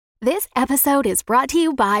This episode is brought to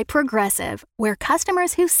you by Progressive, where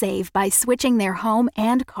customers who save by switching their home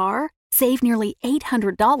and car save nearly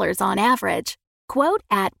 $800 on average. Quote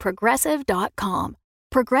at Progressive.com.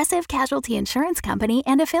 Progressive Casualty Insurance Company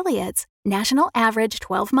and Affiliates. National average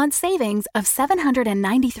 12-month savings of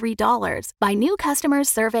 $793 by new customers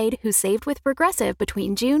surveyed who saved with Progressive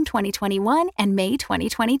between June 2021 and May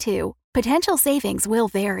 2022. Potential savings will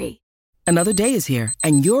vary. Another day is here,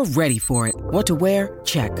 and you're ready for it. What to wear?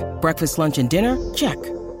 Check. Breakfast, lunch, and dinner? Check.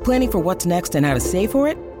 Planning for what's next and how to save for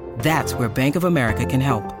it? That's where Bank of America can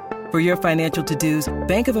help. For your financial to-dos,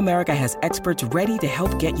 Bank of America has experts ready to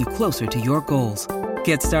help get you closer to your goals.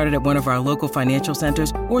 Get started at one of our local financial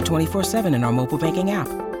centers or 24/7 in our mobile banking app.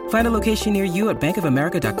 Find a location near you at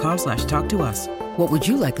bankofamerica.com/talktous. What would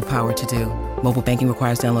you like the power to do? Mobile banking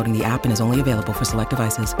requires downloading the app and is only available for select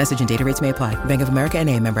devices. Message and data rates may apply. Bank of America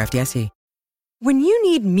N.A., member FDIC. When you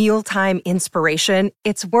need mealtime inspiration,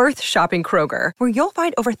 it's worth shopping Kroger, where you'll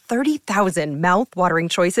find over 30,000 mouth-watering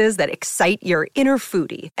choices that excite your inner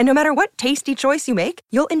foodie. And no matter what tasty choice you make,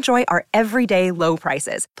 you'll enjoy our everyday low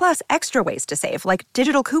prices, plus extra ways to save, like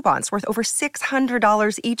digital coupons worth over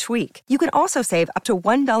 $600 each week. You can also save up to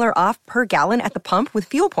 $1 off per gallon at the pump with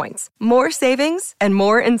fuel points. More savings and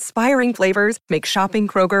more inspiring flavors make shopping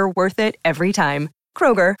Kroger worth it every time.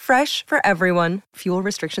 Kroger, fresh for everyone. Fuel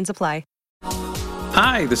restrictions apply.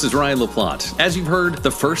 Hi, this is Ryan LaPlante. As you've heard, the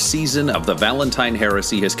first season of The Valentine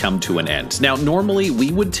Heresy has come to an end. Now, normally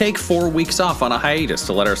we would take 4 weeks off on a hiatus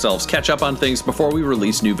to let ourselves catch up on things before we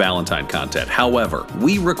release new Valentine content. However,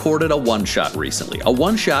 we recorded a one-shot recently, a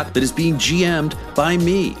one-shot that is being GM'd by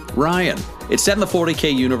me, Ryan. It's set in the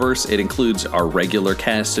 40K universe. It includes our regular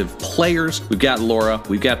cast of players. We've got Laura,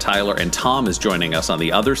 we've got Tyler, and Tom is joining us on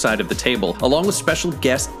the other side of the table, along with special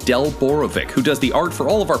guest Del Borovic, who does the art for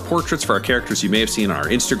all of our portraits for our characters you may have seen on our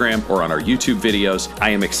Instagram or on our YouTube videos. I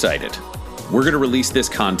am excited. We're going to release this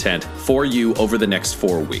content for you over the next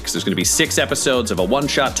 4 weeks. There's going to be 6 episodes of a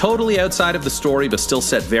one-shot, totally outside of the story, but still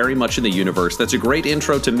set very much in the universe. That's a great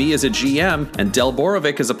intro to me as a GM and Del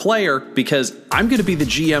Borovic as a player, because I'm going to be the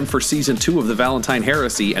GM for Season 2 of The Valentine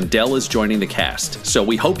Heresy, and Del is joining the cast. So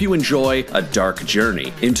we hope you enjoy a dark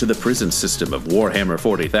journey into the prison system of Warhammer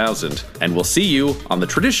 40,000, and we'll see you on the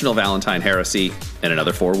traditional Valentine Heresy in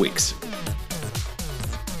another 4 weeks.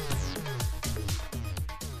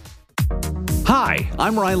 Hi,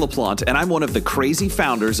 I'm Ryan LaPlante, and I'm one of the crazy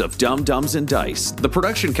founders of Dumb Dumbs and Dice, the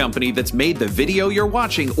production company that's made the video you're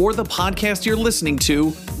watching or the podcast you're listening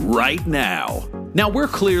to right now. Now, we're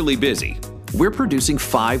clearly busy. We're producing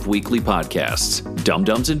 5 weekly podcasts: Dumb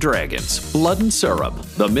Dumbs and Dragons, Blood and Syrup,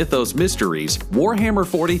 The Mythos Mysteries, Warhammer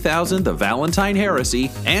 40,000, The Valentine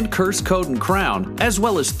Heresy, and Curse, Code, and Crown, as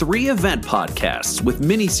well as 3 event podcasts with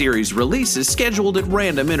miniseries releases scheduled at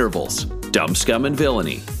random intervals: Dumb Scum and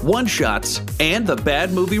Villainy, One Shots, and the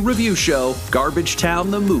bad movie review show, Garbage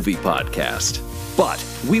Town, the Movie Podcast. But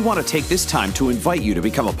we want to take this time to invite you to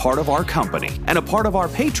become a part of our company and a part of our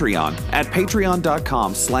Patreon at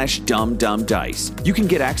patreon.com/dumbdumbdice. You can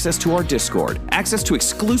get access to our Discord, access to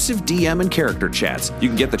exclusive DM and character chats. You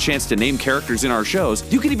can get the chance to name characters in our shows.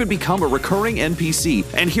 You can even become a recurring NPC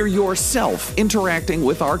and hear yourself interacting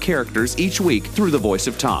with our characters each week through the voice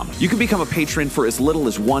of Tom. You can become a patron for as little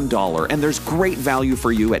as $1, and there's great value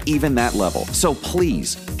for you at even that level. So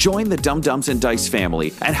please, join the Dumb Dumbs and Dice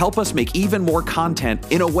family and help us make even more content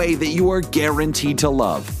in a way that you are guaranteed to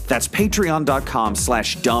love. That's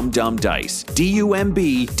patreon.com/dumbdumbdice.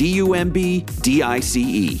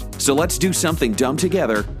 DUMBDICE. So let's do something dumb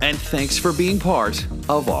together, and thanks for being part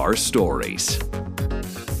of our stories.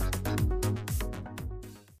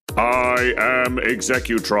 I am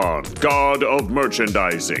Executron, god of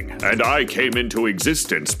merchandising, and I came into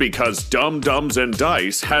existence because Dumb Dumbs and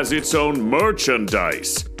Dice has its own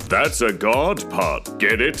merchandise. That's a god pod,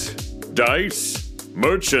 get it? Dice?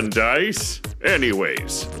 Merchandise?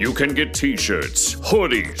 Anyways, you can get t-shirts,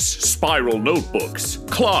 hoodies, spiral notebooks,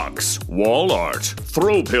 clocks, wall art,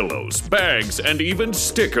 throw pillows, bags, and even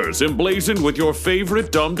stickers emblazoned with your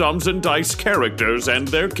favorite Dumb Dumbs and Dice characters and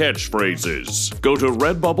their catchphrases. Go to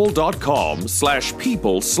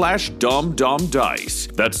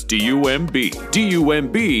redbubble.com/people/dumbdumbdice. That's DUMBDICE.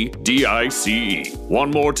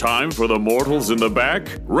 One more time for the mortals in the back.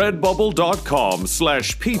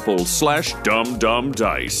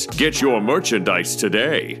 redbubble.com/people/dumbdumbdice. Get your merchandise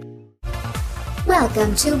today.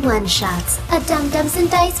 Welcome to One Shots, a Dumb Dumbs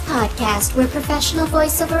and Dice podcast where professional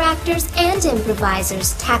voiceover actors and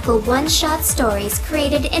improvisers tackle one-shot stories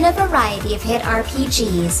created in a variety of hit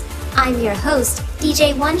RPGs. I'm your host,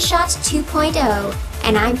 DJ One Shot 2.0,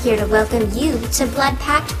 and I'm here to welcome you to Blood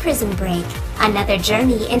Pact Prison Break, Another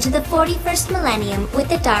journey into the 41st millennium with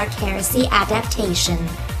the Dark Heresy adaptation.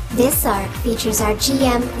 This arc features our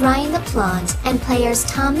GM Ryan LaPlante and players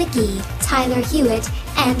Tom McGee, Tyler Hewitt,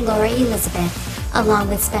 and Laura Elizabeth, along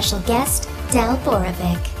with special guest Del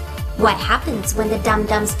Borovic. What happens when the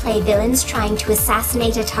Dum-Dums play villains trying to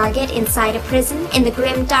assassinate a target inside a prison in the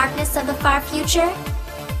grim darkness of the far future?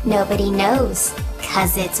 Nobody knows,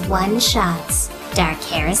 'cause it's One Shots, Dark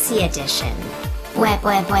Heresy Edition. Wow.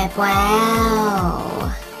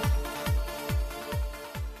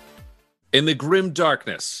 In the grim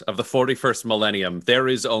darkness of the 41st millennium, there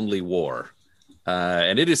is only war.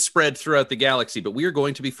 And it is spread throughout the galaxy, but we are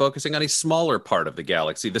going to be focusing on a smaller part of the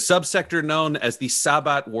galaxy, the subsector known as the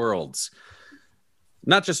Sabbat Worlds.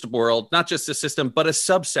 Not just a world, not just a system, but a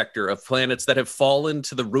subsector of planets that have fallen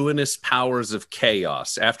to the ruinous powers of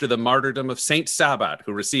chaos after the martyrdom of Saint Sabbat,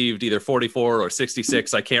 who received either 44 or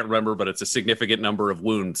 66, I can't remember, but it's a significant number of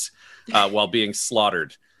wounds while being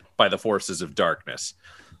slaughtered by the forces of darkness.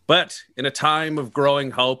 But in a time of growing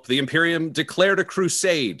hope, the Imperium declared a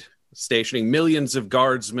crusade, stationing millions of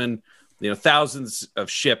guardsmen, thousands of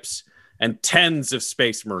ships, and tens of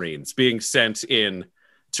space marines being sent in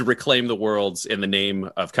to reclaim the worlds in the name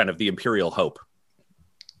of kind of the Imperial hope.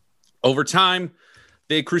 Over time,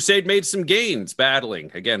 the crusade made some gains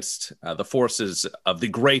battling against the forces of the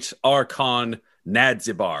great Archon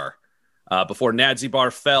Nadzibar, before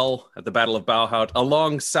Nadzibar fell at the Battle of Bauhaut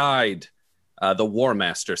alongside the War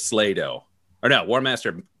Master Slado. Or no, War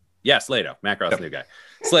Master, Slado. Macross, new guy.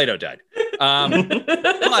 Slado died.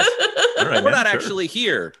 But we're not actually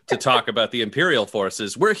here to talk about the Imperial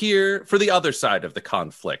forces. We're here for the other side of the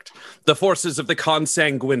conflict. The forces of the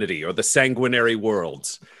consanguinity, or the sanguinary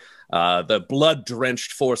worlds. The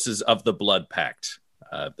blood-drenched forces of the Blood Pact.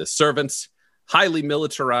 The servants, highly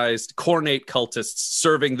militarized, cornate cultists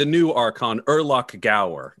serving the new Archon Erlock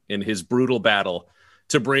Gower in his brutal battle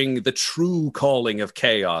to bring the true calling of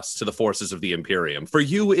chaos to the forces of the Imperium. For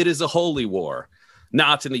you, it is a holy war,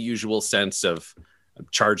 not in the usual sense of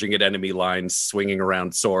charging at enemy lines, swinging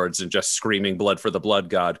around swords, and just screaming blood for the blood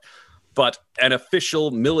god, but an official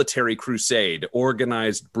military crusade,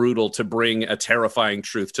 organized, brutal, to bring a terrifying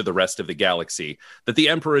truth to the rest of the galaxy, that the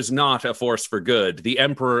Emperor is not a force for good. The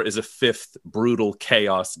Emperor is a fifth brutal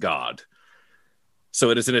chaos god. So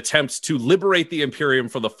it is an attempt to liberate the Imperium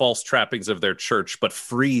from the false trappings of their church, but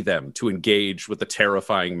free them to engage with the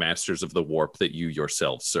terrifying masters of the warp that you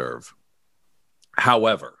yourselves serve.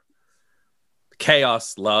 However,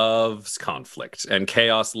 chaos loves conflict, and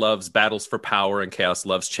chaos loves battles for power, and chaos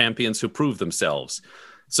loves champions who prove themselves.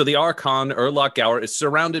 So the Archon, Erlock Gower, is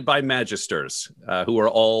surrounded by magisters, who are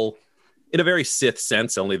all, in a very Sith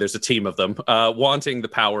sense, only there's a team of them, wanting the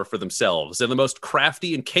power for themselves. And the most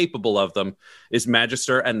crafty and capable of them is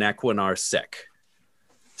Magister Anaquinar Sek.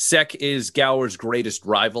 Sek is Gower's greatest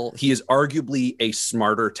rival. He is arguably a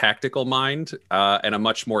smarter tactical mind and a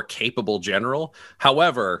much more capable general.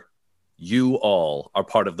 However, you all are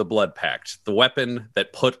part of the Blood Pact, the weapon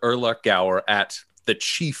that put Erlock Gower at the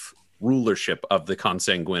chief rulership of the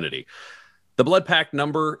consanguinity. The Blood Pact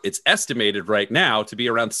number, it's estimated right now to be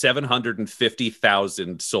around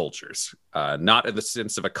 750,000 soldiers. Not in the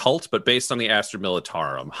sense of a cult, but based on the Astra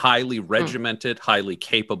Militarum. Highly regimented, highly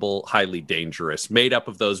capable, highly dangerous, made up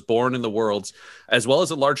of those born in the worlds, as well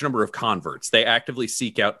as a large number of converts. They actively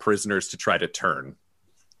seek out prisoners to try to turn.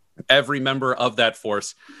 Every member of that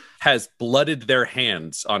force has blooded their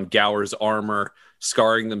hands on Gower's armor,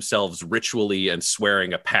 scarring themselves ritually and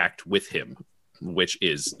swearing a pact with him, which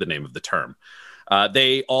is the name of the term.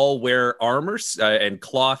 They all wear armor and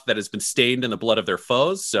cloth that has been stained in the blood of their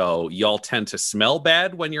foes, so y'all tend to smell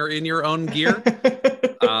bad when you're in your own gear.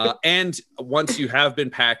 And once you have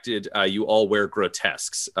been pacted, you all wear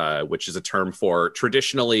grotesques, which is a term for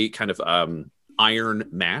traditionally kind of iron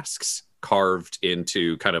masks carved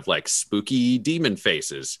into kind of like spooky demon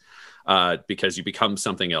faces, because you become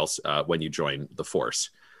something else when you join the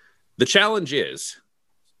Force. The challenge is,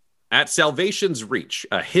 at Salvation's Reach,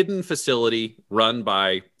 a hidden facility run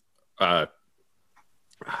by, I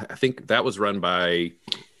think that was run by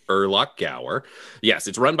Erlock Gower. Yes,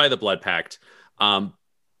 it's run by the Blood Pact.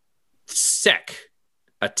 Sek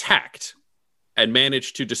attacked and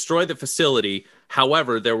managed to destroy the facility.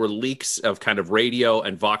 However, there were leaks of kind of radio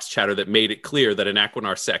and Vox chatter that made it clear that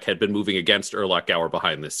Anaquinar Sek had been moving against Erlock Gower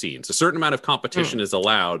behind the scenes. A certain amount of competition is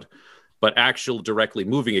allowed, but actual directly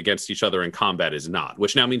moving against each other in combat is not,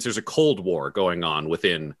 which now means there's a Cold War going on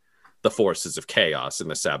within the forces of chaos in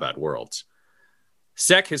the Sabbat worlds.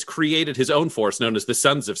 Sek has created his own force known as the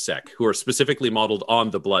Sons of Sek, who are specifically modeled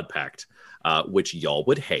on the Blood Pact. which y'all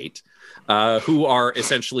would hate, who are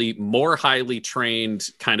essentially more highly trained,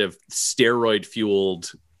 kind of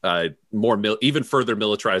steroid-fueled, even further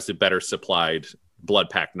militarized and better supplied Blood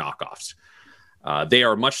Pact knockoffs. They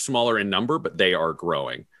are much smaller in number, but they are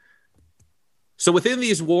growing. So within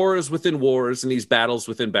these wars within wars and these battles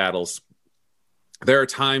within battles, there are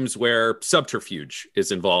times where subterfuge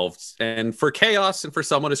is involved. And for Chaos and for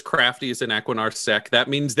someone as crafty as an Equinar Sec, that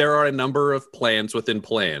means there are a number of plans within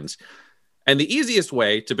plans. And the easiest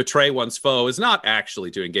way to betray one's foe is not actually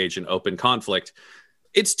to engage in open conflict.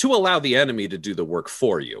 It's to allow the enemy to do the work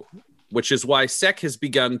for you, which is why Sec has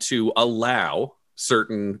begun to allow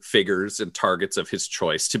certain figures and targets of his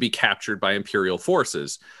choice to be captured by Imperial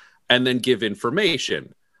forces and then give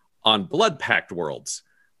information on Blood Pact worlds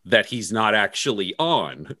that he's not actually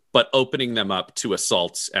on, but opening them up to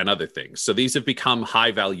assaults and other things. So these have become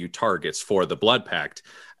high-value targets for the Blood Pact.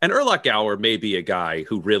 And Urlach Gower may be a guy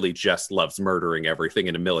who really just loves murdering everything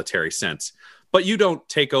in a military sense, but you don't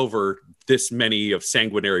take over this many of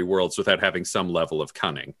sanguinary worlds without having some level of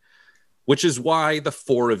cunning, which is why the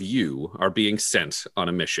 4 of you are being sent on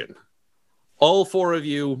a mission. All 4 of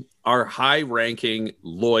you are high-ranking,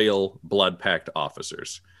 loyal Blood Pact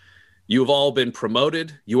officers. You have all been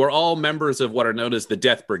promoted. You are all members of what are known as the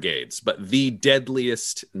Death Brigades, but the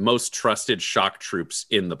deadliest, most trusted shock troops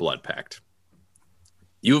in the Blood Pact.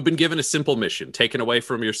 You have been given a simple mission, taken away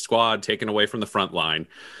from your squad, taken away from the front line.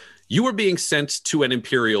 You are being sent to an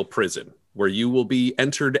Imperial prison, where you will be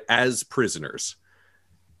entered as prisoners.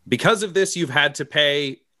 Because of this, you've had to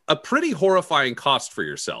pay a pretty horrifying cost for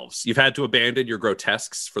yourselves. You've had to abandon your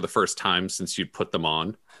grotesques for the first time since you'd put them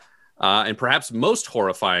on. And perhaps most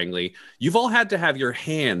horrifyingly, you've all had to have your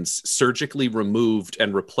hands surgically removed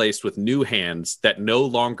and replaced with new hands that no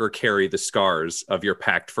longer carry the scars of your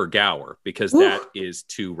pact for Gower, because that is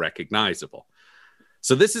too recognizable.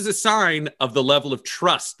 So this is a sign of the level of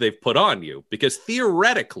trust they've put on you, because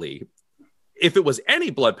theoretically, if it was any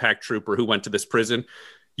Blood Pact trooper who went to this prison,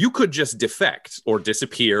 you could just defect or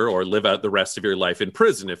disappear or live out the rest of your life in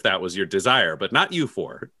prison if that was your desire, but not you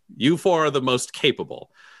 4. You 4 are the most capable.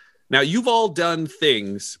 Now, you've all done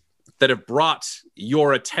things that have brought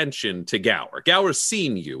your attention to Gower. Gower's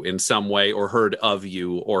seen you in some way or heard of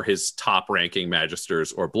you or his top-ranking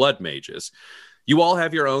magisters or blood mages. You all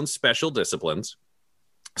have your own special disciplines.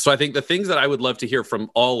 So I think the things that I would love to hear from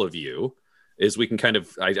all of you is we can kind of,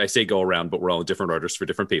 I say go around, but we're all in different orders for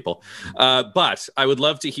different people. But I would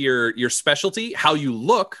love to hear your specialty, how you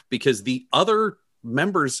look, because the other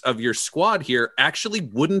members of your squad here actually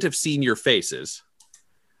wouldn't have seen your faces.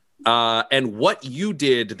 And what you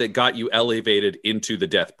did that got you elevated into the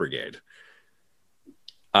Death Brigade.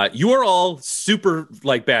 You are all super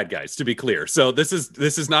like bad guys, to be clear. So this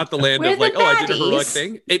is not the land of like, oh, I did a heroic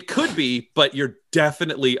thing. It could be, but you're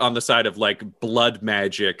definitely on the side of like blood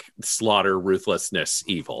magic, slaughter, ruthlessness,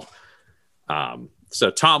 evil.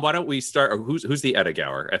 So Tom, why don't we start? Or who's the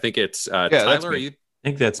Edagower? I think it's Tyler. Are you? I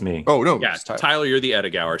think that's me. Oh, no. Yeah, Tyler, you're the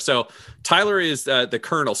Edagower. So Tyler is the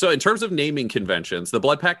colonel. So in terms of naming conventions, the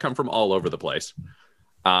Blood Pact come from all over the place.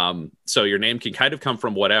 So your name can kind of come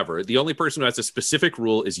from whatever. The only person who has a specific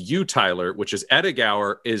rule is you, Tyler, which is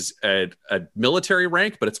Edagower is a military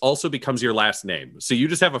rank, but it also becomes your last name. So you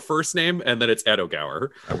just have a first name and then it's Edagower.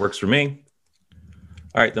 That works for me.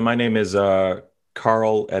 All right, then my name is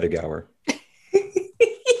Carl Edagower.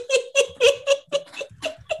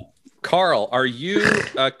 Carl, are you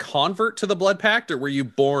a convert to the Blood Pact, or were you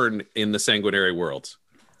born in the sanguinary worlds?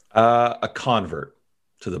 A convert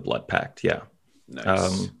to the Blood Pact, yeah.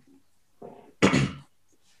 Nice.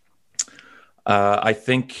 I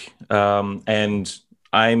think, and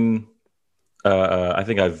I'm, I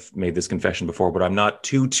think I've made this confession before, but I'm not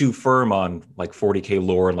too firm on like 40K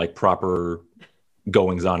lore and like proper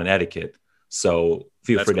goings on and etiquette. So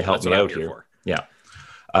feel free to help me out here. Yeah.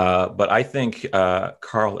 But I think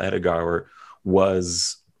Carl Edagower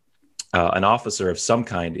was an officer of some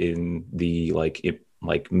kind in the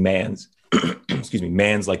like man's excuse me,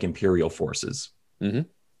 man's like Imperial forces,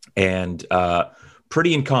 and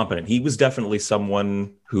pretty incompetent. He was definitely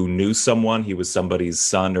someone who knew someone. He was somebody's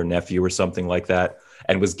son or nephew or something like that,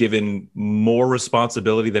 and was given more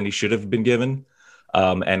responsibility than he should have been given,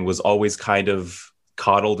 and was always kind of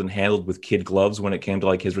coddled and handled with kid gloves when it came to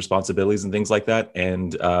like his responsibilities and things like that.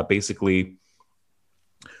 And basically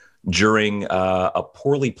during a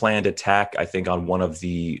poorly planned attack, I think on one of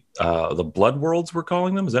the blood worlds, we're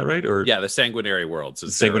calling them, is that right? Or yeah, the sanguinary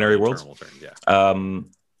worlds. Sanguinary worlds. Term, yeah.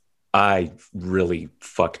 I really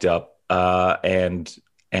fucked up and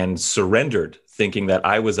surrendered, thinking that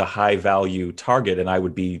I was a high value target and I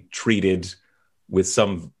would be treated with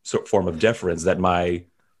some form of deference, that my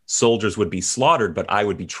soldiers would be slaughtered, but I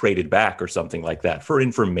would be traded back or something like that for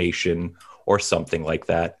information or something like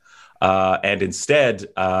that. And instead,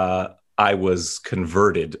 I was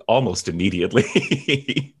converted almost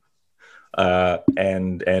immediately.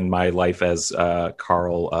 And my life as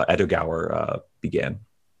Carl Edogaur began.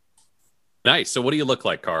 Nice. So what do you look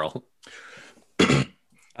like, Carl?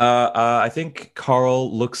 I think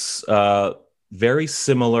Carl looks very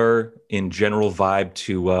similar in general vibe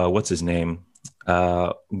to what's his name?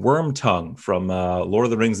 Wormtongue from Lord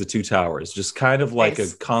of the Rings: The Two Towers. Just kind of like a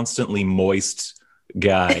constantly moist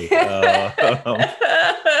guy.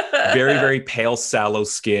 Very, very pale, sallow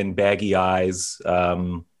skin, baggy eyes,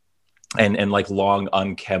 and like long,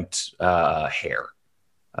 unkempt hair.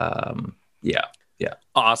 Yeah.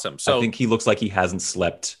 Awesome. So I think he looks like he hasn't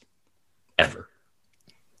slept ever.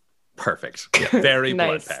 Perfect. Yeah. Very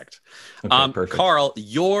Nice. blood-packed. Okay, perfect. Carl,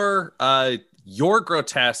 your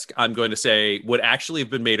grotesque, I'm going to say, would actually have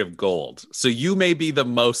been made of gold. So you may be the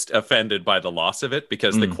most offended by the loss of it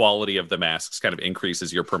because the quality of the masks kind of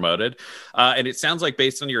increases you're promoted. And it sounds like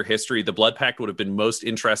based on your history, the Blood Pact would have been most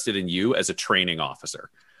interested in you as a training officer.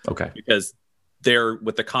 Okay. Because they're,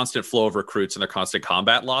 with the constant flow of recruits and their constant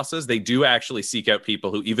combat losses, they do actually seek out people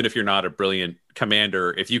who, even if you're not a brilliant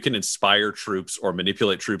commander, if you can inspire troops or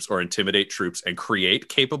manipulate troops or intimidate troops and create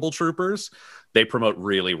capable troopers, they promote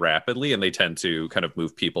really rapidly and they tend to kind of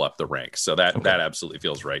move people up the ranks. So that absolutely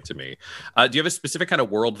feels right to me. Do you have a specific kind of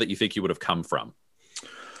world that you think you would have come from?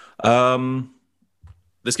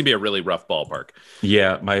 This can be a really rough ballpark.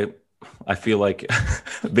 Yeah, I feel like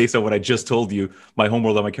based on what I just told you, my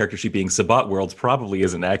homeworld on my character sheet being Sabbat worlds probably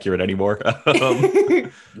isn't accurate anymore.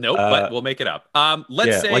 Nope, but we'll make it up.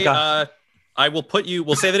 Let's say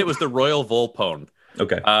we'll say that it was the Royal Volpone.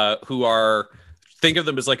 Okay. Who are, think of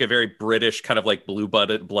them as like a very British kind of like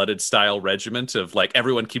blue-blooded style regiment of like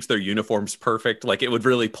everyone keeps their uniforms perfect. Like it would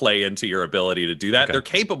really play into your ability to do that. Okay. They're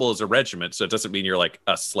capable as a regiment, so it doesn't mean you're like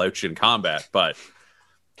a slouch in combat, but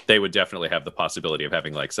they would definitely have the possibility of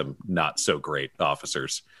having like some not so great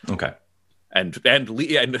officers. Okay. And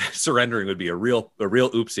surrendering would be a real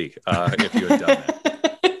oopsie if you had done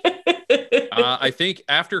that. I think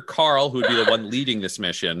after Carl, who would be the one leading this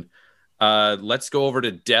mission, let's go over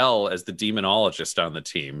to Dell as the demonologist on the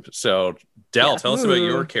team. So Dell, tell us about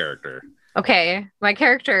your character. Okay, my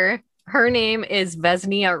character, her name is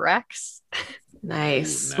Vesnia Rex.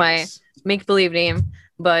 Nice. It's my make-believe name.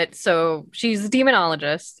 But so she's a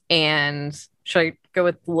demonologist, and should I go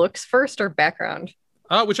with looks first or background?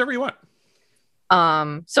 Whichever you want.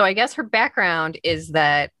 So I guess her background is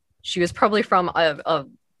that she was probably from a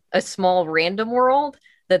small random world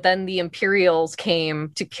that then the Imperials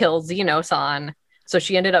came to kill Xenos on. So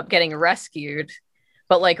she ended up getting rescued,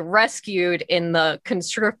 but like rescued in the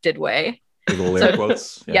conscripted way. Air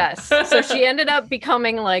quotes. Yeah. Yes. So she ended up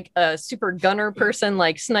becoming like a super gunner person,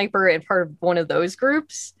 like sniper and part of one of those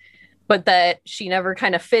groups, but that she never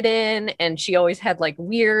kind of fit in. And she always had like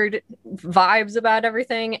weird vibes about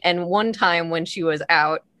everything. And one time when she was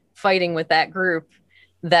out fighting with that group,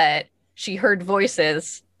 that she heard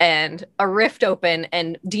voices and a rift opened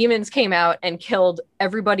and demons came out and killed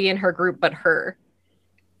everybody in her group but her.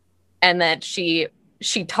 And that she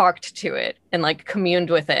talked to it and like communed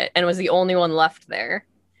with it and was the only one left there.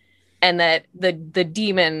 And that the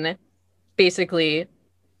demon basically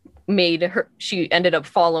made her, she ended up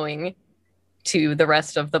following to the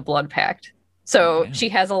rest of the Blood Pact. So she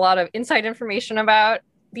has a lot of inside information about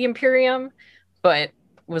the Imperium, but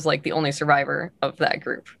was like the only survivor of that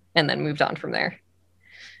group and then moved on from there.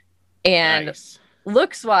 And Nice.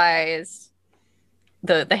 looks wise,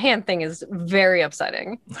 the hand thing is very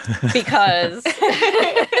upsetting because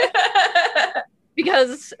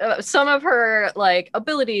some of her like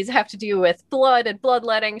abilities have to do with blood and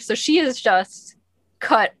bloodletting, so she is just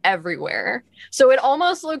cut everywhere. So it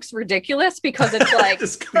almost looks ridiculous because it's like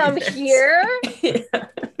from here,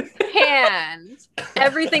 hand,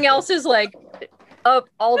 everything else is like up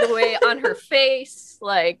all the way on her face.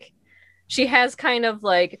 Like she has kind of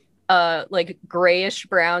like grayish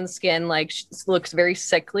brown skin, like she looks very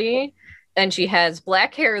sickly, and she has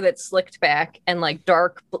black hair that's slicked back and like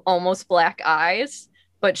dark almost black eyes,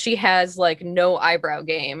 but she has like no eyebrow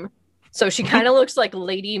game, so she kind of looks like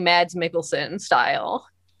Lady Mads Mikkelsen style.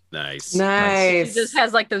 Nice. She just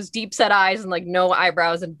has like those deep set eyes and like no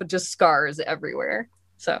eyebrows but just scars everywhere.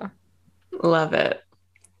 So Love it.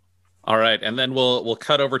 All right, and then we'll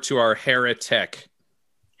cut over to our heretic,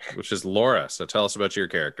 which is Laura. So tell us about your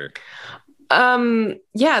character.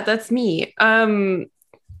 Yeah, that's me.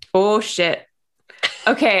 Oh shit.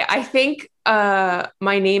 Okay, I think my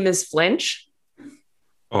name is Flinch.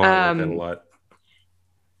 Oh, I like that a lot.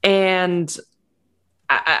 And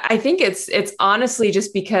I think it's honestly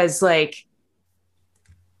just because like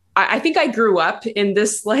I think I grew up in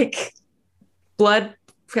this like blood.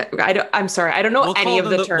 I'm sorry, I don't know any of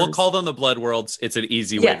the terms. We'll call them the blood worlds. It's an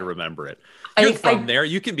easy way to remember it. You're from there.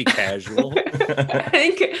 You can be casual. I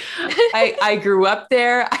think I grew up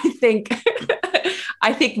there. I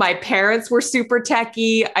think my parents were super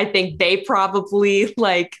techie. I think they probably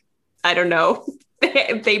like, I don't know.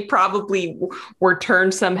 They probably were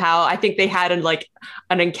turned somehow. I think they had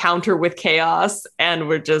an encounter with chaos and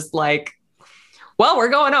were just like, well, we're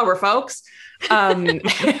going over, folks. And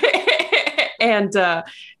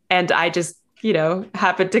I just,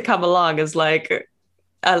 happened to come along as like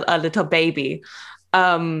a little baby.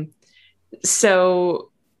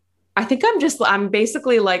 So I think I'm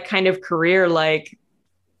basically like kind of career, like,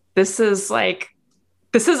 this is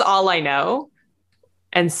all I know.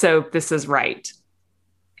 And so this is right.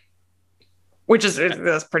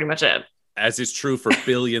 That's pretty much it. As is true for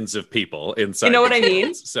billions of people inside. You know what I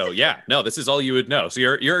mean? So yeah, no, this is all you would know. So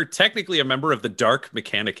you're technically a member of the Dark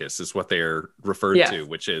Mechanicus is what they're referred to,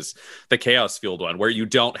 which is the chaos fueled one, where you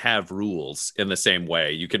don't have rules in the same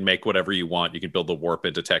way. You can make whatever you want. You can build the warp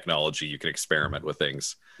into technology. You can experiment with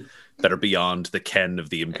things that are beyond the ken of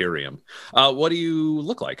the Imperium. What do you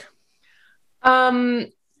look like?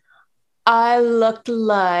 I look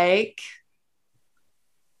like,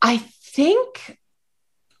 I think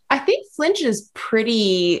Flinch is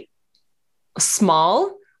pretty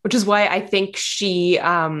small, which is why I think she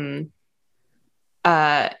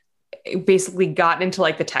basically got into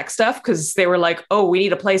like the tech stuff, because they were like, oh, we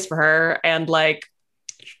need a place for her, and like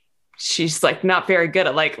she's like not very good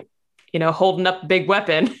at like holding up a big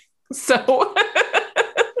weapon, so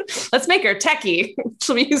let's make her techie.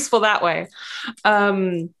 She'll be useful that way.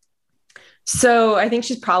 So I think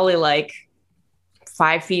she's probably like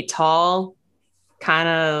 5 feet tall, kind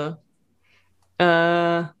of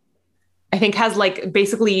I think has like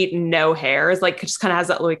basically no hair, is like just kind of has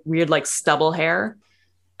that like weird like stubble hair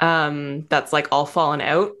that's like all fallen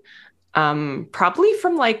out, probably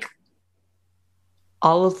from like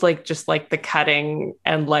all of like just like the cutting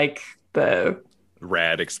and like the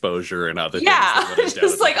rad exposure and other things.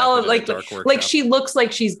 Just like all of like she looks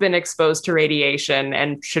like she's been exposed to radiation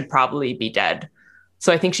and should probably be dead.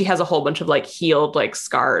 So I think she has a whole bunch of like healed like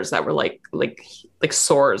scars that were like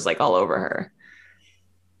sores like all over her.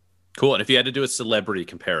 Cool. And if you had to do a celebrity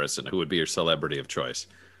comparison, who would be your celebrity of choice?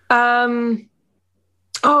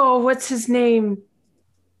 What's his name?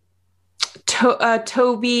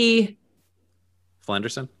 Toby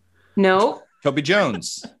Flanderson? No. Toby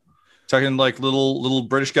Jones. Talking like little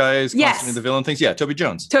British guys constantly the villain things. Yeah, Toby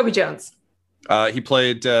Jones. Toby Jones. He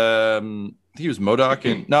played I think he was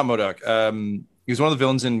MODOK and not MODOK. He was one of the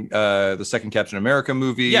villains in the second Captain America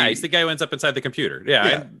movie. Yeah, he's the guy who ends up inside the computer.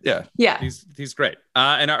 Yeah. He's great.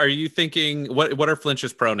 And are you thinking what are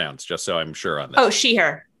Flinch's pronouns? Just so I'm sure on this. Oh, she,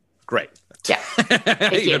 her. Great. Yeah.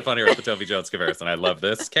 Even funnier with the Toby Jones comparison. I love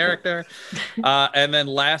this character. And then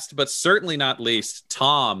last but certainly not least,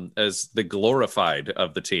 Tom as the glorified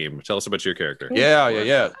of the team. Tell us about your character.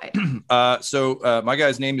 Yeah. So my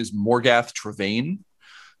guy's name is Morgath Trevane,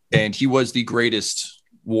 and he was the greatest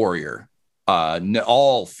warrior.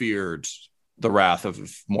 All feared the wrath of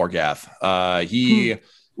Morgath. He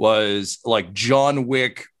was like John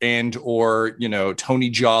Wick and or Tony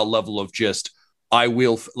Jaa level of just I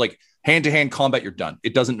will like hand-to-hand combat. You're done.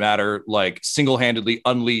 It doesn't matter. Like single-handedly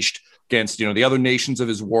unleashed against the other nations of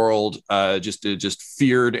his world. Just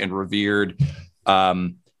feared and revered.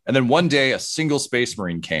 And then one day a single space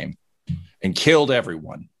marine came and killed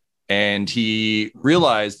everyone. And he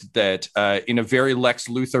realized that in a very Lex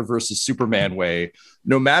Luthor versus Superman way,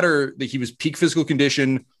 no matter that he was peak physical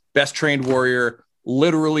condition, best trained warrior,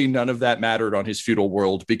 literally none of that mattered on his feudal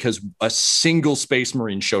world because a single space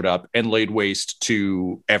marine showed up and laid waste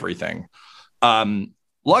to everything.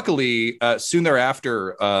 Luckily, soon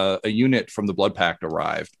thereafter, a unit from the Blood Pact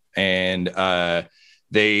arrived, and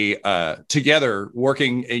they together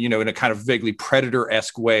working, in a kind of vaguely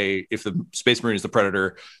Predator-esque way, if the Space Marine is the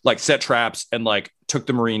Predator, like set traps and like took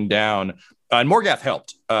the Marine down. And Morgath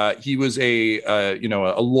helped. He was a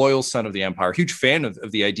loyal son of the Empire, huge fan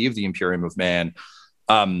of the idea of the Imperium of Man.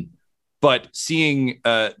 But seeing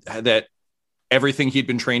that everything he'd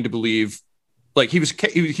been trained to believe, like he was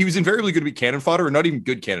invariably going to be cannon fodder, or not even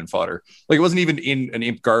good cannon fodder. Like it wasn't even in an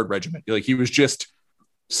Imp Guard regiment. Like he was just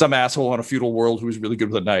some asshole on a feudal world who was really good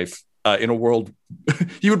with a knife in a world.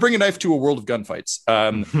 He would bring a knife to a world of gunfights.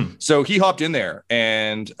 So he hopped in there,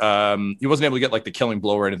 and he wasn't able to get like the killing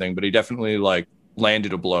blow or anything, but he definitely like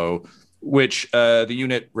landed a blow, which the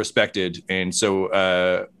unit respected. And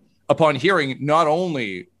so upon hearing, not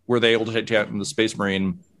only were they able to take down the Space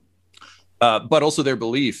Marine, but also their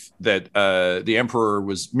belief that the Emperor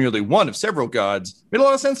was merely one of several gods made a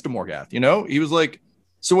lot of sense to Morgath. You know, he was like,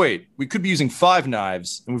 so wait, we could be using 5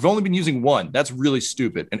 knives and we've only been using 1. That's really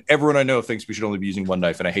stupid. And everyone I know thinks we should only be using 1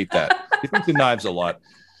 knife, and I hate that. He thinks in knives a lot.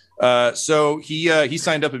 So he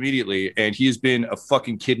signed up immediately, and he has been a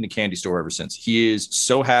fucking kid in a candy store ever since. He is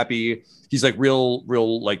so happy. He's like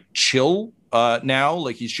real like chill now.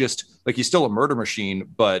 Like he's just like, he's still a murder machine,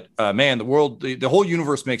 but man, the world, the whole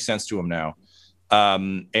universe makes sense to him now.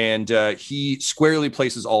 And he squarely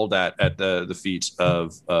places all of that at the feet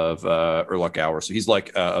of Erlock Gower. So he's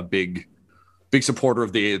like a big supporter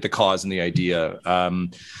of the cause and the idea.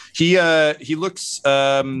 He looks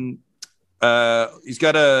he's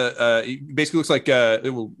got he basically looks like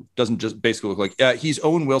doesn't just basically look like he's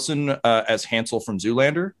Owen Wilson as Hansel from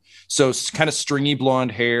Zoolander. So kind of stringy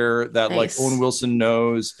blonde hair that like Owen Wilson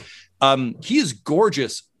knows. He is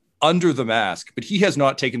gorgeous under the mask, but he has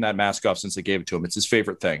not taken that mask off since they gave it to him. It's his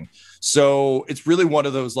favorite thing. So it's really one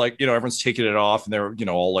of those, like, you know, everyone's taking it off and they're, you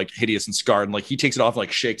know, all like hideous and scarred, and like he takes it off and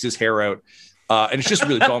like shakes his hair out. And it's just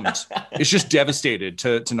really bummed. It's just devastated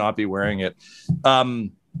to not be wearing it.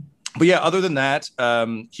 But yeah, other than that,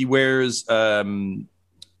 he wears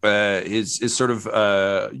his sort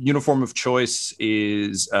of uniform of choice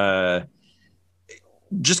is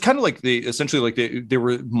just kind of like they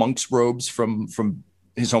were monks' robes from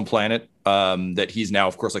his home planet that he's now,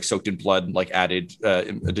 of course, like soaked in blood and like added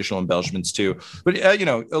additional embellishments to. But you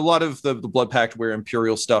know, a lot of the blood pact wear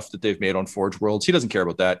Imperial stuff that they've made on Forge Worlds, he doesn't care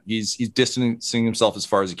about that. He's distancing himself as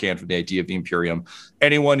far as he can from the idea of the Imperium.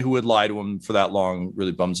 Anyone who would lie to him for that long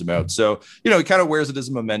really bums him out. So, you know, he kind of wears it as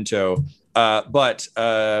a memento. But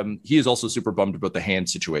he is also super bummed about the hand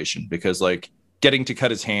situation, because like getting to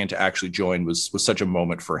cut his hand to actually join was such a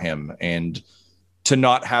moment for him, and to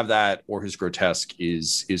not have that or his grotesque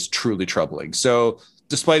is truly troubling. So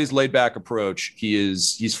despite his laid back approach,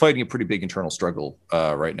 he's fighting a pretty big internal struggle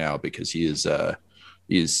right now, because he's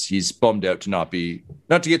bummed out to not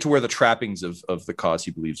get to wear the trappings of the cause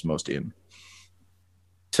he believes most in.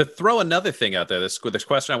 To throw another thing out there, this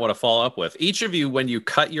question I want to follow up with. Each of you, when you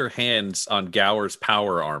cut your hands on Gower's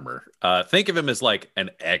power armor, think of him as like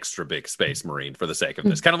an extra big Space Marine for the sake of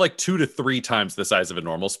this. Kind of like 2 to 3 times the size of a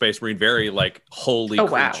normal Space Marine. Very like holy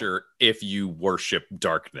creature if you worship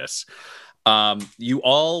darkness. You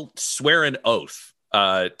all swear an oath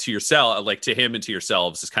to yourself, like to him and to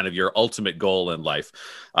yourselves, is kind of your ultimate goal in life.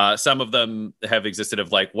 Some of them have existed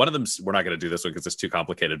of like, one of them, we're not going to do this one because it's too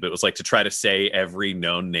complicated, but it was like to try to say every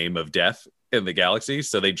known name of death in the galaxy.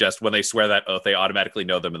 So they just, when they swear that oath, they automatically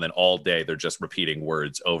know them. And then all day they're just repeating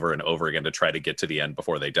words over and over again to try to get to the end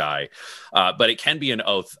before they die. But it can be an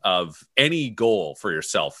oath of any goal for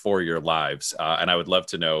yourself, for your lives. And I would love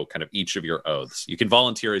to know kind of each of your oaths. You can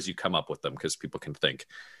volunteer as you come up with them, because people can think.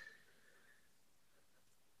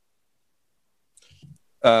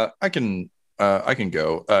 I can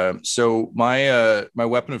go. So my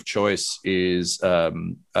weapon of choice is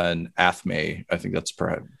an Athame. I think that's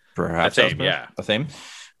perhaps a theme,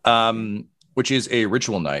 which is a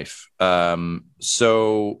ritual knife.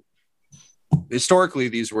 So historically,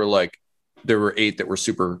 these were like, there were 8 that were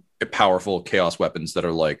super powerful chaos weapons that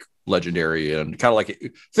are like legendary, and kind of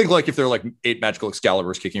like, think like if they're like 8 magical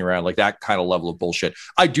Excaliburs kicking around, like that kind of level of bullshit.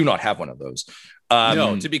 I do not have one of those.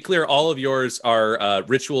 No, to be clear, all of yours are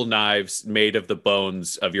ritual knives made of the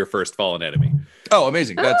bones of your first fallen enemy. Oh,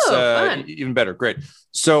 amazing. That's even better. Great.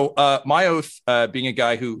 So my oath, being a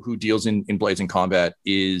guy who deals in blades in combat,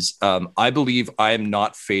 is I believe I am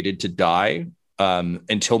not fated to die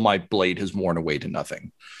until my blade has worn away to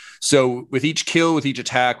nothing. So with each kill, with each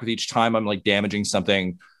attack, with each time I'm like damaging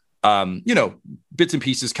something, you know, bits and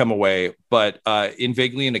pieces come away. But in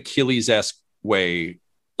vaguely an Achilles-esque way,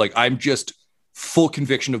 like I'm just full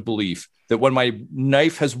conviction of belief that when my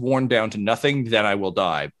knife has worn down to nothing, then I will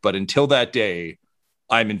die. But until that day,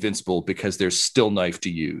 I'm invincible, because there's still knife to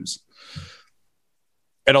use.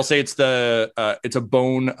 And I'll say it's a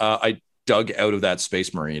bone I dug out of that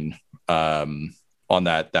Space Marine on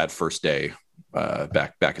that first day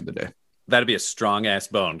back in the day. That'd be a strong ass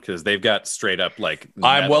bone, because they've got straight up like.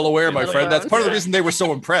 I'm well aware, my friend. That's part of the reason they were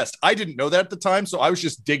so impressed. I didn't know that at the time, so I was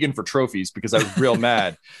just digging for trophies because I was real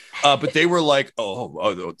mad. But they were like,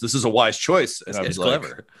 "Oh, this is a wise choice," and I was like,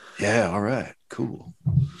 clever. "Yeah, all right, cool."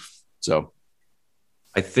 So,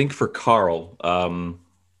 I think for Carl,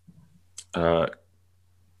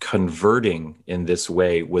 converting in this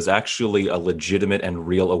way was actually a legitimate and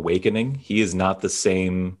real awakening. He is not the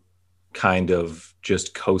same kind of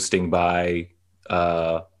just coasting by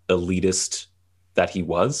elitist that he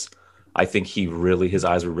was. I think his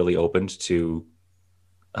eyes were really opened to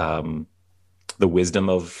the wisdom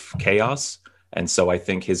of chaos. And so I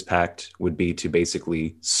think his pact would be to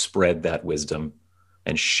basically spread that wisdom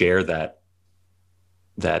and share that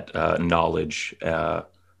knowledge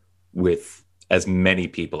with as many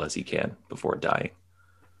people as he can before dying.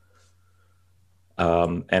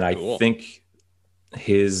 And I think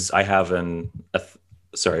I have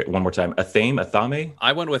sorry, one more time. Athame?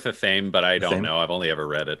 I went with Athame, but I don't know. I've only ever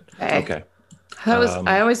read it. Okay.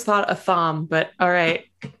 I always thought Atham, but all right.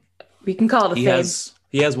 We can call it Athame.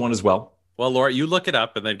 He has one as well. Well, Laura, you look it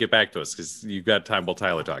up and then get back to us because you've got time while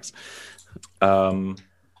Tyler talks. And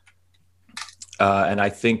I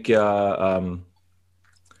think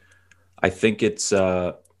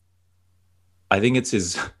it's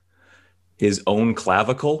his own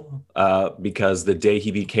clavicle, because the day he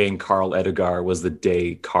became Karl Edgar was the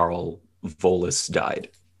day Karl Volus died.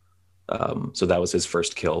 So that was his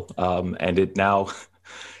first kill. And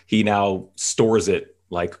he now stores it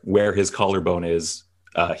like where his collarbone is.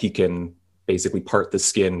 He can basically part the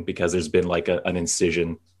skin because there's been like an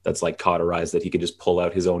incision that's like cauterized that he can just pull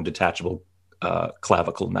out his own detachable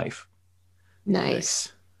clavicle knife.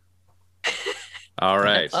 Nice. All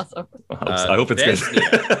right. That's awesome. I hope it's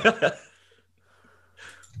good.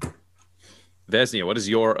 Vesnia, what is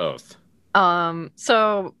your oath?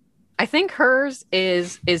 So I think hers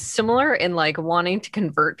is similar in like wanting to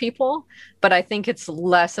convert people, but I think it's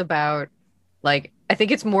less about like, I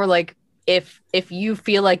think it's more like if you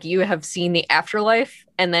feel like you have seen the afterlife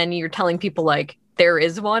and then you're telling people like there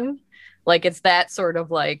is one, like it's that sort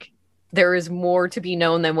of like there is more to be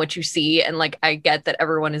known than what you see. And like I get that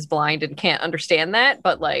everyone is blind and can't understand that,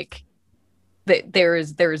 but like there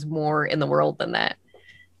is more in the world than that.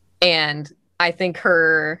 And I think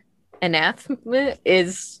her anathema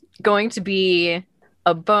is going to be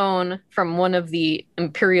a bone from one of the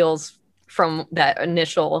Imperials from that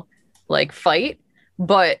initial like fight,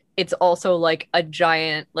 but it's also like a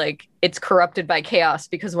giant, like it's corrupted by chaos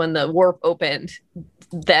because when the warp opened,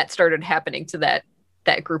 that started happening to that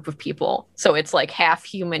group of people. So it's like half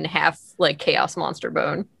human, half like chaos monster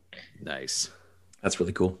bone. Nice. That's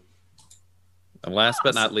really cool. And last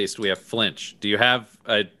but not least, we have Flinch. Do you have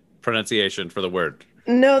a pronunciation for the word?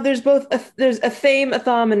 No, there's both. There's Athame,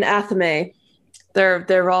 Atham, and Athame.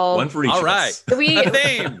 They're all one for each. All right. Of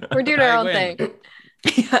us. We're doing our own thing.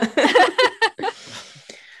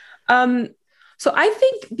 So I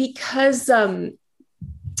think because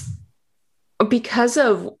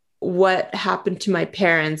of what happened to my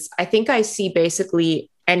parents, I think I see basically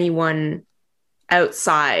anyone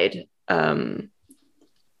outside of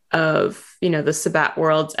the Sabbat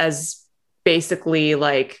worlds as basically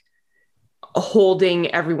like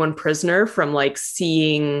holding everyone prisoner from like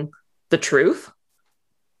seeing the truth.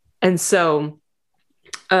 And so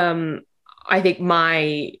I think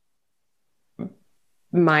my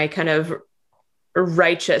kind of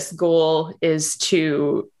righteous goal is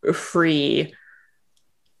to free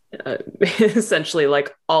essentially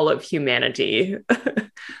like all of humanity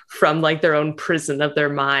from like their own prison of their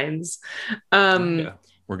minds. We're gonna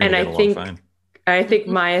and get along fine. I think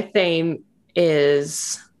my theme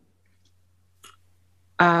is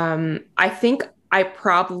I think I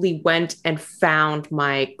probably went and found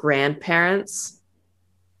my grandparents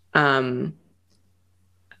because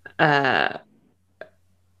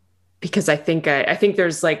I think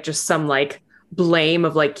there's like just some like blame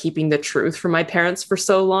of like keeping the truth from my parents for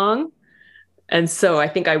so long. And so I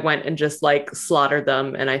think I went and just like slaughtered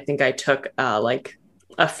them. And I think I took like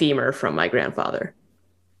a femur from my grandfather.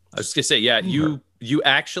 I was just gonna say, yeah, you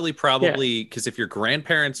actually probably, because if your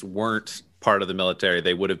grandparents weren't part of the military,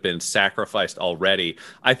 they would have been sacrificed already.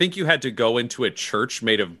 I think you had to go into a church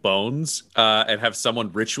made of bones and have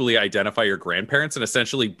someone ritually identify your grandparents and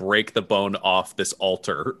essentially break the bone off this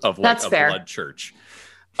altar of like That's a fair. blood church.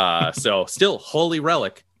 So still holy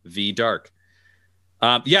relic, the dark.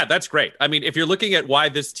 Yeah, that's great. I mean, if you're looking at why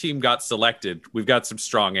this team got selected, we've got some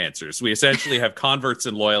strong answers. We essentially have converts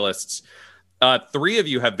and loyalists. Three of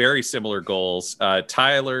you have very similar goals.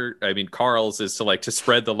 Karl's is to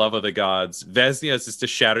spread the love of the gods. Vesnia's is to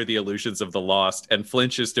shatter the illusions of the lost, and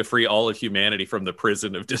Flinch is to free all of humanity from the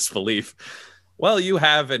prison of disbelief. Well, you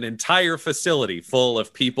have an entire facility full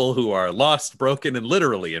of people who are lost, broken, and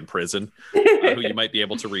literally in prison, who you might be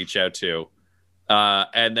able to reach out to.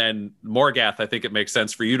 And then Morgath, I think it makes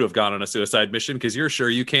sense for you to have gone on a suicide mission because you're sure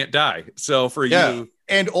you can't die. So for you,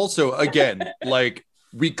 and also again, like,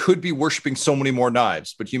 we could be worshiping so many more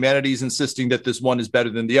knives, but humanity is insisting that this one is better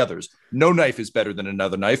than the others. No knife is better than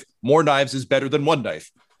another knife. More knives is better than one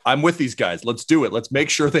knife. I'm with these guys. Let's do it. Let's make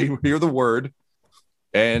sure they hear the word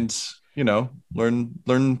and,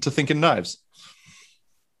 learn to think in knives.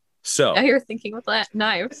 So now you're thinking with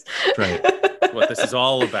knives. right, what this is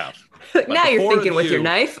all about. Now you're thinking with your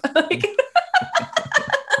knife.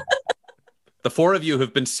 The four of you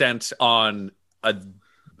have been sent on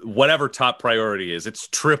whatever top priority is. It's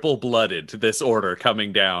triple-blooded, this order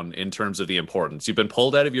coming down in terms of the importance. You've been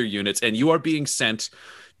pulled out of your units, and you are being sent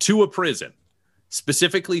to a prison,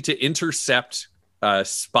 specifically to intercept a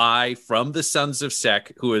spy from the Sons of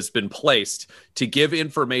Sek who has been placed to give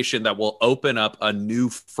information that will open up a new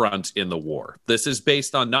front in the war. This is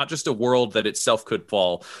based on not just a world that itself could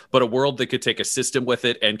fall, but a world that could take a system with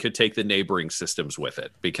it and could take the neighboring systems with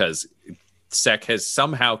it, because Sek has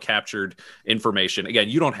somehow captured information. Again,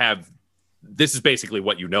 you don't have, this is basically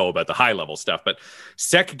what you know about the high level stuff, but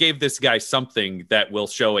Sek gave this guy something that will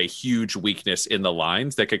show a huge weakness in the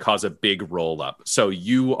lines that could cause a big roll up. So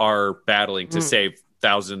you are battling to save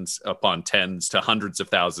thousands upon tens to hundreds of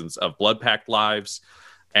thousands of Bloodpact lives,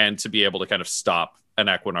 and to be able to kind of stop an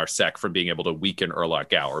Equinar Sek from being able to weaken Urlak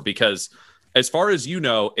Gower. Because as far as you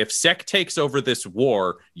know, if Sek takes over this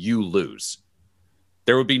war, you lose.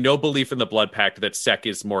 There would be no belief in the Blood Pact that Sek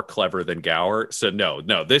is more clever than Gower. So no,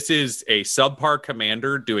 this is a subpar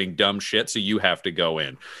commander doing dumb shit, so you have to go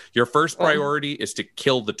in. Your first priority is to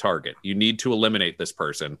kill the target. You need to eliminate this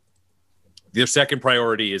person. Your second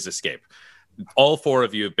priority is escape. All four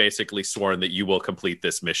of you have basically sworn that you will complete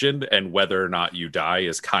this mission, and whether or not you die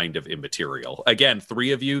is kind of immaterial. Again,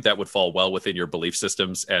 three of you, that would fall well within your belief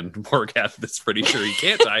systems, and Morgath is pretty sure he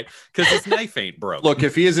can't die because his knife ain't broke. Look,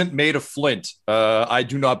 if he isn't made of flint, I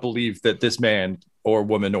do not believe that this man or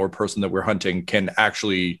woman or person that we're hunting can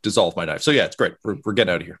actually dissolve my knife. So yeah, it's great. We're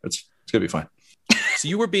getting out of here. It's gonna be fine. So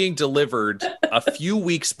you were being delivered a few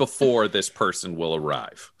weeks before this person will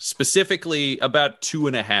arrive, specifically about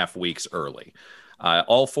 2.5 weeks early.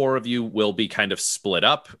 All four of you will be kind of split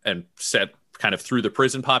up and set kind of through the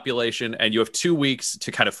prison population, and you have 2 weeks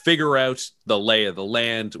to kind of figure out the lay of the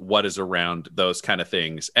land, what is around, those kind of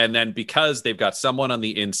things. And then because they've got someone on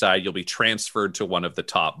the inside, you'll be transferred to one of the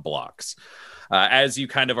top blocks. As you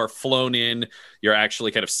kind of are flown in, you're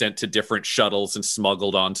actually kind of sent to different shuttles and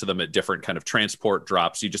smuggled onto them at different kind of transport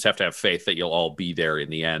drops. You just have to have faith that you'll all be there in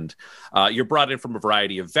the end. You're brought in from a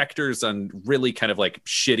variety of vectors on really kind of like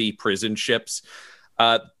shitty prison ships.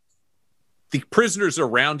 The prisoners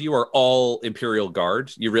around you are all Imperial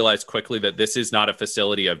Guard. You realize quickly that this is not a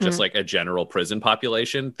facility of just like a general prison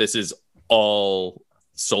population. This is all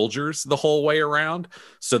soldiers the whole way around,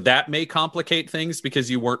 so that may complicate things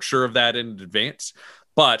because you weren't sure of that in advance,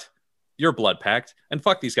 but you're Blood Pact, and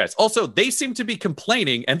fuck these guys. Also, they seem to be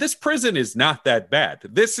complaining, and this prison is not that bad.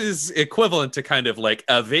 This is equivalent to kind of like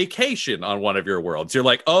a vacation on one of your worlds. You're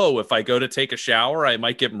like, oh, if I go to take a shower, I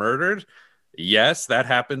might get murdered. Yes, that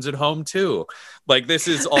happens at home too. Like, this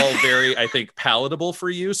is all very, I think, palatable for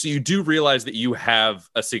you. So you do realize that you have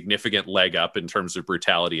a significant leg up in terms of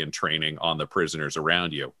brutality and training on the prisoners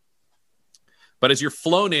around you. But as you're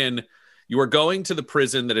flown in, you are going to the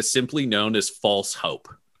prison that is simply known as False Hope.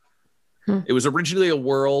 It was originally a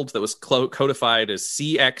world that was codified as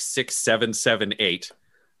CX6778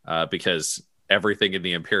 because everything in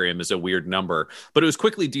the Imperium is a weird number, but it was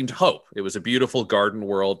quickly deemed Hope. It was a beautiful garden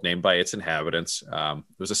world named by its inhabitants. It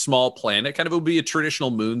was a small planet, kind of would be a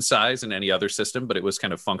traditional moon size in any other system, but it was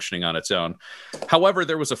kind of functioning on its own. However,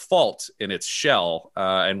 there was a fault in its shell,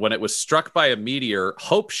 and when it was struck by a meteor,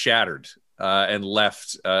 Hope shattered and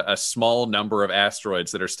left a small number of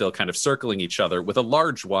asteroids that are still kind of circling each other with a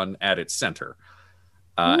large one at its center.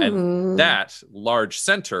 And that large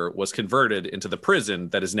center was converted into the prison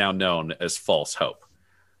that is now known as False Hope.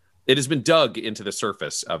 It has been dug into the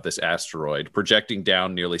surface of this asteroid, projecting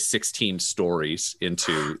down nearly 16 stories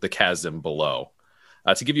into the chasm below.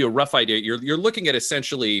 To give you a rough idea, you're looking at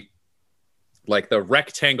essentially like the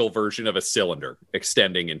rectangle version of a cylinder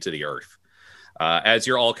extending into the earth. As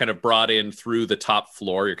you're all kind of brought in through the top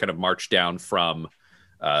floor, you're kind of marched down from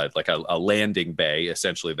like a landing bay,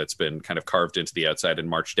 essentially, that's been kind of carved into the outside and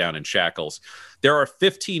marched down in shackles. There are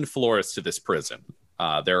 15 floors to this prison.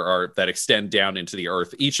 That extend down into the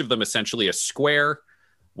earth, each of them essentially a square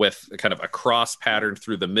with kind of a cross pattern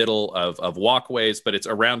through the middle of walkways, but it's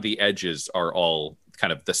around the edges are all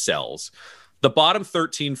kind of the cells. The bottom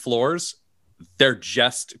 13 floors, they're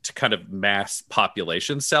just to kind of mass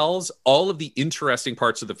population cells. All of the interesting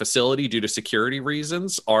parts of the facility, due to security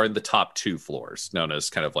reasons, are in the top 2 floors, known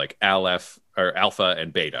as kind of like Aleph or alpha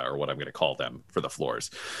and beta, or what I'm going to call them for the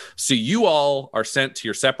floors. So you all are sent to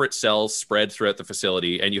your separate cells spread throughout the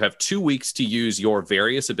facility, and you have 2 weeks to use your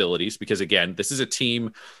various abilities, because again, this is a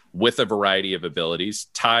team with a variety of abilities.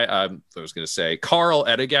 I was going to say Carl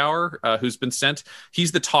Edigauer, who's been sent,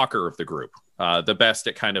 he's the talker of the group, the best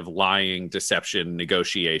at kind of lying, deception,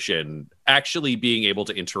 negotiation, actually being able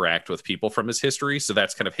to interact with people from his history. So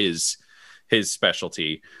that's kind of his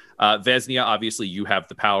specialty. Vesnia, obviously, you have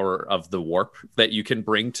the power of the warp that you can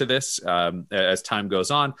bring to this as time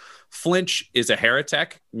goes on. Flinch is a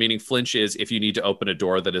heretic, meaning Flinch is if you need to open a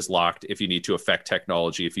door that is locked, if you need to affect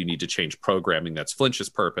technology, if you need to change programming, that's Flinch's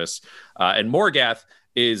purpose. And Morgath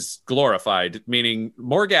is glorified, meaning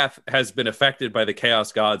Morgath has been affected by the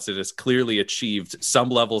Chaos Gods and has clearly achieved some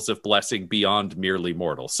levels of blessing beyond merely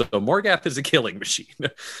mortal. So Morgath is a killing machine.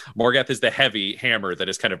 Morgath is the heavy hammer that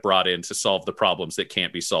is kind of brought in to solve the problems that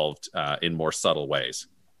can't be solved in more subtle ways.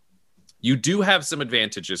 You do have some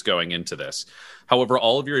advantages going into this. However,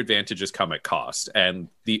 all of your advantages come at cost. And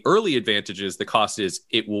the early advantages, the cost is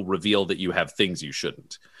it will reveal that you have things you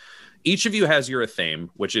shouldn't. Each of you has your athame,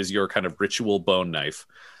 which is your kind of ritual bone knife,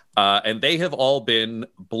 and they have all been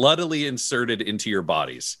bloodily inserted into your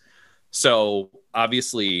bodies. So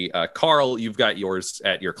obviously, Carl, you've got yours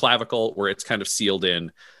at your clavicle where it's kind of sealed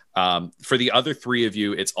in. For the other three of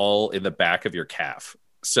you, it's all in the back of your calf.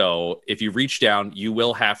 So if you reach down, you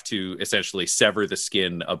will have to essentially sever the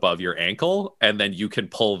skin above your ankle, and then you can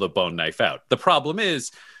pull the bone knife out. The problem is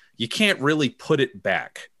you can't really put it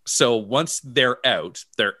back. So once they're out,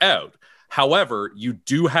 they're out. However, you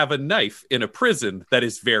do have a knife in a prison that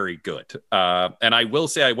is very good. And I will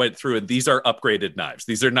say I went through, and these are upgraded knives.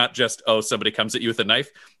 These are not just, oh, somebody comes at you with a knife.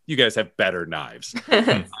 You guys have better knives.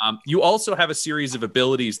 You also have a series of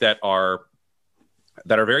abilities that are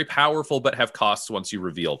very powerful, but have costs once you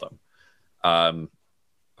reveal them.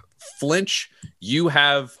 Flinch, you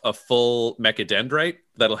have a full mechadendrite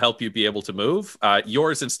that'll help you be able to move.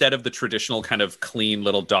 Yours, instead of the traditional kind of clean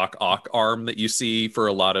little Doc Ock arm that you see for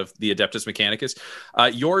a lot of the Adeptus Mechanicus,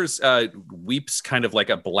 yours weeps kind of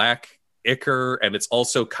like a black ichor, and it's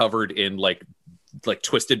also covered in like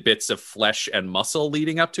twisted bits of flesh and muscle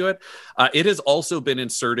leading up to it. It has also been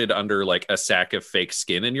inserted under like a sack of fake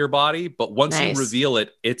skin in your body, but once you reveal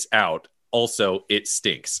it, it's out. Also, it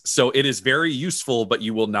stinks. So it is very useful, but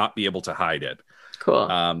you will not be able to hide it. Cool.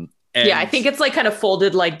 Yeah, I think it's like kind of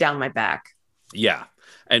folded like down my back. Yeah.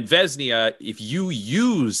 And Vesnia, if you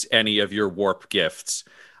use any of your warp gifts,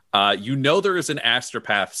 you know there is an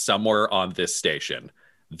astropath somewhere on this station.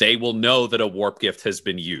 They will know that a warp gift has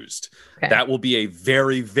been used. Okay. That will be a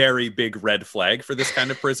very, very big red flag for this kind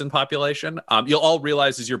of prison population. You'll all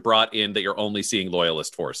realize as you're brought in that you're only seeing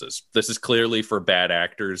loyalist forces. This is clearly for bad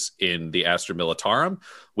actors in the Astra Militarum,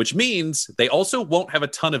 which means they also won't have a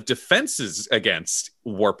ton of defenses against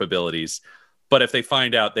warp abilities. But if they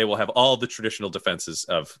find out, they will have all the traditional defenses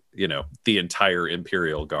of, the entire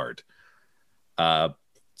Imperial Guard.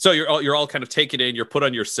 So you're all kind of taken in, you're put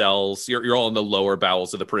on your cells, you're all in the lower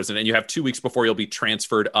bowels of the prison, and you have 2 weeks before you'll be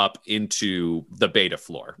transferred up into the beta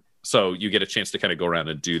floor. So you get a chance to kind of go around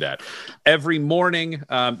and do that. Every morning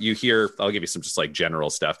you hear, I'll give you some just like general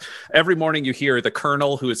stuff. Every morning you hear the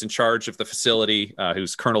colonel who is in charge of the facility,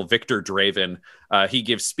 who's Colonel Victor Draven. He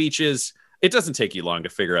gives speeches. It doesn't take you long to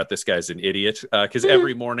figure out this guy's an idiot, because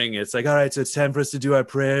every morning it's like, all right, so it's time for us to do our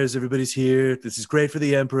prayers. Everybody's here. This is great for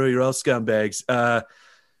the Emperor. You're all scumbags.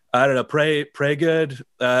 I don't know, pray good.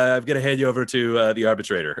 I've got to hand you over to the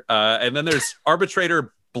arbitrator. And then there's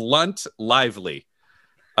Arbitrator Blunt Lively,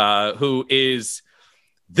 who is,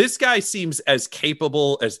 this guy seems as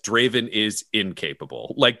capable as Draven is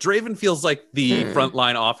incapable. Like, Draven feels like the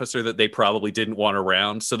frontline officer that they probably didn't want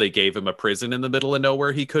around, so they gave him a prison in the middle of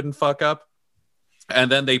nowhere he couldn't fuck up.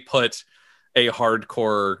 And then they put a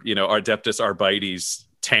hardcore, Adeptus Arbites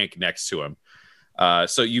tank next to him.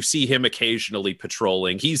 So you see him occasionally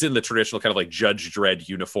patrolling. He's in the traditional kind of like Judge Dredd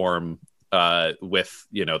uniform with,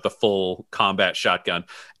 the full combat shotgun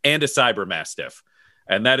and a Cyber Mastiff.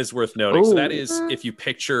 And that is worth noting. Ooh. So that is, if you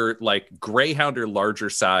picture like Greyhound or larger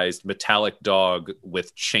sized metallic dog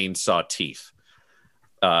with chainsaw teeth,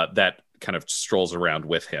 that kind of strolls around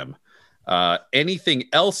with him. Anything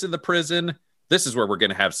else in the prison? This is where we're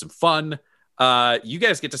going to have some fun. You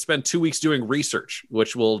guys get to spend 2 weeks doing research,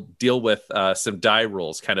 which will deal with some die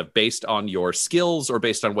rolls kind of based on your skills or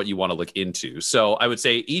based on what you want to look into. So I would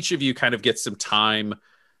say each of you kind of gets some time.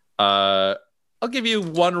 I'll give you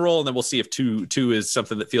one roll, and then we'll see if two is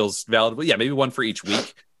something that feels valid. Well, yeah, maybe one for each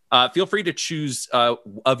week. Feel free to choose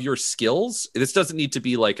of your skills. This doesn't need to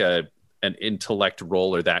be like a an intellect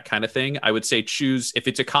roll or that kind of thing. I would say choose, if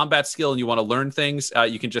it's a combat skill and you want to learn things,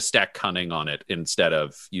 you can just stack cunning on it instead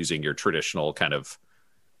of using your traditional kind of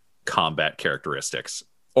combat characteristics,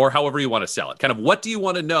 or however you want to sell it. Kind of what do you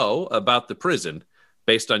want to know about the prison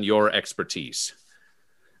based on your expertise?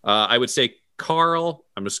 I would say, Carl,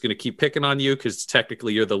 I'm just going to keep picking on you because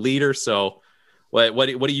technically you're the leader. So what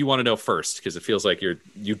do you want to know first? Because it feels like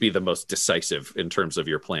you'd be the most decisive in terms of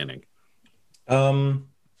your planning. I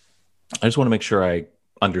just want to make sure I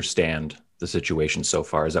understand the situation so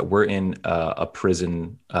far. Is that we're in a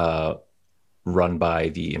prison run by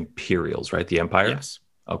the Imperials, right? The Empire? Yes.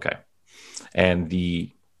 Okay. And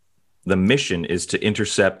the mission is to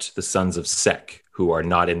intercept the Sons of Sek, who are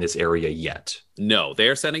not in this area yet. No, they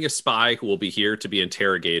are sending a spy who will be here to be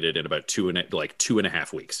interrogated in about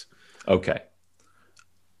 2.5 weeks. Okay.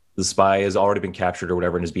 The spy has already been captured or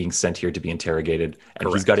whatever and is being sent here to be interrogated. And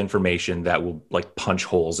Correct. He's got information that will like punch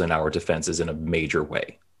holes in our defenses in a major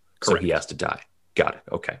way. Correct. So he has to die. Got it.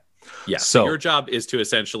 Okay. Yeah. So your job is to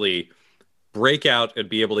essentially break out and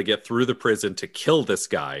be able to get through the prison to kill this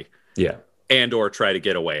guy. Yeah. And or try to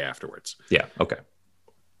get away afterwards. Yeah. Okay.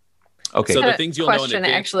 Okay. So the things you'll know in question,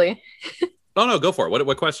 advance. actually. Oh no, go for it.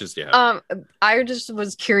 What questions do you have? I just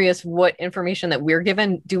was curious what information that we're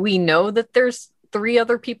given. Do we know that there's 3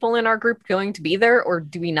 other people in our group going to be there, or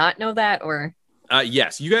do we not know that? Or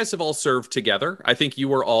Yes, you guys have all served together. I think you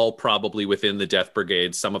were all probably within the Death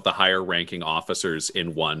Brigade, some of the higher ranking officers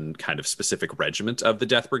in one kind of specific regiment of the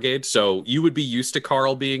Death Brigade. So you would be used to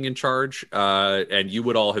Carl being in charge, and you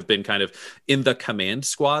would all have been kind of in the command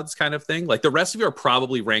squads kind of thing. Like the rest of you are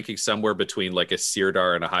probably ranking somewhere between like a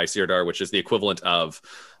Sirdar and a High Sirdar, which is the equivalent of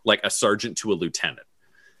like a sergeant to a lieutenant.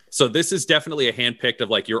 So this is definitely a handpicked of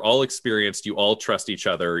like, you're all experienced, you all trust each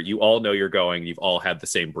other, you all know you're going, you've all had the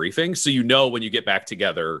same briefing. So you know when you get back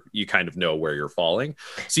together, you kind of know where you're falling.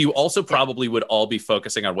 So you also probably would all be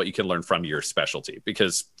focusing on what you can learn from your specialty.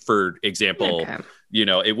 Because for example, you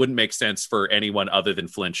know, it wouldn't make sense for anyone other than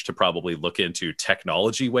Flinch to probably look into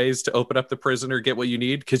technology ways to open up the prison or get what you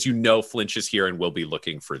need, because you know Flinch is here and will be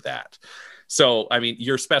looking for that. So, I mean,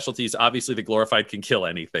 your specialties, obviously the Glorified can kill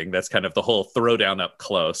anything. That's kind of the whole throwdown up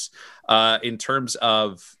close. In terms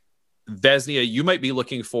of Vesnia, you might be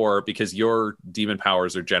looking for, because your demon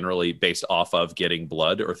powers are generally based off of getting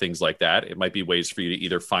blood or things like that, it might be ways for you to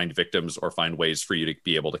either find victims or find ways for you to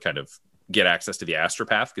be able to kind of get access to the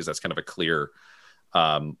astropath, because that's kind of a clear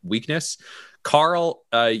weakness. Carl,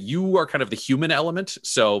 you are kind of the human element,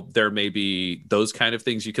 so there may be those kind of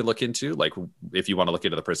things you can look into, like if you want to look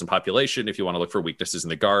into the prison population, if you want to look for weaknesses in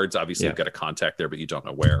the guards, obviously you've got a contact there, but you don't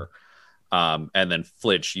know where. And then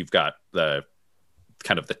Flinch, you've got the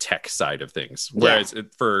kind of the tech side of things. Whereas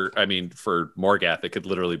for Morgath, it could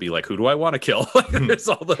literally be like, who do I want to kill? There's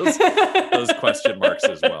all those question marks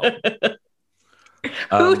as well.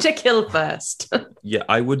 Who to kill first? Yeah,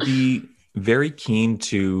 I would be very keen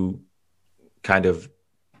to kind of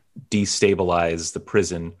destabilize the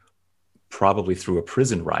prison, probably through a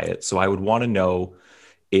prison riot. So I would want to know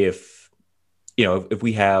if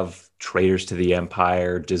we have traitors to the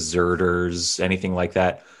Empire, deserters, anything like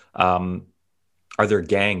that. Are there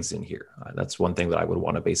gangs in here? That's one thing that I would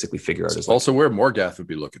want to basically figure out. Is also where Morgath would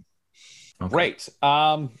be looking. Okay. Right.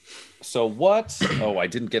 So what? Oh, I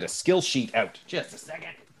didn't get a skill sheet out. Just a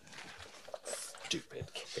second. Stupid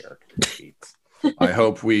character sheets. I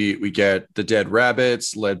hope we get the Dead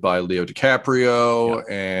Rabbits led by Leo DiCaprio,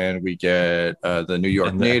 and we get the New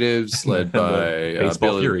York Natives led by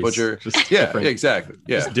Billy Furies. Butcher. Yeah, exactly.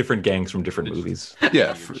 Yeah, just different gangs from different movies.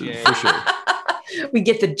 Yeah, for sure. We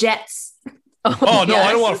get the Jets. Oh no,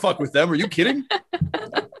 I don't want to fuck with them. Are you kidding?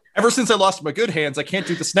 Ever since I lost my good hands, I can't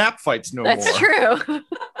do the snap fights no more. That's true.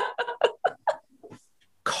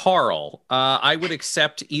 Carl, I would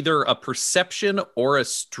accept either a perception or a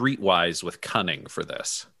streetwise with cunning for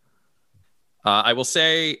this. I will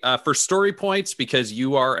say for story points, because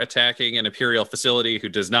you are attacking an Imperial facility who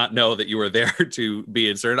does not know that you are there to be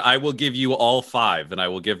inserted, I will give you all 5, and I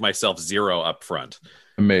will give myself 0 up front.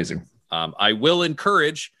 Amazing. I will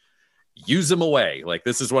encourage, use them away. Like,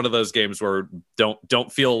 this is one of those games where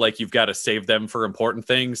don't feel like you've got to save them for important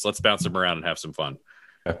things. Let's bounce them around and have some fun.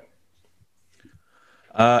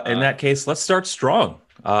 In that case, let's start strong.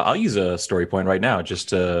 I'll use a story point right now just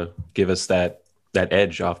to give us that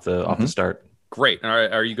edge off the start. Great. All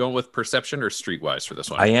right. Are you going with perception or streetwise for this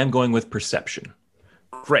one? I am going with perception.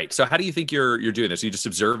 Great. So how do you think you're doing this? Are you just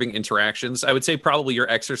observing interactions? I would say probably your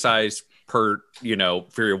exercise per,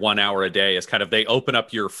 for your 1 hour a day is kind of, they open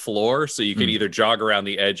up your floor so you can either jog around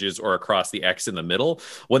the edges or across the X in the middle.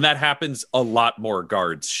 When that happens, a lot more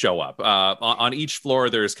guards show up. On each floor,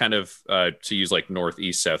 there's kind of, to use like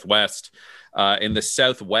northeast, southwest. In the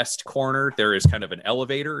southwest corner, there is kind of an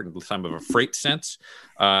elevator in some of a freight sense.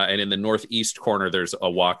 And in the northeast corner, there's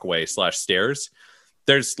a walkway / stairs.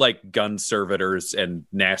 There's like gun servitors and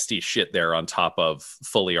nasty shit there on top of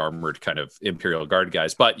fully armored kind of Imperial Guard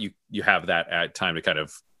guys. But you have that at time to kind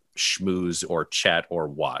of schmooze or chat or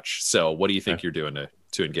watch. So what do you think you're doing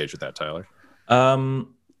to engage with that, Tyler?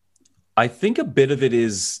 I think a bit of it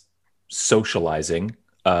is socializing,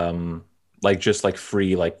 like just like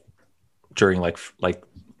free, like during like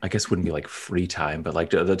I guess wouldn't be like free time, but like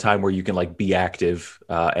the time where you can like be active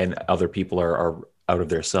and other people are out of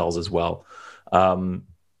their cells as well.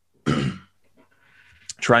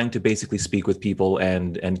 Trying to basically speak with people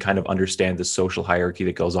and kind of understand the social hierarchy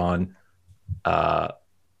that goes on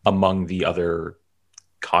among the other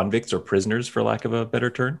convicts or prisoners, for lack of a better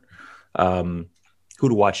term. Who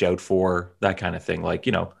to watch out for, that kind of thing. Like,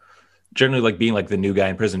 generally like being like the new guy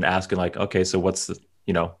in prison, asking like, okay, so what's the,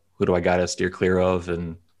 who do I got to steer clear of,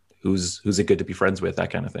 and who's it good to be friends with,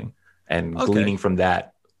 that kind of thing. And gleaning from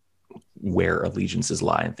that where allegiances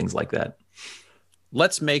lie and things like that.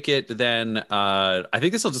 Let's make it then. I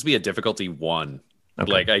think this will just be a difficulty 1.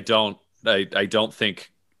 Okay. Like I don't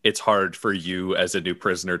think it's hard for you as a new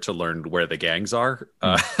prisoner to learn where the gangs are.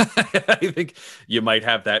 I think you might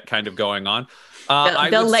have that kind of going on.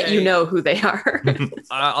 They'll let you know who they are.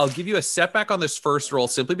 I'll give you a setback on this first roll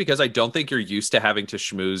simply because I don't think you're used to having to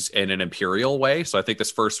schmooze in an Imperial way. So I think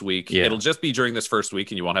this first week, it'll just be during this first week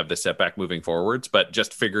and you won't have the setback moving forwards, but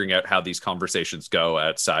just figuring out how these conversations go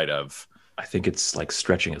outside of... I think it's like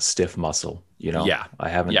stretching a stiff muscle, Yeah. I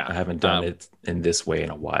haven't done it in this way in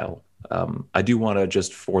a while. I do want to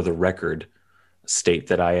just, for the record, state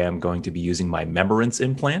that I am going to be using my Memorance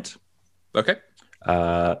implant. Okay.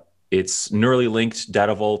 It's neurally linked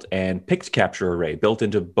data vault and pict capture array built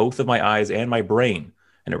into both of my eyes and my brain,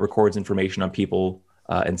 and it records information on people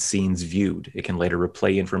and scenes viewed. It can later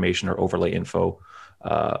replay information or overlay info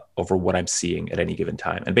over what I'm seeing at any given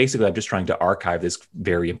time. And basically, I'm just trying to archive this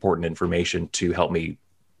very important information to help me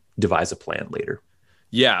devise a plan later.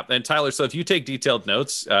 Yeah. And Tyler, so if you take detailed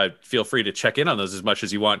notes, feel free to check in on those as much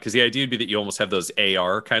as you want, because the idea would be that you almost have those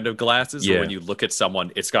AR kind of glasses where when you look at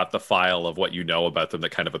someone, it's got the file of what you know about them that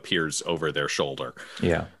kind of appears over their shoulder.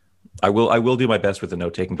 Yeah. I will do my best with the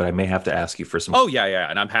note taking, but I may have to ask you for some. Oh, yeah.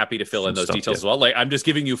 And I'm happy to fill in those details as well. Like, I'm just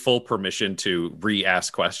giving you full permission to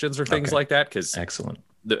re-ask questions or things like that. Because excellent.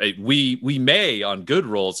 We may, on good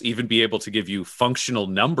rolls, even be able to give you functional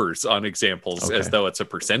numbers on examples as though it's a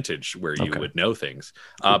percentage where you would know things.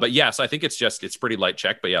 Cool. But yes, I think it's pretty light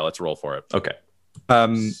check. But yeah, let's roll for it. Okay.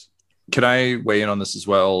 Can I weigh in on this as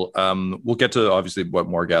well? We'll get to obviously what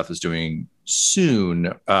Morgath is doing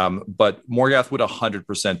soon, but Morgath would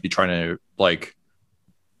 100% be trying to, like,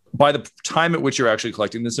 by the time at which you're actually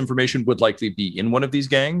collecting this information, would likely be in one of these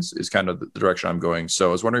gangs, is kind of the direction I'm going. So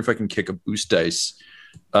I was wondering if I can kick a boost dice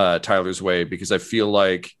Tyler's way, because I feel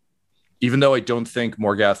like, even though I don't think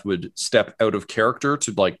Morgath would step out of character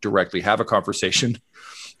to like directly have a conversation,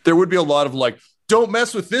 there would be a lot of like, don't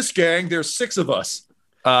mess with this gang, there's 6 of us.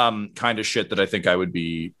 Kind of shit that I think I would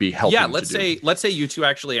be helping. Yeah, let's say you two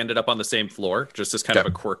actually ended up on the same floor, just as kind of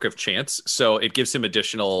a quirk of chance. So it gives him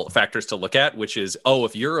additional factors to look at, which is,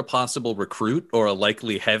 if you're a possible recruit or a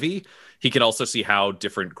likely heavy, he can also see how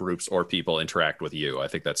different groups or people interact with you. I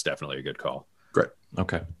think that's definitely a good call. Great.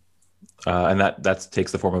 Okay. And that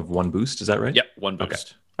takes the form of 1 boost. Is that right? Yep, 1 boost.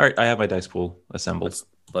 Okay. All right. I have my dice pool assembled.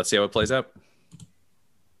 Let's see how it plays out.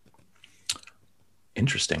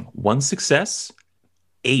 Interesting. 1 success.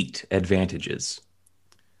 8 advantages.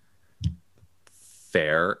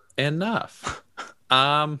 Fair enough.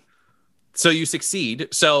 So you succeed.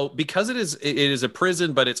 So because it is a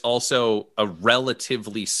prison, but it's also a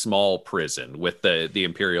relatively small prison with the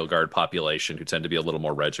Imperial Guard population, who tend to be a little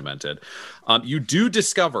more regimented. You do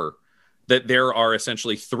discover that there are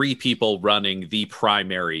essentially 3 people running the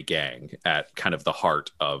primary gang at kind of the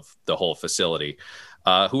heart of the whole facility,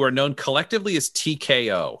 who are known collectively as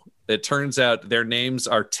TKO. It turns out their names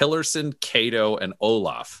are Tillerson, Cato, and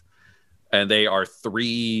Olaf. And they are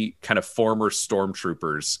 3 kind of former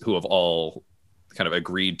stormtroopers who have all kind of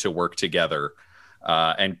agreed to work together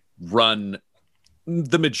and run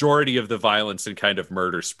the majority of the violence and kind of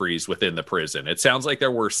murder sprees within the prison. It sounds like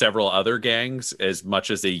there were several other gangs as much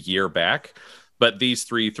as a year back, but these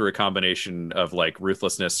 3, through a combination of like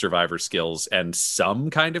ruthlessness, survivor skills, and some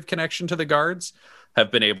kind of connection to the guards,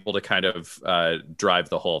 have been able to kind of drive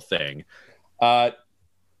the whole thing.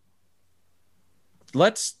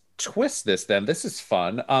 Let's twist this then. This is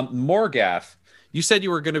fun. Morgath, you said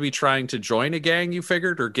you were going to be trying to join a gang, you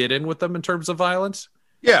figured, or get in with them in terms of violence?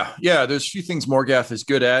 Yeah. There's a few things Morgath is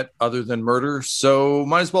good at other than murder, so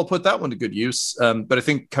might as well put that one to good use. But I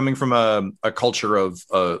think coming from a culture of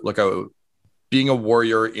being a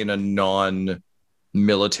warrior in a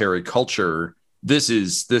non-military culture, this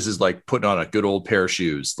is like putting on a good old pair of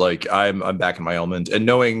shoes. Like I'm back in my element, and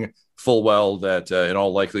knowing full well that in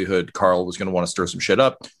all likelihood Carl was going to want to stir some shit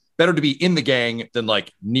up. Better to be in the gang than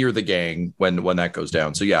like near the gang when that goes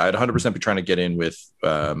down. So yeah, I'd 100% be trying to get in with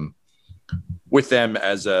them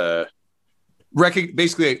as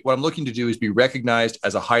basically what I'm looking to do is be recognized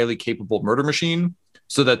as a highly capable murder machine,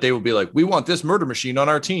 so that they will be like, we want this murder machine on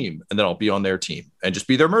our team, and then I'll be on their team and just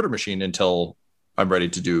be their murder machine until I'm ready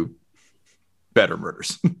to do better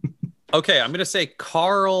murders. Okay, I'm going to say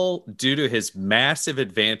Carl, due to his massive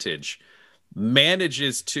advantage,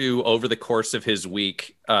 manages to, over the course of his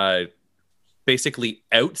week, basically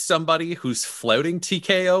out somebody who's flouting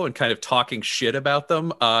TKO and kind of talking shit about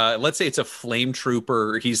them. Let's say it's a flame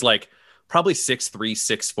trooper. He's like probably 6'3",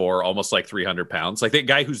 6'4", almost like 300 pounds. Like that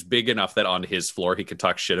guy who's big enough that on his floor he could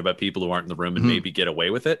talk shit about people who aren't in the room and maybe get away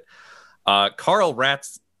with it. Carl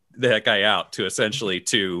rats that guy out to essentially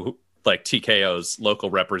to like TKO's local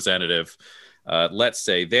representative. Let's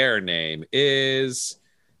say their name is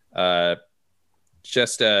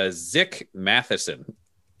just Zick Matheson.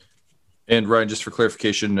 And Ryan, just for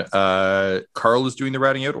clarification, Carl is doing the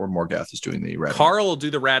ratting out, or Morgath is doing the ratting Carl will do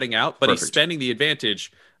the ratting out, but Perfect. He's spending the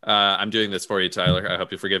advantage. I'm doing this for you, Tyler. I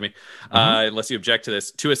hope you forgive me. Unless you object to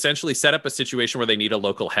this, to essentially set up a situation where they need a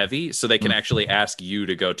local heavy so they can actually ask you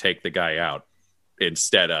to go take the guy out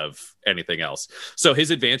instead of anything else. So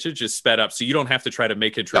his advantage is sped up, so you don't have to try to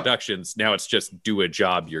make introductions. Now it's just do a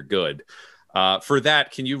job, you're good. For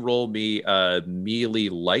that, can you roll me melee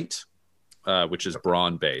light, which is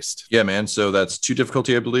brawn based? Yeah, man. So that's 2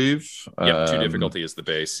 difficulty, I believe. Yep, 2 difficulty is the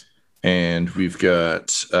base. And we've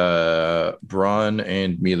got brawn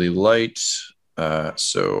and melee light.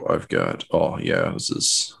 So I've got,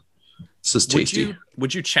 this is tasty.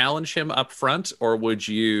 Would you challenge him up front, or would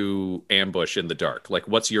you ambush in the dark? Like,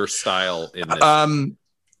 what's your style in this?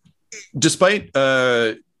 Despite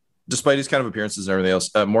his kind of appearances and everything else,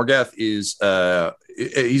 Morgath is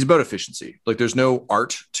he's about efficiency. Like there's no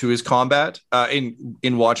art to his combat.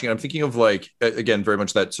 In watching it, I'm thinking of like, again, very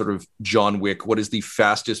much that sort of John Wick. What is the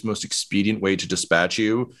fastest, most expedient way to dispatch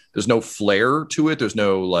you? There's no flair to it. There's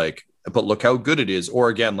no like, but look how good it is. Or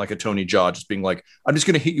again, like a Tony Jaa just being like, I'm just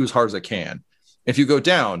going to hit you as hard as I can. If you go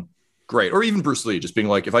down, great. Or even Bruce Lee just being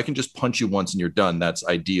like, if I can just punch you once and you're done, that's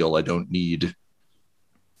ideal. I don't need,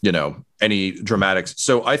 any dramatics.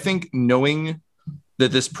 So I think knowing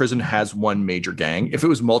that this prison has one major gang, if it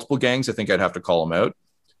was multiple gangs, I think I'd have to call them out.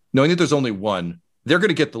 Knowing that there's only one, they're going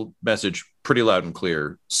to get the message pretty loud and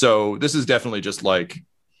clear. So this is definitely just like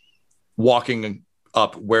walking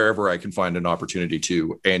up wherever I can find an opportunity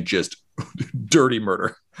to and just dirty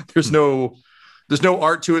murder. There's no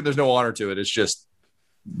art to it. There's no honor to it. It's just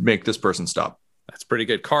make this person stop. That's pretty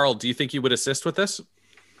good. Carl, do you think you would assist with this?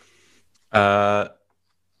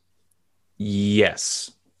 Yes.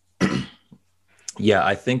 Yeah,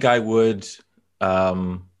 I think I would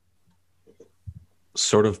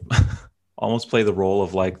sort of almost play the role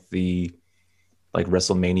of like the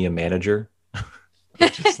WrestleMania manager.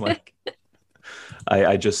 Just like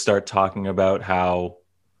I just start talking about how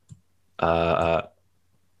how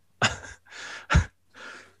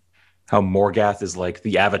Morgath is like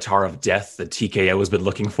the avatar of death that TKO has been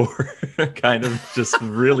looking for. Kind of just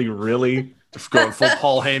really going full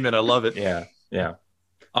Paul Heyman. I love it. Yeah.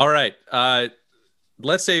 All right.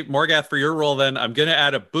 Let's say, Morgath, for your role, then I'm going to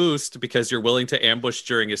add a boost because you're willing to ambush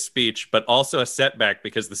during a speech, but also a setback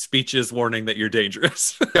because the speech is warning that you're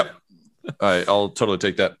dangerous. Yep. I'll totally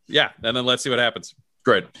take that. Yeah. And then let's see what happens.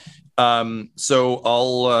 Great. So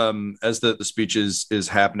I'll, as the speech is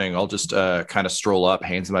happening, I'll just kind of stroll up,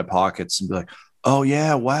 hands in my pockets, and be like, oh,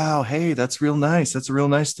 yeah, wow. Hey, that's real nice. That's a real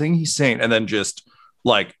nice thing he's saying. And then just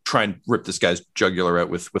like try and rip this guy's jugular out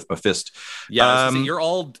with my fist. Yeah. You're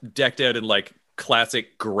all decked out in like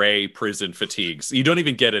classic gray prison fatigues. You don't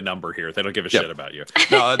even get a number here. They don't give a shit about you.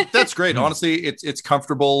 No, that's great. Honestly, it's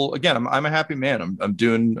comfortable. Again, I'm a happy man. I'm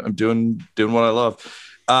doing what I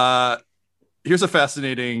love. Here's a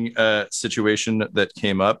fascinating situation that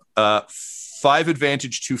came up. 5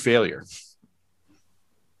 advantage, 2 failure.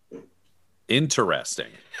 Interesting.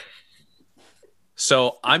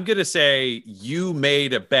 So I'm going to say you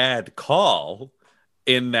made a bad call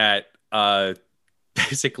in that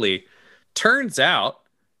basically turns out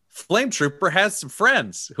Flame Trooper has some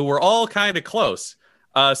friends who were all kind of close.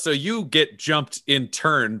 So you get jumped in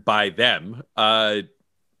turn by them.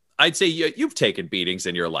 I'd say you've taken beatings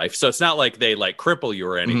in your life, so it's not like they like cripple you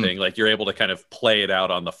or anything. Like you're able to kind of play it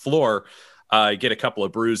out on the floor, get a couple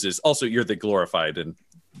of bruises. Also, you're the glorified, and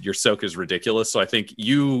your soak is ridiculous. So I think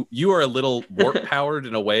you are a little warp powered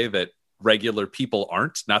in a way that regular people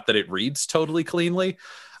aren't. Not that it reads totally cleanly.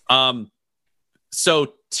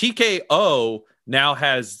 So TKO now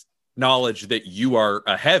has knowledge that you are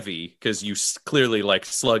a heavy because you clearly like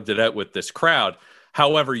slugged it out with this crowd.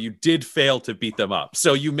 However, you did fail to beat them up.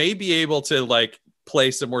 So you may be able to like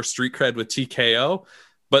play some more street cred with TKO,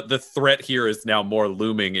 but the threat here is now more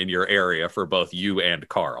looming in your area for both you and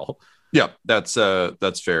Carl. Yeah, that's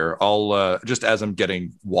fair. I'll just as I'm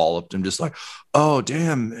getting walloped, I'm just like, oh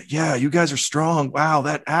damn, yeah, you guys are strong. Wow,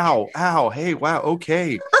 that ow, hey, wow,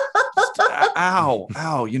 okay.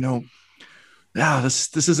 Ow, you know. Yeah,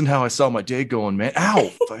 this isn't how I saw my day going, man.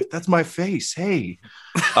 Ow, that's my face. Hey.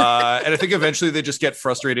 And I think eventually they just get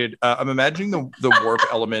frustrated. I'm imagining the warp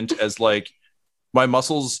element as like my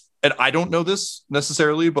muscles, and I don't know this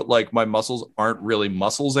necessarily, but like my muscles aren't really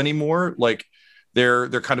muscles anymore. Like they're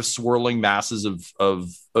kind of swirling masses of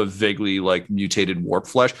vaguely like mutated warp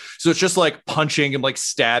flesh. So it's just like punching and like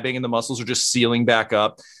stabbing, and the muscles are just sealing back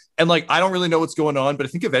up. And like, I don't really know what's going on, but I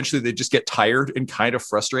think eventually they just get tired and kind of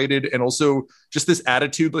frustrated. And also just this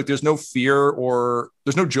attitude, like there's no fear or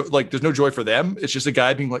there's no joy, like there's no joy for them. It's just a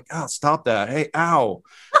guy being like, oh, stop that. Hey, ow.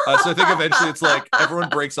 So I think eventually it's like everyone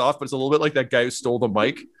breaks off, but it's a little bit like that guy who stole the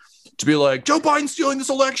mic to be like, Joe Biden's stealing this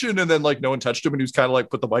election. And then like no one touched him and he was kind of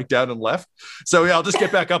like put the mic down and left. So yeah, I'll just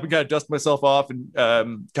get back up and kind of dust myself off and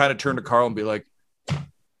kind of turn to Carl and be like,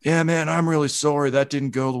 yeah, man, I'm really sorry. That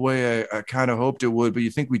didn't go the way I kind of hoped it would. But you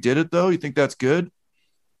think we did it, though? You think that's good?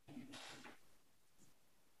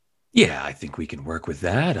 Yeah, I think we can work with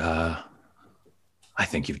that. I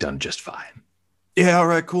think you've done just fine. Yeah, all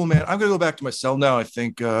right, cool, man. I'm going to go back to my cell now. I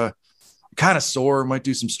think kind of sore. Might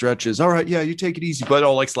do some stretches. All right, yeah, you take it easy. But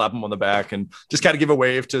I'll like slap him on the back and just kind of give a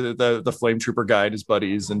wave to the Flame Trooper guy and his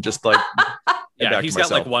buddies and just like... Yeah, he's got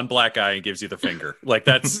like one black eye and gives you the finger. Like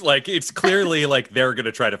that's like it's clearly like they're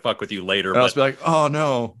gonna try to fuck with you later. I'll just be like, oh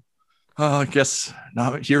no, I guess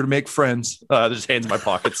not here to make friends. Just hands in my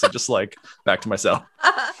pockets and just like back to my cell.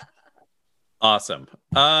 Awesome.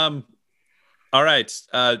 All right,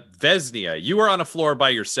 Vesnia, you are on a floor by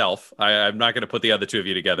yourself. I'm not going to put the other two of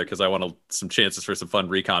you together because I want some chances for some fun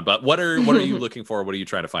recon. But what are you looking for? What are you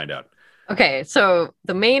trying to find out? Okay, so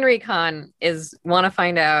the main recon is want to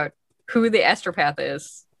find out who the astropath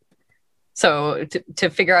is, so to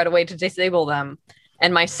figure out a way to disable them.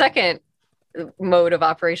 And my second mode of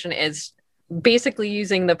operation is basically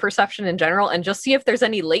using the perception in general and just see if there's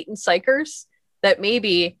any latent psychers that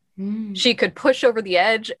maybe she could push over the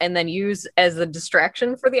edge and then use as a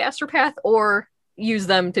distraction for the astropath, or use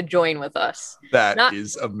them to join with us. That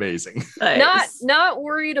is amazing. Not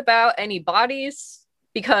worried about any bodies,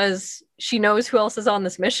 because she knows who else is on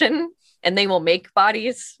this mission and they will make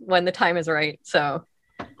bodies when the time is right. So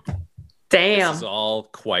damn, this is all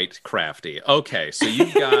quite crafty. Okay, so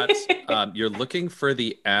you've got you're looking for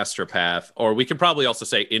the astropath, or we can probably also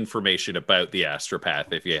say information about the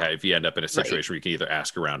astropath if you end up in a situation where you can either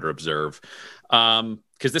ask around or observe,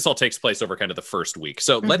 because this all takes place over kind of the first week.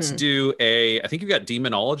 So let's do I think you've got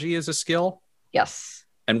demonology as a skill. Yes.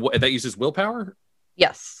 And that uses willpower.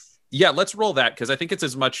 Yes. Yeah, let's roll that, because I think it's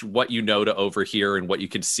as much what you know to overhear and what you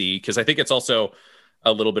can see, because I think it's also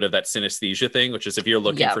a little bit of that synesthesia thing, which is if you're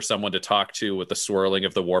looking for someone to talk to with the swirling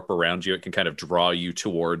of the warp around you, it can kind of draw you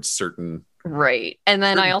towards certain... Right. And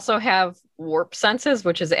then I also have warp senses,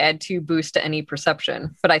 which is add 2 boost to any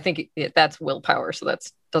perception, but I think that's willpower, so that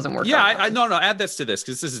doesn't work. Yeah, I no, add this to this,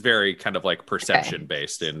 because this is very kind of like perception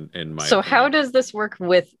based in my So opinion. how does this work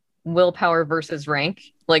with willpower versus rank?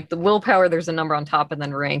 Like the willpower, there's a number on top, and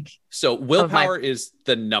then rank. So willpower is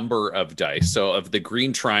the number of dice. So of the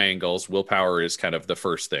green triangles, willpower is kind of the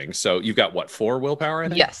first thing. So you've got what, 4 willpower, I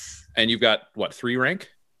think? Yes. And you've got what, 3 rank?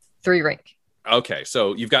 3 rank. Okay,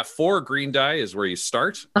 so you've got 4 green die is where you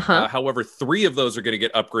start. However, 3 of those are going to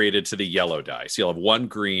get upgraded to the yellow die. So you'll have 1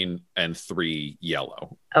 green and 3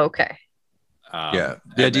 yellow. Okay. The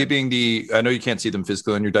idea being I know you can't see them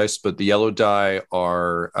physically on your dice, but the yellow die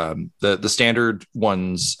are the standard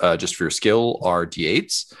ones just for your skill are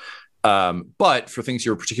D8s. But for things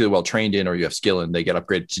you're particularly well trained in or you have skill in, they get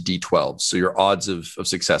upgraded to D12. So your odds of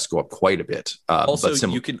success go up quite a bit. Also,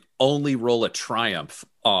 you can only roll a triumph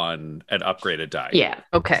on an upgraded die. Yeah.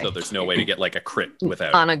 Okay. So there's no way to get like a crit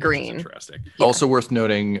without on a it, which is green. Interesting. Yeah. Also worth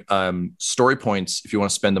noting, story points, if you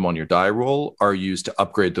want to spend them on your die roll, are used to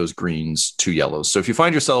upgrade those greens to yellows. So if you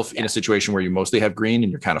find yourself in a situation where you mostly have green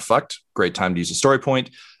and you're kind of fucked, great time to use a story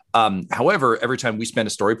point. However, every time we spend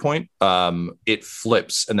a story point, it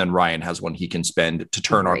flips, and then Ryan has one he can spend to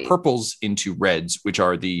turn our purples into reds, which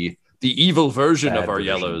are the evil version of our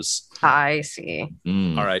yellows. I see.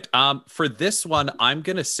 All right. For this one, I'm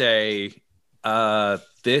gonna say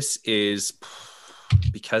this is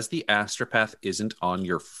because the astropath isn't on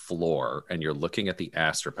your floor and you're looking at the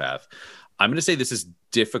astropath. I'm gonna say this is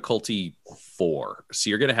difficulty 4. So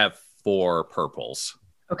you're gonna have 4 purples.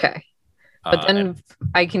 Okay. But then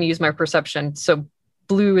I can use my perception. So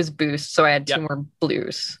blue is boost. So I had 2 more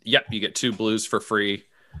blues. Yep, you get 2 blues for free.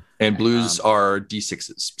 And blues are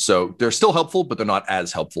D6s. So they're still helpful, but they're not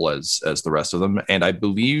as helpful as the rest of them. And I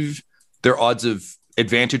believe their odds of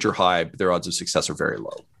advantage are high, but their odds of success are very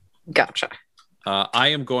low. Gotcha. I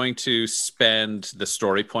am going to spend the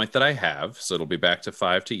story point that I have. So it'll be back to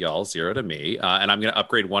 5 to y'all, 0 to me. And I'm going to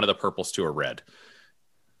upgrade one of the purples to a red.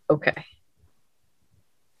 Okay.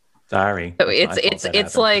 Sorry. So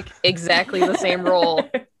it's like exactly the same roll.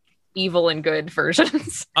 Evil and good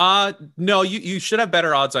versions. No, you should have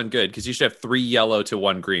better odds on good because you should have 3 yellow to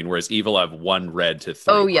 1 green, whereas evil have 1 red to 3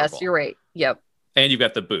 Oh, purple. yes, you're right. Yep. And you've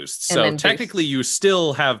got the boost. And So then technically you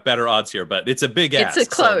still have better odds here, but it's a big ask. It's a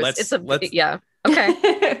close. So yeah.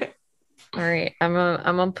 Okay. All right. I'm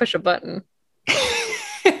gonna push a button.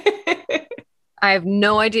 I have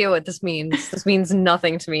no idea what this means. This means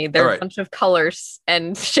nothing to me. There are a bunch of colors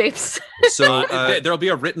and shapes. So there'll be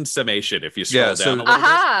a written summation if you scroll down a little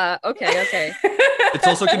Aha! Okay. It's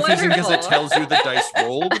also confusing because it tells you the dice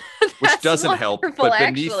rolled, which doesn't help. But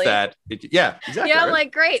beneath that, exactly. Yeah, I'm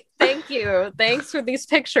like, great. Thank you. Thanks for these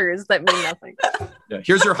pictures that mean nothing. Yeah,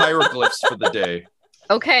 here's your hieroglyphs for the day.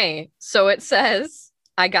 Okay, so it says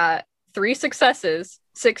I got 3 successes,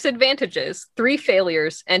 6 advantages, 3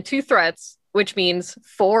 failures, and 2 threats, which means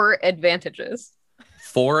 4 advantages.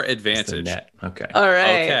 4 advantage. Net. Okay. All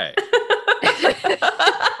right. Okay.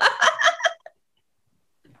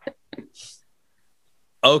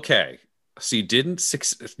 Okay. So you didn't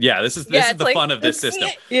this is the like, fun of this system.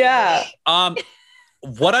 Yeah.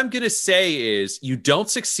 What I'm going to say is you don't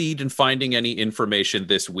succeed in finding any information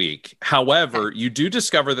this week. However, you do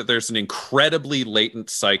discover that there's an incredibly latent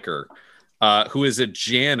psyker who is a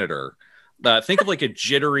janitor. Think of like a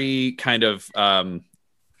jittery kind of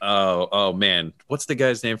oh man, what's the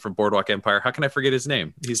guy's name from Boardwalk Empire? How can I forget his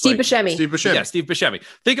name? He's Steve Buscemi. Yeah, Steve Buscemi.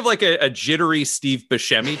 Think of like a jittery Steve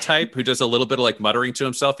Buscemi type who does a little bit of like muttering to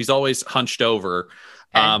himself. He's always hunched over.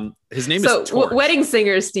 His name is Torch. Wedding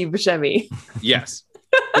singer Steve Buscemi. Yes.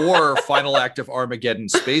 Or Final Act of Armageddon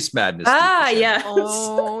Space Madness. Yes.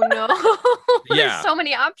 Oh no. Yeah. There's so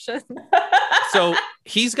many options. So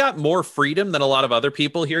he's got more freedom than a lot of other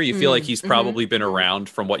people here. You feel like he's probably been around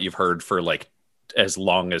from what you've heard for like as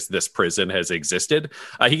long as this prison has existed.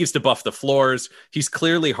 He gets to buff the floors. He's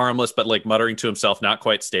clearly harmless, but like muttering to himself, not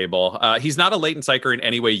quite stable. He's not a latent psyker in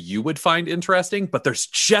any way you would find interesting, but there's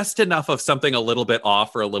just enough of something a little bit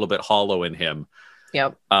off or a little bit hollow in him.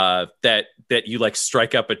 Yep. That you like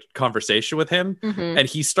strike up a conversation with him and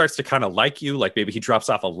he starts to kind of like you, like maybe he drops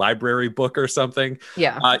off a library book or something.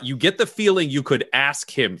 Yeah. You get the feeling you could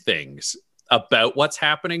ask him things about what's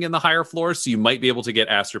happening in the higher floors. So you might be able to get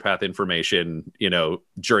astropath information,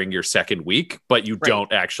 during your second week, but you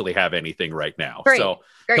don't actually have anything right now. Great. So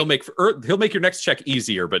he'll make your next check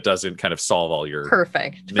easier, but doesn't kind of solve all your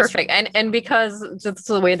perfect. And because that's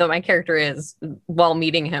the way that my character is, while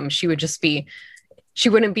meeting him, she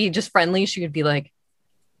wouldn't be just friendly. She would be like,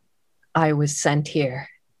 I was sent here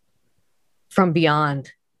from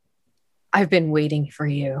beyond. I've been waiting for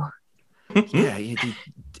you. Yeah.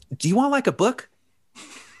 Do you want like a book?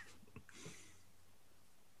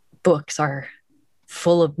 Books are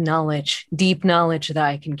full of knowledge, deep knowledge that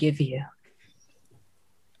I can give you.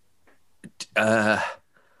 Do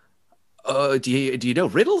you know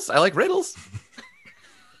riddles? I like riddles.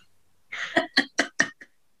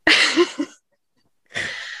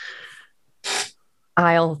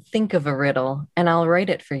 I'll think of a riddle and I'll write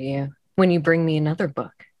it for you when you bring me another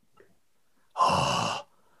book. Oh,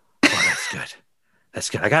 that's good. That's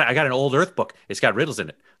good. I got an old Earth book. It's got riddles in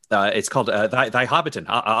it. It's called Thy Hobbiton.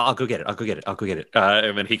 I'll go get it. I'll go get it.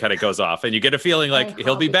 And then he kind of goes off, and you get a feeling like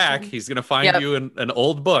he'll be back. He's going to find you an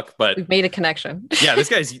old book, but we've made a connection. Yeah,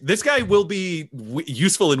 this guy will be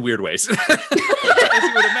useful in weird ways, as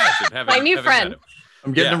you would imagine. My new friend.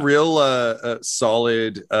 I'm getting a real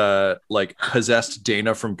solid, like possessed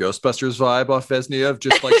Dana from Ghostbusters vibe off Vesnia,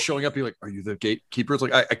 just like showing up, being like, "Are you the gatekeeper?" It's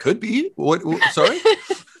like, I could be. What? Sorry.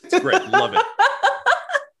 It's great. Love it.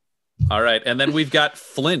 All right, and then we've got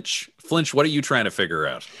Flinch. Flinch, what are you trying to figure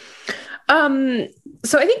out?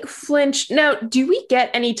 So I think Flinch. Now, do we get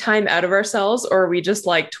any time out of ourselves, or are we just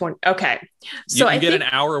like 20? Okay, so you get an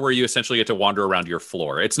hour where you essentially get to wander around your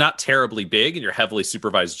floor. It's not terribly big, and you're heavily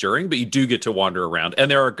supervised during, but you do get to wander around,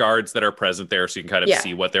 and there are guards that are present there, so you can kind of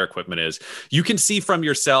see what their equipment is. You can see from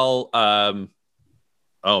your cell.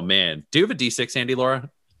 Oh man, do you have a D6 handy, Laura?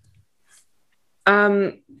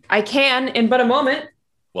 I can in but a moment.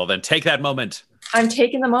 Well, then take that moment. I'm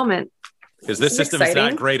taking the moment. Because this system is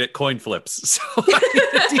not great at coin flips. So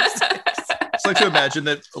it's like to imagine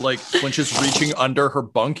that like Flinch is reaching under her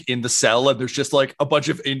bunk in the cell, and there's just like a bunch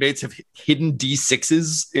of inmates have hidden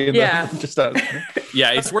D6s in Yeah,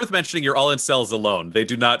 it's worth mentioning you're all in cells alone. They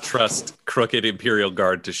do not trust crooked Imperial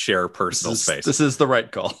Guard to share personal space. This is the right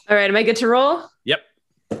call. All right, am I good to roll? Yep.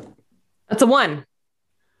 That's a 1.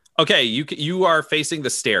 Okay, you are facing the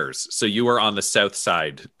stairs, so you are on the south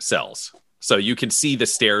side cells. So you can see the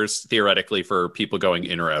stairs theoretically for people going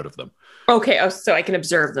in or out of them. Okay, so I can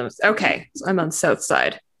observe them. Okay, so I'm on south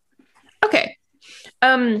side. Okay.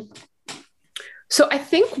 So I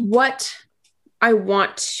think what I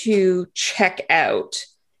want to check out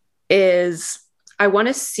is I want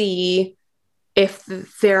to see if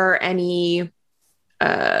there are any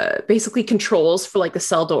basically controls for like the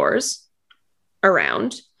cell doors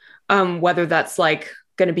around. Whether that's like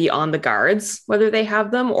going to be on the guards, whether they have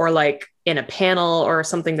them, or like in a panel or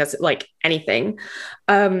something that's like anything.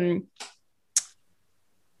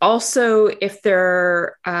 Also, if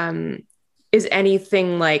there is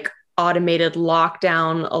anything like automated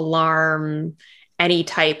lockdown, alarm, any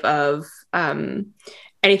type of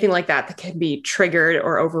anything like that can be triggered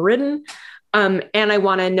or overridden. And I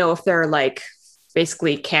want to know if there are like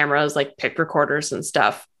basically cameras, like pic recorders and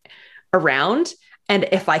stuff around, and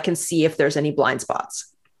if I can see if there's any blind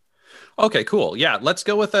spots. Okay, cool. Yeah, let's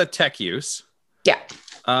go with a tech use. Yeah.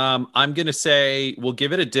 I'm going to say we'll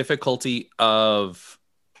give it a difficulty of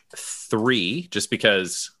 3, just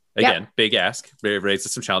because, again, big ask. It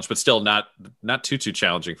raises some challenge, but still not too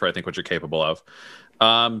challenging for, I think, what you're capable of.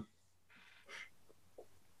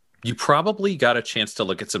 You probably got a chance to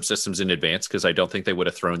look at some systems in advance, because I don't think they would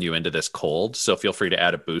have thrown you into this cold. So feel free to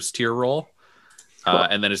add a boost to your roll. Cool.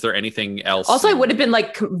 And then is there anything else? Also, I would have been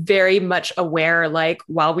like very much aware, like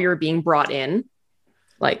while we were being brought in,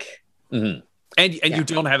 like. Mm-hmm. And you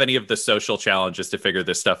don't have any of the social challenges to figure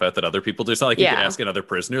this stuff out that other people do. It's not like you can ask another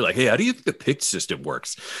prisoner, like, hey, how do you think the PICT system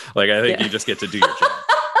works? Like, I think you just get to do your job.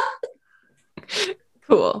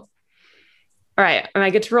 Cool. All right. Am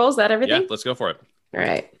I good to roll? Is that everything? Yeah, let's go for it. All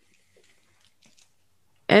right.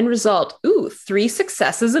 End result. Ooh, 3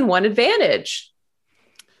 successes and 1 advantage.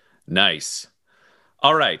 Nice.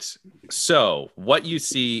 All right. So what you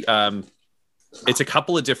see, it's a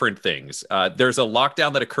couple of different things. There's a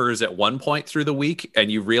lockdown that occurs at one point through the week, and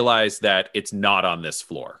you realize that it's not on this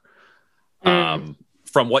floor. From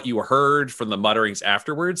what you heard from the mutterings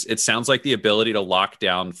afterwards, it sounds like the ability to lock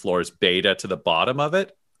down floors beta to the bottom of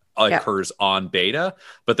it occurs on beta,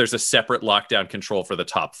 but there's a separate lockdown control for the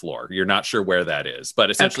top floor. You're not sure where that is, but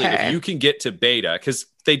essentially if you can get to beta, because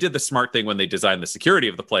they did the smart thing when they designed the security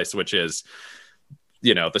of the place, which is,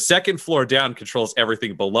 the second floor down controls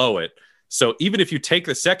everything below it. So even if you take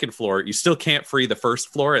the second floor, you still can't free the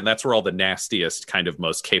first floor. And that's where all the nastiest, kind of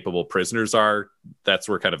most capable prisoners are. That's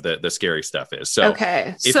where kind of the scary stuff is. So,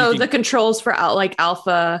 so the controls for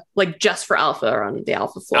Alpha, like just for Alpha are on the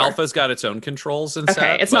Alpha floor. Alpha's got its own controls and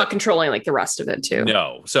stuff. It's not controlling like the rest of it too.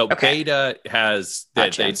 No. So Beta has,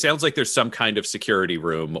 it sounds like there's some kind of security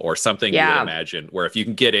room or something you would imagine where if you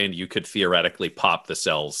can get in, you could theoretically pop the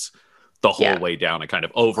cells the whole way down and kind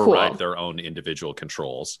of override their own individual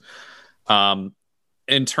controls.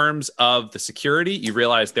 In terms of the security, you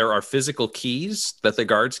realize there are physical keys that the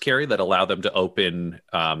guards carry that allow them to open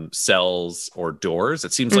cells or doors.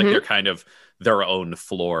 It seems like they're kind of their own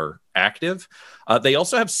floor active. They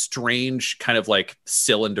also have strange kind of like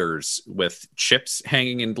cylinders with chips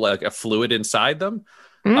hanging in like a fluid inside them.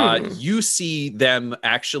 You see them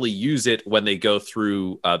actually use it when they go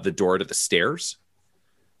through the door to the stairs.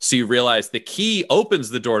 So you realize the key opens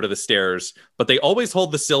the door to the stairs, but they always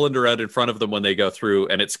hold the cylinder out in front of them when they go through.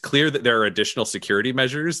 And it's clear that there are additional security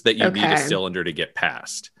measures that you need a cylinder to get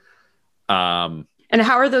past. And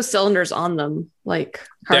how are those cylinders on them? Like,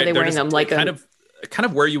 how are they wearing them? Like kind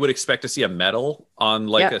of where you would expect to see a medal on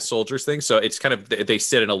like a soldier's thing. So it's kind of, they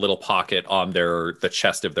sit in a little pocket on the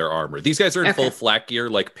chest of their armor. These guys are in full flak gear,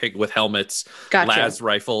 like pig with helmets. Gotcha. Las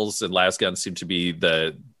rifles and las guns seem to be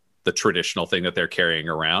the traditional thing that they're carrying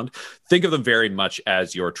around. Think of them very much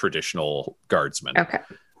as your traditional guardsmen. Okay.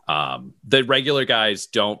 The regular guys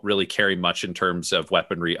don't really carry much in terms of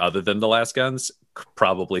weaponry other than the las guns,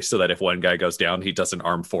 probably so that if one guy goes down, he doesn't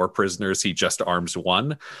arm 4 prisoners, he just arms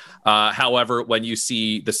 1. However, when you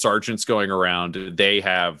see the sergeants going around, they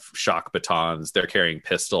have shock batons, they're carrying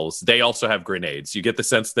pistols, they also have grenades. You get the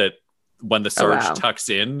sense that when the surge tucks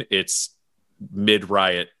in, it's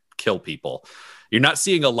mid-riot kill people. You're not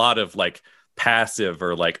seeing a lot of like passive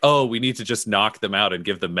or like, oh, we need to just knock them out and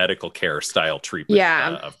give them medical care style treatment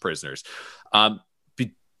of prisoners.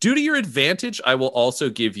 Due to your advantage, I will also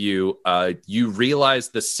give you, you realize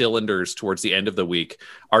the cylinders towards the end of the week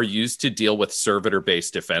are used to deal with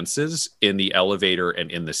servitor-based defenses in the elevator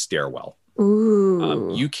and in the stairwell.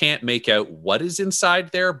 Ooh. You can't make out what is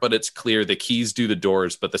inside there, but it's clear the keys do the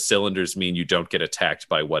doors, but the cylinders mean you don't get attacked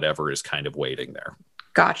by whatever is kind of waiting there.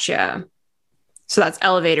 Gotcha. So that's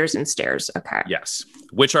elevators and stairs. Okay. Yes.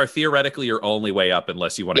 Which are theoretically your only way up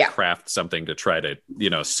unless you want to craft something to try to,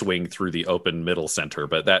 swing through the open middle center.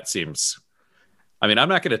 But that seems, I mean, I'm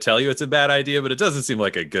not going to tell you it's a bad idea, but it doesn't seem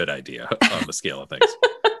like a good idea on the scale of things.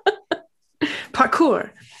 Parkour.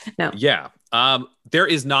 No. Yeah. There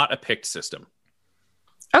is not a picked system.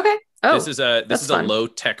 Okay. Oh, this is a low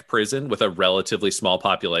tech prison with a relatively small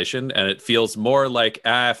population, and it feels more like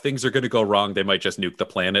if things are going to go wrong, they might just nuke the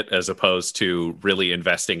planet, as opposed to really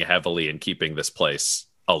investing heavily in keeping this place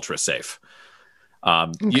ultra safe.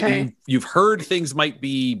 You've heard things might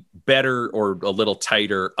be better or a little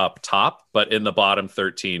tighter up top, but in the bottom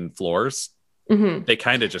 13 floors, they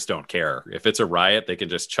kind of just don't care. If it's a riot, they can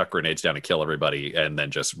just chuck grenades down and kill everybody, and then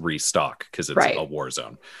just restock because it's a war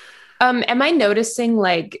zone. Am I noticing,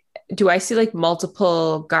 like, do I see like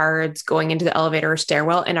multiple guards going into the elevator or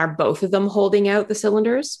stairwell, and are both of them holding out the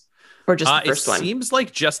cylinders, or just the first one? It seems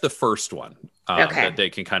like just the first one that they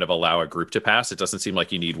can kind of allow a group to pass. It doesn't seem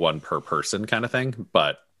like you need one per person kind of thing,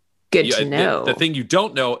 but good to know. The thing you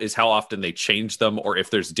don't know is how often they change them, or if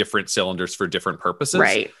there's different cylinders for different purposes.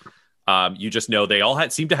 Right. You just know they all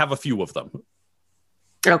seem to have a few of them.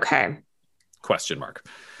 Okay. Question mark.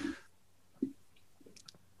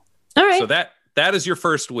 All right. So that is your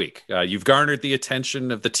first week. You've garnered the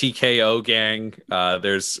attention of the TKO gang.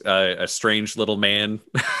 There's a strange little man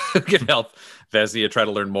who can help Vezia try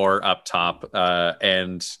to learn more up top.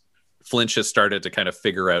 And Flinch has started to kind of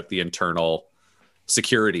figure out the internal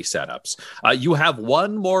security setups. You have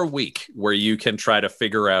one more week where you can try to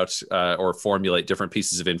figure out or formulate different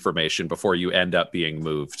pieces of information before you end up being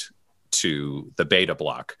moved to the beta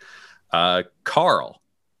block. Carl,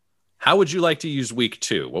 how would you like to use week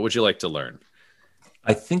 2? What would you like to learn?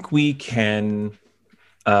 I think we can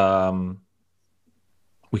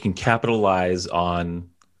capitalize on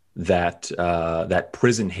that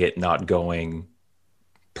prison hit not going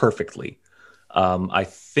perfectly. I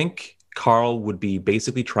think Carl would be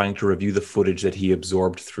basically trying to review the footage that he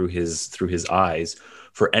absorbed through his eyes.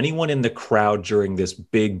 For anyone in the crowd during this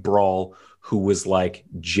big brawl who was like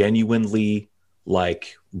genuinely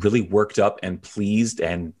like really worked up and pleased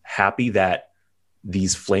and happy that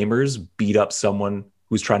these flamers beat up someone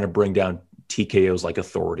who's trying to bring down TKO's like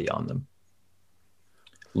authority on them.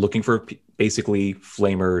 Looking for basically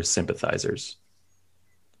flamer sympathizers.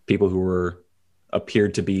 People who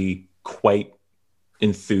appeared to be quite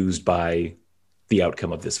enthused by the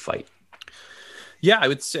outcome of this fight. Yeah, I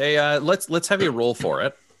would say let's have you roll for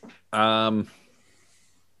it.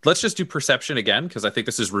 Let's just do perception again, because I think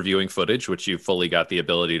this is reviewing footage, which you fully got the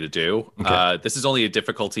ability to do. Okay. This is only a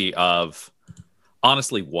difficulty of,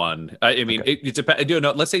 honestly, 1. I mean, it depends.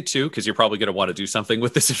 Let's say 2, because you're probably going to want to do something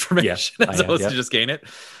with this information as opposed to just gain it.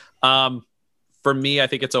 For me, I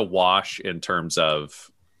think it's a wash in terms of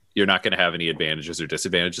you're not going to have any advantages or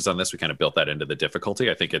disadvantages on this. We kind of built that into the difficulty.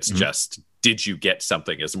 I think it's just, did you get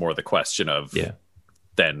something is more the question of,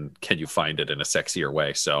 then can you find it in a sexier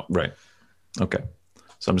way? So, right. Okay.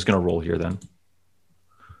 So I'm just going to roll here then.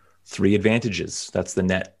 3 advantages. That's the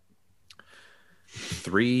net.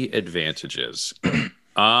 3 advantages.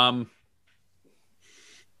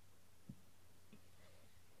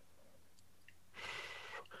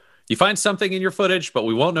 You find something in your footage, but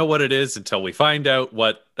we won't know what it is until we find out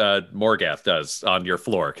what Morgath does on your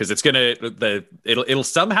floor, because it's it'll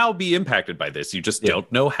somehow be impacted by this. You just don't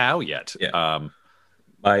know how yet. Yeah.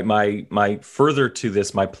 My further to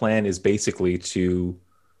this, my plan is basically to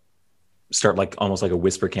start like almost like a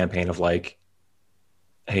whisper campaign of like,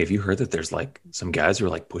 hey, have you heard that there's like some guys who are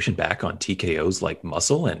like pushing back on TKO's like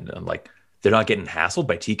muscle and like they're not getting hassled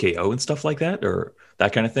by TKO and stuff like that, or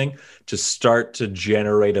that kind of thing, to start to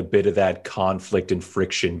generate a bit of that conflict and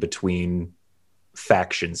friction between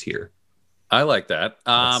factions here. I like that.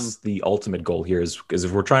 That's the ultimate goal here is because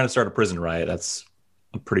if we're trying to start a prison riot, that's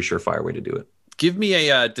a pretty surefire way to do it. Give me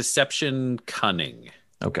a deception cunning.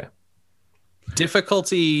 Okay.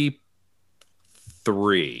 Difficulty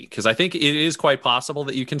 3, because I think it is quite possible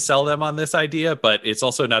that you can sell them on this idea, but it's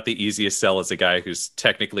also not the easiest sell as a guy who's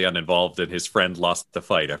technically uninvolved and his friend lost the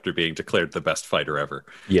fight after being declared the best fighter ever.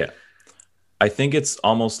 Yeah. I think it's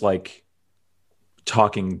almost like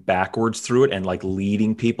talking backwards through it and like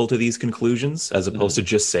leading people to these conclusions as opposed to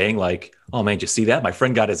just saying like, oh man, did you see that? My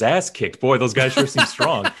friend got his ass kicked. Boy, those guys sure seem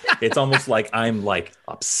strong. It's almost like I'm like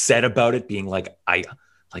upset about it, being like,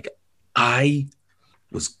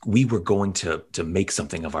 we were going to make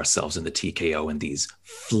something of ourselves in the TKO, and these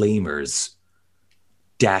flamers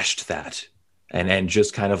dashed that. And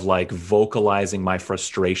just kind of like vocalizing my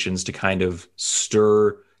frustrations to kind of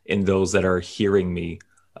stir in those that are hearing me.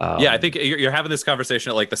 I think you're having this conversation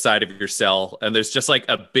at like the side of your cell, and there's just like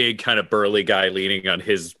a big kind of burly guy leaning on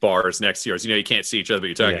his bars next to yours. You know, you can't see each other, but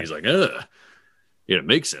you're talking. Yeah. He's like, you gotta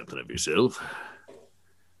make something of yourself.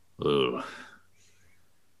 Oh.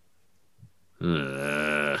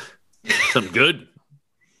 Something good?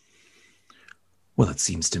 Well, it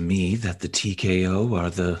seems to me that the TKO are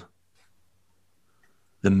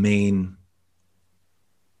the main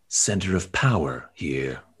center of power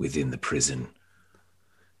here within the prison.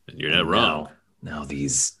 And you're not wrong. Now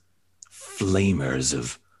these flamers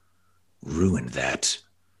have ruined that.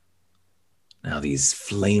 Now these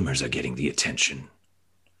flamers are getting the attention.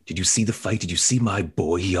 Did you see the fight? Did you see my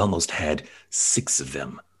boy? He almost had 6 of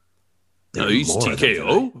them. He's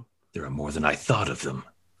TKO? There are more than I thought of them.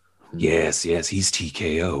 Yes, he's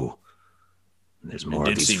TKO. There's more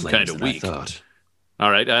of these flames than I thought. All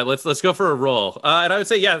right, let's go for a roll. And I would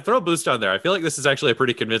say, throw a boost on there. I feel like this is actually a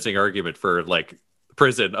pretty convincing argument for like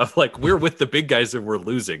prison of like, we're with the big guys and we're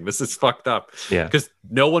losing. This is fucked up. Yeah. Because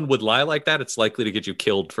no one would lie like that. It's likely to get you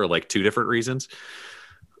killed for like 2 different reasons.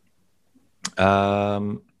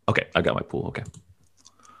 Okay, I got my pool. Okay.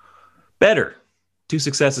 Better. 2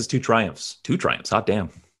 successes, 2 triumphs. 2 triumphs, hot damn.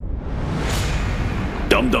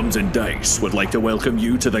 Dum-Dums and Dice would like to welcome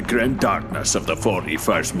you to the grim darkness of the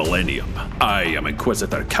 41st millennium. I am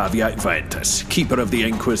Inquisitor Caveat Ventus, keeper of the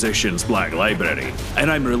Inquisition's Black Library,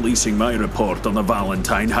 and I'm releasing my report on the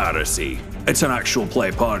Valentine Heresy. It's an actual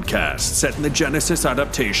play podcast set in the Genesis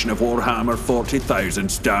adaptation of Warhammer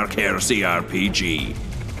 40,000's Dark Heresy RPG.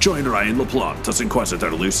 Join Ryan LaPlante as Inquisitor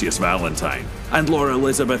Lucius Valentine, and Laura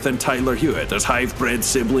Elizabeth and Tyler Hewitt as hive-bred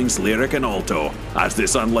siblings Lyric and Alto, as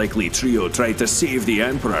this unlikely trio try to save the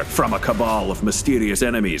Emperor from a cabal of mysterious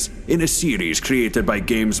enemies in a series created by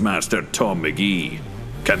games master Tom McGee.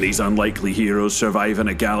 Can these unlikely heroes survive in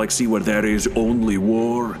a galaxy where there is only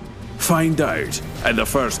war? Find out in the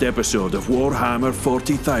first episode of Warhammer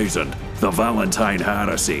 40,000, The Valentine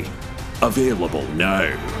Heresy. Available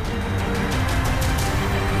now.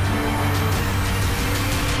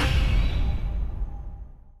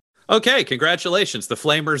 Okay, congratulations. The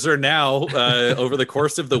Flamers are now, over the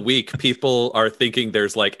course of the week, people are thinking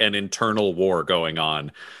there's like an internal war going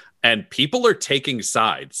on. And people are taking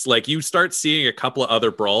sides. Like you start seeing a couple of other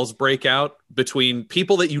brawls break out between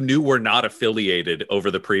people that you knew were not affiliated over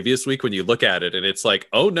the previous week when you look at it. And it's like,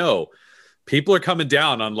 oh no, people are coming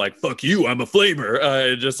down on like, fuck you, I'm a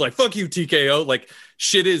Flamer. Just like, fuck you, TKO. Like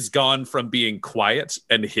shit is gone from being quiet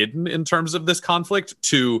and hidden in terms of this conflict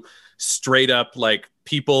to straight up like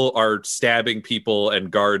people are stabbing people and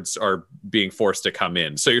guards are being forced to come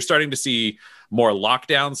in. So you're starting to see more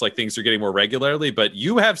lockdowns, like things are getting more regularly, but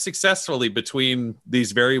you have successfully, between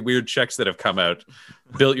these very weird checks that have come out,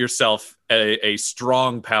 built yourself a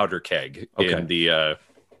strong powder keg in the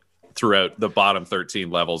throughout the bottom 13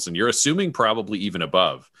 levels, and you're assuming probably even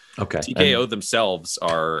above. Okay. TKO themselves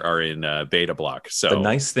are in beta block. So the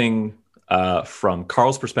nice thing from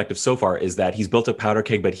Carl's perspective so far is that he's built a powder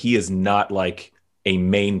keg, but he is not like a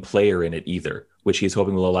main player in it either, which he's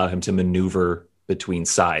hoping will allow him to maneuver between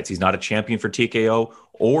sides. He's not a champion for TKO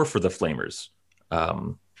or for the Flamers.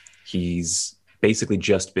 He's basically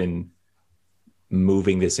just been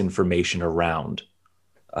moving this information around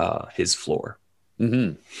his floor.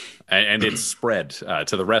 Mm-hmm. And it's spread to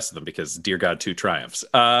the rest of them because, dear God, 2 triumphs.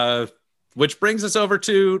 Which brings us over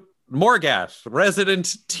to Morgath, resident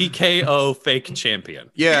TKO fake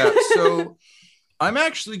champion. Yeah, so I'm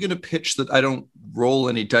actually going to pitch that I don't roll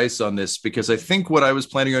any dice on this because I think what I was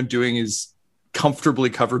planning on doing is comfortably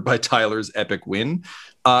covered by Tyler's epic win.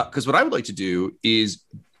 Because what I would like to do is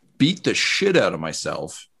beat the shit out of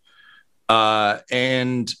myself.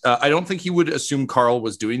 And I don't think he would assume Carl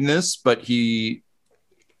was doing this, but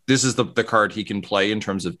this is the card he can play in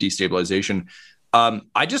terms of destabilization.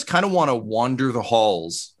 I just kind of want to wander the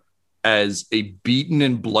halls as a beaten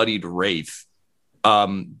and bloodied wraith,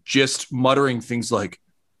 just muttering things like,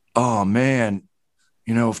 oh man,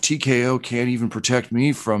 you know, if TKO can't even protect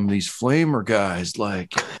me from these flamer guys,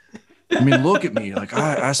 like, I mean, look at me. Like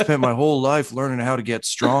I spent my whole life learning how to get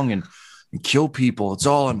strong and kill people. It's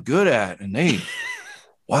all I'm good at. And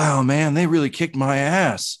wow, man, they really kicked my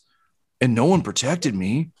ass and no one protected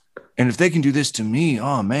me. And if they can do this to me,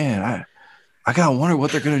 oh man, I gotta wonder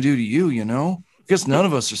what they're going to do to you, you know? I guess none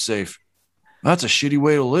of us are safe. That's a shitty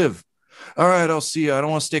way to live. All right, I'll see you. I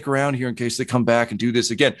don't want to stick around here in case they come back and do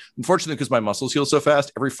this again. Unfortunately, because my muscles heal so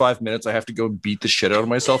fast, every 5 minutes I have to go beat the shit out of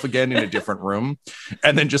myself again in a different room,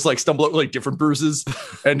 and then just like stumble over like different bruises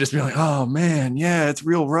and just be like, oh man, yeah, it's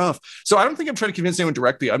real rough. So I don't think I'm trying to convince anyone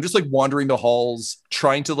directly. I'm just like wandering the halls,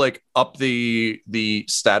 trying to like up the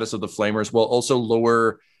status of the flamers while also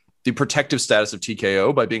lower the protective status of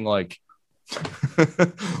TKO by being like,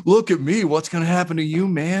 look at me, what's going to happen to you,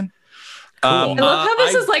 man? Cool. I love how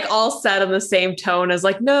this is like all said in the same tone as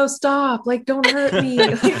like, no, stop, like, don't hurt me.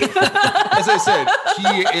 As I said,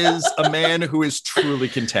 he is a man who is truly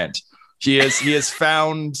content. He has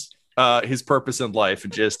found his purpose in life,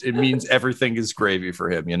 and just it means everything is gravy for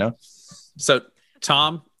him, you know. So,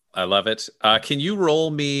 Tom, I love it. Can you roll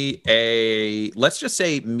me let's just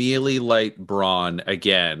say melee light brawn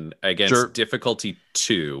again against difficulty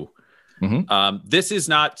 2? Mm-hmm. This is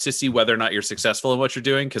not to see whether or not you're successful in what you're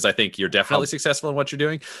doing, because I think you're definitely successful in what you're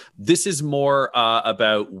doing. This is more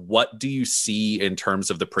about what do you see in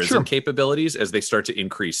terms of the prison capabilities as they start to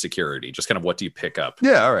increase security. Just kind of what do you pick up?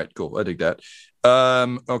 Yeah, all right, cool. I dig that.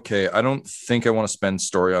 Okay, I don't think I want to spend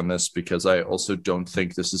story on this because I also don't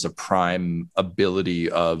think this is a prime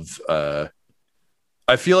ability of. I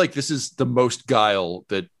feel like this is the most guile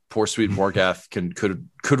that poor sweet Morgath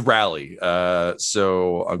could rally.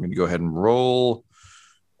 So I'm going to go ahead and roll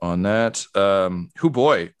on that.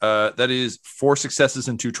 That is 4 successes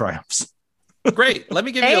and 2 triumphs. Great. Let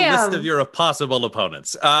me give you a list of your possible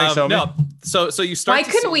opponents. No, so you start. Why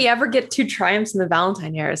couldn't we ever get 2 triumphs in the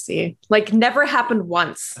Valentine Heresy? Like, never happened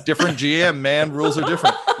once. Different GM, man. Rules are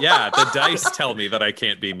different. Yeah, the dice tell me that I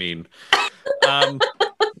can't be mean.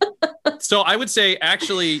 So I would say,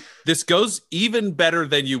 actually, this goes even better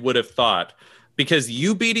than you would have thought, because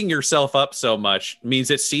you beating yourself up so much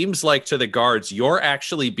means it seems like to the guards, you're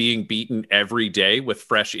actually being beaten every day with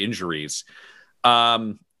fresh injuries.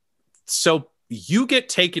 So you get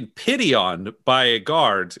taken pity on by a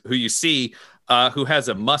guard who you see who has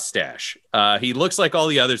a mustache. He looks like all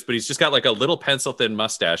the others, but he's just got like a little pencil thin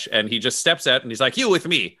mustache, and he just steps out and he's like, you with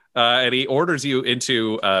me. And he orders you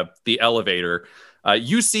into the elevator.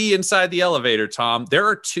 You see inside the elevator, Tom, there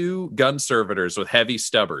are 2 gun servitors with heavy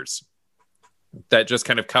stubbers that just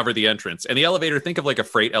kind of cover the entrance. And the elevator, think of like a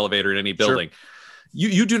freight elevator in any building. Sure.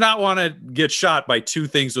 You do not want to get shot by 2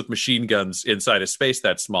 things with machine guns inside a space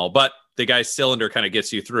that small, but the guy's cylinder kind of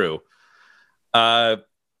gets you through. And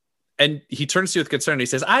he turns to you with concern and he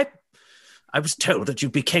says, I was told that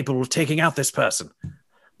you'd be capable of taking out this person.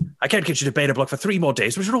 I can't get you to Beta Block for 3 more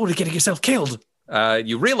days, but you're already getting yourself killed.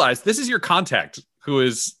 You realize this is your contact who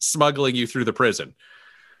is smuggling you through the prison.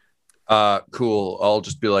 Cool. I'll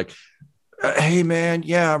just be like, hey man,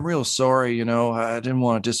 yeah, I'm real sorry. You know, I didn't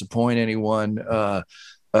want to disappoint anyone.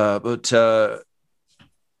 But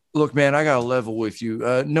look, man, I got to level with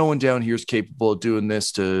you. No one down here is capable of doing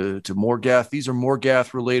this to Morgath. These are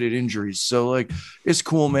Morgath related injuries. So like, it's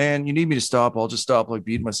cool, man. You need me to stop, I'll just stop like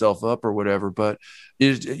beating myself up or whatever. But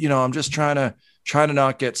I'm just trying to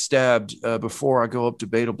not get stabbed before I go up to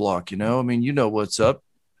Beta Block, you know? I mean, you know what's up.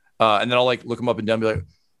 And then I'll like look him up and down and be like,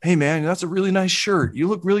 hey man, that's a really nice shirt. You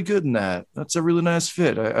look really good in that. That's a really nice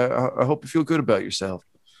fit. I hope you feel good about yourself.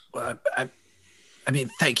 Well, I mean,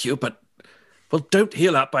 thank you, but well, don't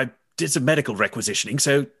heal up. I did some medical requisitioning,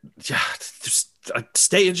 so yeah, just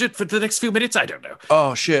stay injured for the next few minutes. I don't know.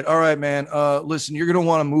 Oh shit! All right, man. Listen, you're gonna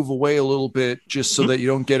want to move away a little bit just so that you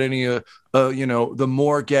don't get any the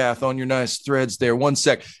Morgath on your nice threads there. 1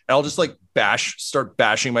 sec. And I'll just like start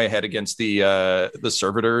bashing my head against the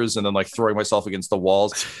servitors, and then like throwing myself against the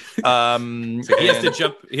walls. He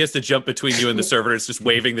has to jump between you and the servitors, just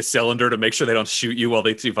waving the cylinder to make sure they don't shoot you while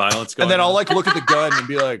they see violence going on. And then I'll like look at the gun and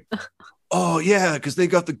be like, oh yeah, because they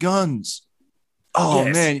got the guns. Oh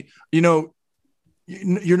yes. Man,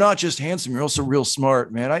 you're not just handsome, you're also real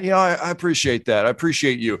smart, man. I appreciate that. I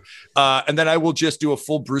appreciate you. And then I will just do a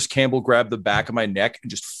full Bruce Campbell, grab the back of my neck and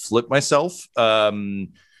just flip myself. Just kind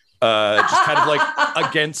of like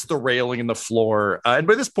against the railing in the floor. And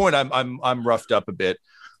by this point, I'm roughed up a bit.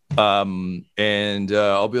 And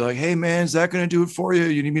I'll be like, hey man, is that going to do it for you?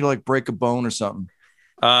 You need me to like break a bone or something?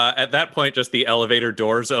 At that point, just the elevator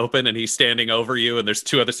doors open and he's standing over you and there's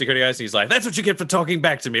two other security guys. And he's like, that's what you get for talking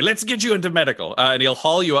back to me. Let's get you into medical. And he'll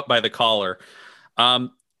haul you up by the collar.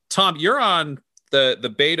 Tom, you're on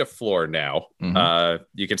the beta floor now. Mm-hmm.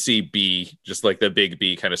 You can see B, just like the big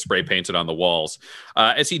B kind of spray painted on the walls.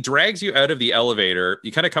 As he drags you out of the elevator,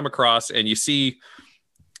 you kind of come across and you see...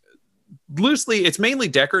 loosely, it's mainly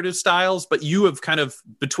decorative styles, but you have kind of,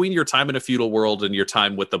 between your time in a feudal world and your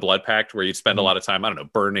time with the Blood Pact, where you spend a lot of time, I don't know,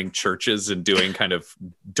 burning churches and doing kind of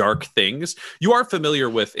dark things, you are familiar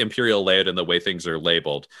with Imperial layout and the way things are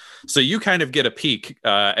labeled. So you kind of get a peek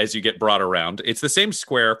as you get brought around. It's the same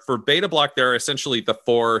square. For Beta Block, there are essentially the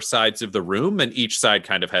four sides of the room, and each side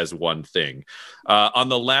kind of has one thing. On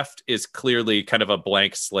the left is clearly kind of a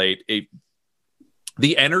blank slate.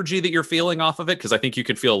 The energy that you're feeling off of it, because I think you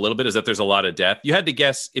can feel a little bit, is that there's a lot of death. If you had to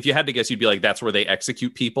guess, you'd be like, that's where they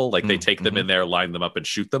execute people. Like they take them in there, line them up and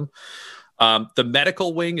shoot them. The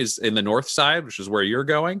medical wing is in the north side, which is where you're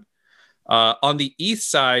going. On the east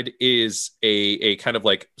side is a kind of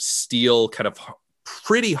like steel, kind of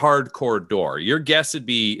pretty hardcore door. Your guess would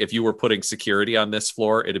be, if you were putting security on this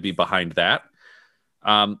floor, it'd be behind that.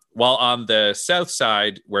 While on the south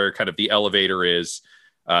side, where kind of the elevator is,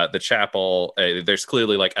 the chapel, there's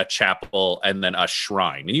clearly like a chapel and then a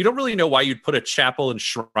shrine. And you don't really know why you'd put a chapel and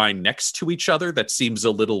shrine next to each other. That seems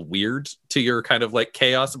a little weird to your kind of like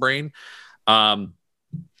chaos brain.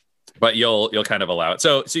 But you'll kind of allow it.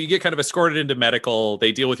 So you get kind of escorted into medical.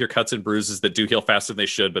 They deal with your cuts and bruises that do heal faster than they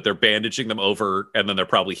should, but they're bandaging them over, and then they're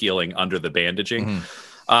probably healing under the bandaging.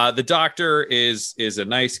 The doctor is a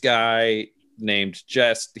nice guy named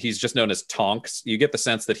Jess. He's just known as Tonks. You get the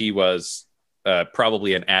sense that he was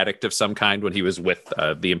probably an addict of some kind when he was with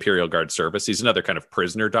the Imperial Guard service. He's another kind of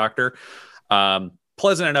prisoner doctor.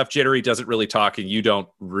 Pleasant enough, jittery, doesn't really talk, and you don't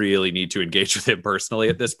really need to engage with him personally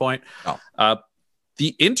at this point.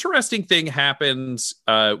 The interesting thing happens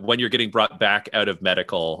when you're getting brought back out of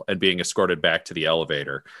medical and being escorted back to the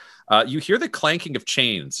elevator. You hear the clanking of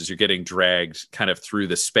chains as you're getting dragged kind of through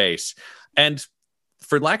the space. And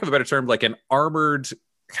for lack of a better term, like an armored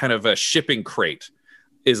kind of a shipping crate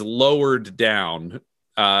is lowered down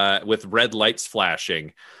with red lights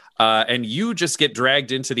flashing. And you just get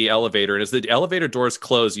dragged into the elevator. And as the elevator doors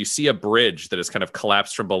close, you see a bridge that has kind of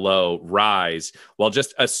collapsed from below rise, while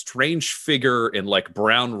just a strange figure in like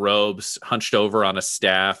brown robes, hunched over on a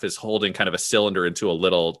staff, is holding kind of a cylinder into a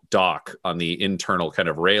little dock on the internal kind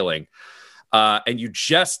of railing. And you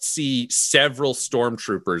just see several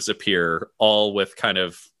stormtroopers appear, all with kind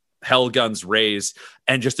of hell guns raised,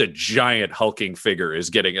 and just a giant hulking figure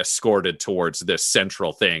is getting escorted towards this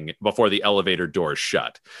central thing before the elevator doors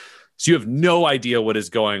shut. So you have no idea what is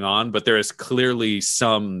going on, but there is clearly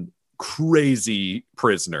some crazy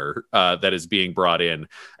prisoner that is being brought in.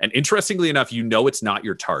 And interestingly enough, you know it's not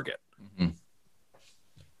your target.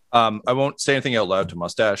 I won't say anything out loud to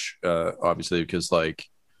Mustache, obviously, because like,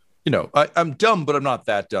 you know, I'm dumb, but I'm not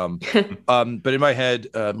that dumb. But in my head,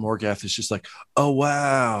 Morgath is just like, oh,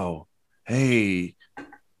 wow. Hey,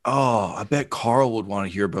 oh, I bet Carl would want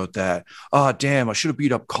to hear about that. Oh, damn, I should have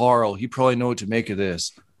beat up Carl. He probably know what to make of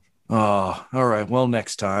this. Oh, all right. Well,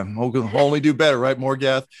 next time we'll only do better, right,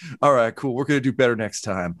 Morgath? All right, cool. We're going to do better next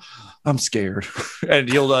time. I'm scared. And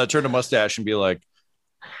he'll turn to Mustache and be like,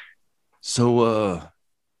 so,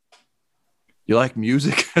 you like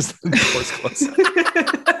music? As the doors close.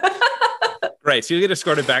 Right, so you get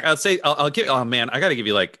escorted back. I'll give. Oh man, I got to give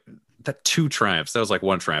you like that 2 triumphs. That was like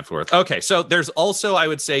 1 triumph worth. Okay, so there's also, I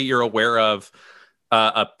would say, you're aware of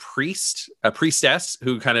a priestess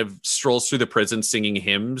who kind of strolls through the prison singing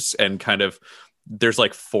hymns, and kind of there's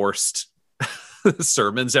like forced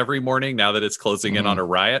sermons every morning now that it's closing in on a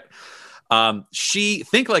riot. She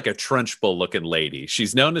think like a Trunchbull looking lady.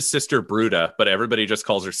 She's known as Sister Bruta, but everybody just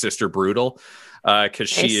calls her Sister Brutal because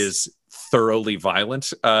she is thoroughly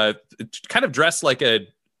violent. Kind of dressed like a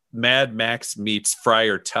Mad Max meets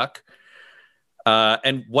Friar Tuck.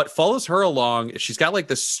 And what follows her along, she's got like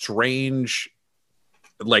this strange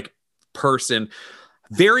like person,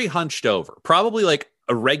 very hunched over, probably like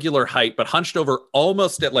a regular height, but hunched over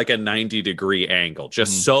almost at like a 90-degree angle,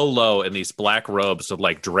 just so low in these black robes with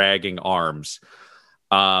like dragging arms.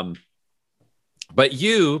 But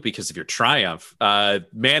you, because of your triumph,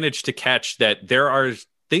 managed to catch that there are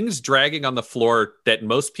things dragging on the floor that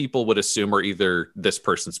most people would assume are either this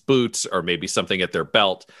person's boots or maybe something at their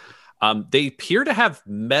belt. They appear to have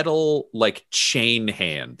metal, like, chain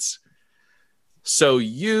hands. So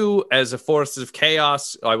you, as a force of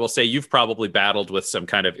chaos, I will say you've probably battled with some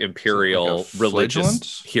kind of imperial like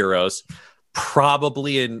religious heroes,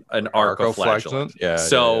 probably in an arcoflagellant.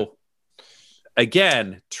 Yeah.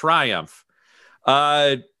 Again, triumph.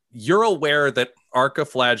 You're aware that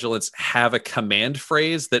arcoflagellants have a command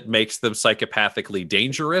phrase that makes them psychopathically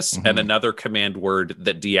dangerous and another command word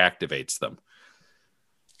that deactivates them.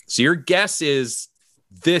 So your guess is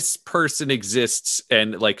this person exists,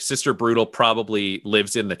 and like Sister Brutal probably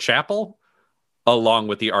lives in the chapel along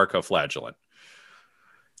with the arcoflagellant.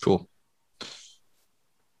 Cool.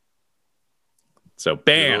 So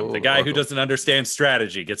bam, the guy who doesn't understand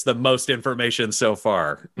strategy gets the most information so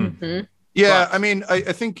far. Yeah, I mean, I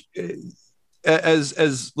think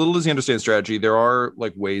as little as he understands strategy, there are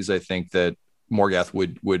like ways I think that Morgath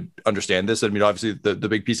would understand this. I mean, obviously the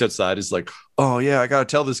big piece outside is like, oh yeah, I gotta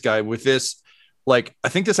tell this guy with this. Like, I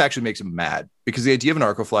think this actually makes him mad because the idea of an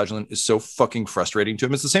arcoflagellant is so fucking frustrating to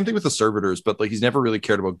him. It's the same thing with the servitors, but like he's never really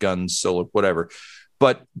cared about guns, so whatever.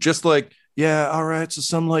 But just like, yeah, all right, so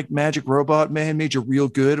some like magic robot man made you real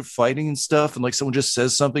good at fighting and stuff, and like someone just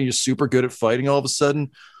says something, you're super good at fighting all of a sudden.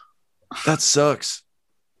 That sucks.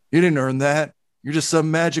 You didn't earn that. You're just some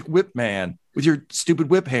magic whip man with your stupid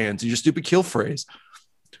whip hands and your stupid kill phrase.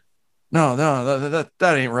 No,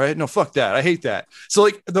 that ain't right. No, fuck that. I hate that. So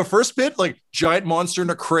like the first bit, like giant monster in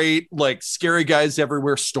a crate, like scary guys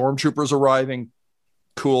everywhere, stormtroopers arriving.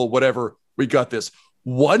 Cool, whatever. We got this.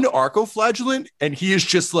 One arcoflagellant, and he is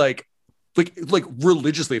just like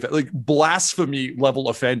religiously, like blasphemy level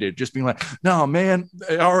offended, just being like, no, man.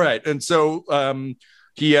 All right. And so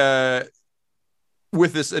he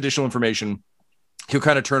with this additional information, he'll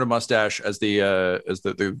kind of turn a mustache as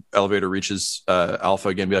the elevator reaches Alpha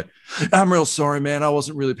again, be like, I'm real sorry, man. I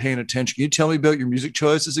wasn't really paying attention. Can you tell me about your music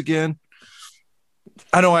choices again?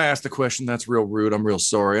 I know I asked the question. That's real rude. I'm real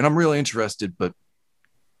sorry. And I'm really interested, but.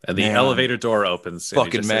 And the elevator door opens.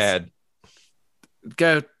 Fucking mad. Says,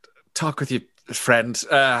 go talk with your friend.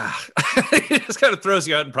 He just kind of throws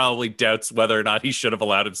you out and probably doubts whether or not he should have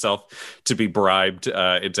allowed himself to be bribed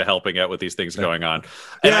into helping out with these things going on.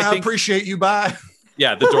 And I appreciate you. Bye.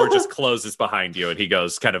 Yeah, the door just closes behind you, and he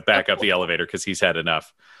goes kind of back up the elevator because he's had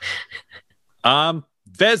enough.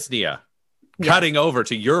 Vesnia, cutting over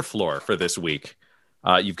to your floor for this week.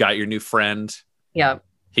 You've got your new friend. Yeah.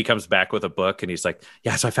 He comes back with a book, and he's like,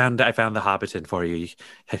 "Yeah, so I found the Hobbiton for you.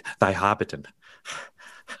 Thy Hobbiton.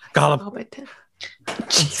 Gollum." Hobbiton.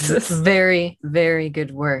 Jesus. Very, very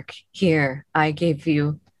good work. Here, I give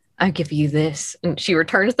you this. And she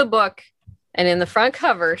returns the book, and in the front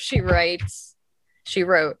cover, she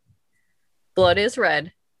wrote, blood is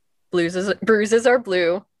red, bruises are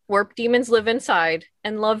blue, warp demons live inside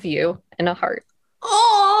and love you in a heart.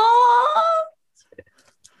 Aww.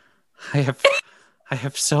 I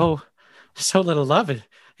have so little love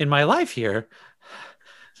in my life here.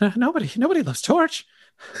 Nobody loves Torch.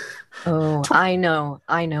 Oh, I know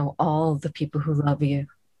all the people who love you.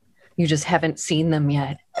 You just haven't seen them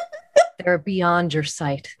yet. They're beyond your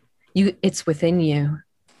sight. It's within you.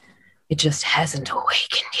 It just hasn't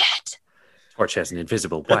awakened yet. Torch has an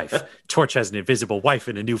invisible wife. Torch has an invisible wife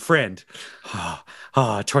and a new friend.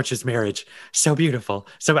 Torch's marriage. So beautiful.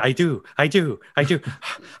 So I do.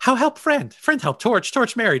 How help friend? Friend help Torch.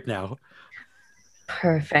 Torch married now.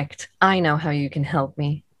 Perfect. I know how you can help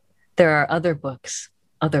me. There are other books,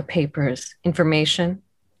 other papers, information.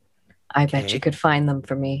 I bet you could find them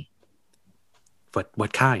for me.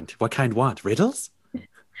 What kind? What kind want? Riddles?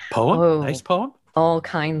 Poem? Oh, nice poem? All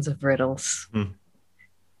kinds of riddles.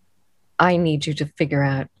 I need you to figure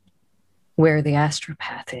out where the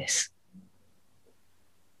astropath is.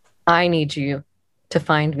 I need you to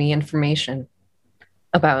find me information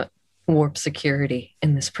about warp security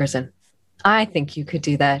in this prison. I think you could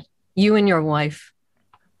do that. You and your wife.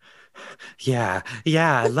 Yeah.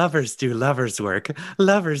 Lovers do lovers work.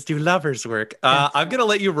 Lovers do lovers work. I'm going to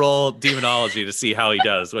let you roll demonology to see how he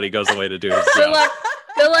does when he goes away to do his job.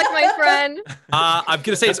 Good luck, my friend. I'm going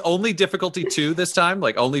to say it's only difficulty 2 this time,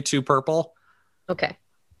 like only 2 purple. Okay.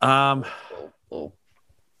 And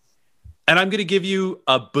I'm going to give you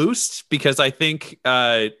a boost because I think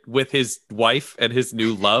with his wife and his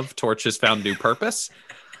new love, Torch has found new purpose.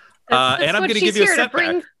 That's and I'm going to give you a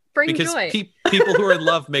setback. Bring because joy. People who are in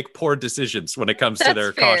love make poor decisions when it comes to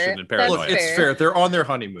their caution and paranoia. Look, it's fair. They're on their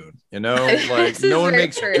honeymoon, you know? Like no one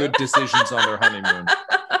makes good decisions on their honeymoon.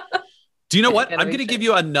 Do you know what? I'm going to give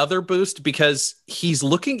you another boost because he's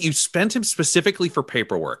looking, you spent him specifically for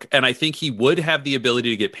paperwork. And I think he would have the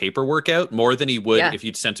ability to get paperwork out more than he would if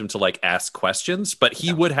you'd sent him to like ask questions, but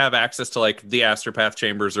he would have access to like the Astropath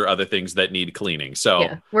chambers or other things that need cleaning.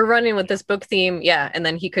 So we're running with this book theme. Yeah. And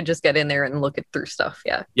then he could just get in there and look it through stuff.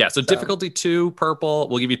 Yeah. Yeah. So difficulty 2, purple.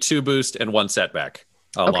 We'll give you 2 boost and 1 setback.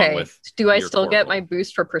 Along with do I still get my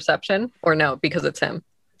boost for perception or no? Because it's him.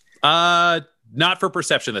 Not for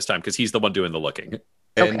perception this time because he's the one doing the looking.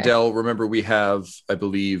 And Del, remember we have, I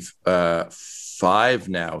believe, 5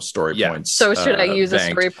 now story points. So should I use banked.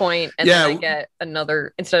 A story point and then I get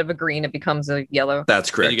another, instead of a green, it becomes a yellow? That's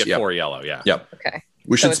correct. Then you get 4 yellow, Yep. Okay.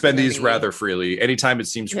 We should spend these rather freely anytime it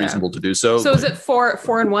seems reasonable to do so. So is it 4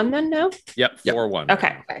 and 1 then now? Yep, 4 1.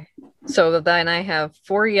 Okay. So then I have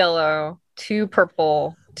 4 yellow, 2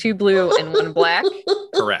 purple, 2 blue, and 1 black.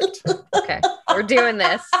 Correct. Okay. We're doing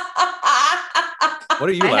this. What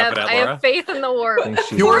are you laughing at, Laura? I have faith in the war.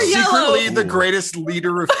 You are secretly the greatest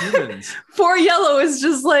leader of humans. 4 yellow is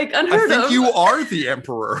just like unheard of. I think you are the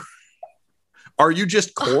emperor. Are you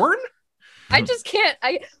just corn? I just can't.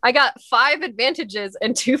 I got 5 advantages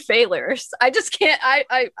and 2 failures. I just can't.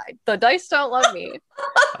 I the dice don't love me.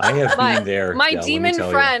 I have been there. My demon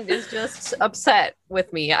friend is just upset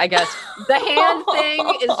with me. I guess the hand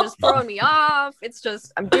thing is just throwing me off. It's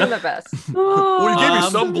just I'm doing my best. Well, you gave me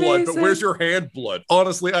some blood, but where's your hand blood?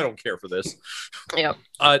 Honestly, I don't care for this. Yep.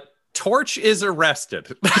 Torch is arrested.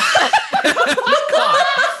 He's caught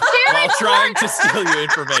while trying to steal you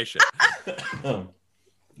information.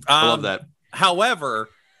 I love that. However,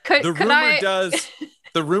 the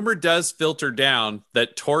rumor does filter down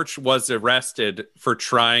that Torch was arrested for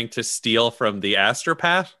trying to steal from the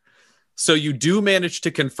Astropath. So you do manage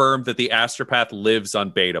to confirm that the Astropath lives on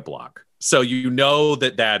Beta Block. So you know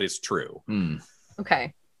that is true.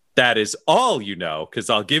 Okay. That is all you know, because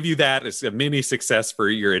I'll give you that as a mini success for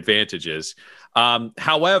your advantages.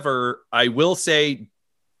 However, I will say,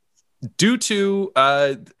 due to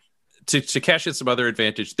cash in some other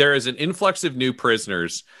advantage, there is an influx of new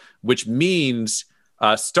prisoners, which means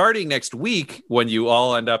starting next week, when you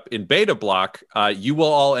all end up in Beta Block, you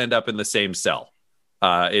will all end up in the same cell.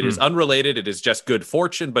 It is unrelated. It is just good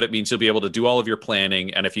fortune, but it means you'll be able to do all of your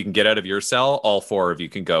planning. And if you can get out of your cell, all 4 of you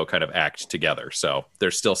can go kind of act together. So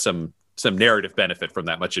there's still some narrative benefit from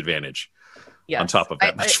that much advantage. Yes. On top of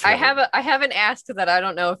that, I haven't asked that. I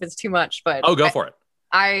don't know if it's too much, but go for it.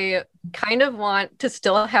 I kind of want to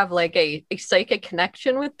still have like a psychic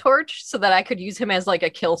connection with Torch so that I could use him as like a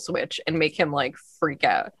kill switch and make him like freak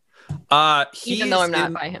out. Even though I'm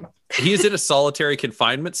not by him. He is in a solitary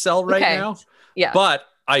confinement cell right now. Yeah. But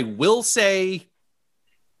I will say,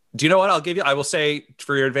 do you know what I will say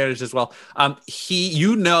for your advantage as well.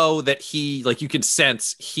 You know that you can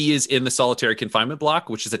sense he is in the solitary confinement block,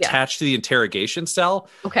 which is attached to the interrogation cell.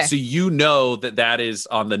 Okay. So you know that is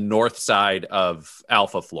on the north side of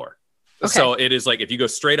Alpha floor. Okay. So it is like, if you go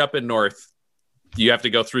straight up in north, you have to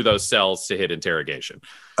go through those cells to hit interrogation.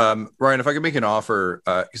 Ryan, if I could make an offer,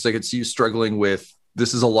 because I could see you struggling with,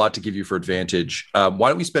 this is a lot to give you for advantage. Why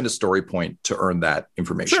don't we spend a story point to earn that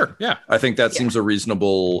information? Sure. Yeah. I think that seems a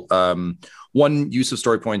reasonable. One use of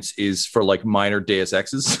story points is for like minor Deus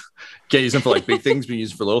Exes. Can't use them for like big things, but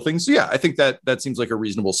use them for little things. So yeah, I think that seems like a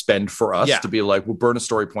reasonable spend for us to be like, we'll burn a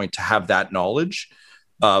story point to have that knowledge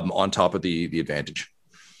on top of the advantage.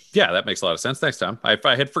 Yeah, that makes a lot of sense. Thanks, Tom. I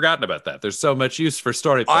had forgotten about that. There's so much use for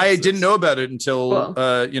story points. I didn't know about it until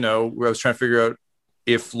I was trying to figure out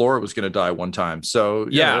if Laura was going to die one time. So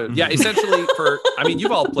yeah. Essentially,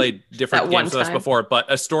 you've all played different games with us before,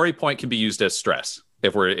 but a story point can be used as stress.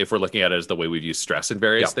 If we're looking at it as the way we've used stress in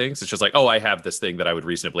various things, it's just like, I have this thing that I would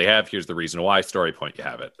reasonably have. Here's the reason why. Story point, you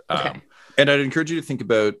have it. Okay. And I'd encourage you to think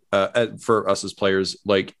about, for us as players,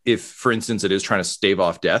 like if, for instance, it is trying to stave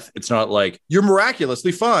off death, it's not like you're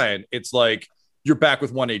miraculously fine. It's like you're back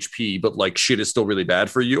with 1 HP, but like shit is still really bad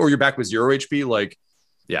for you, or you're back with 0 HP. Like,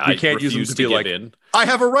 you can't use them to be like, I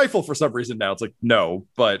have a rifle for some reason now. It's like, no,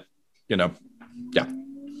 but yeah.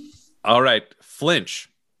 All right, Flinch,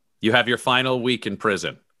 you have your final week in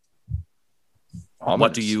prison.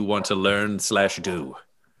 What do you want to learn/do?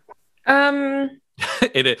 The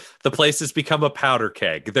place has become a powder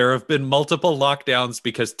keg. There have been multiple lockdowns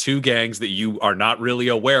because 2 gangs that you are not really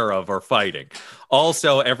aware of are fighting.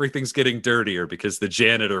 Also, everything's getting dirtier because the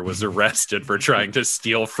janitor was arrested for trying to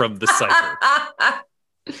steal from the cipher.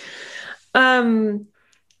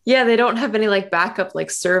 They don't have any like backup like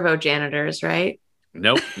servo janitors, right?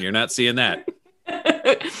 Nope, you're not seeing that.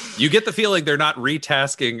 You get the feeling they're not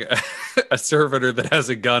retasking a servitor that has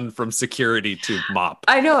a gun from security to mop.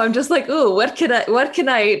 I know. I'm just like, ooh, what can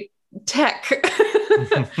I tech?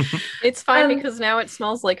 It's fine because now it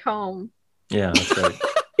smells like home. Yeah, that's right.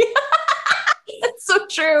 That's so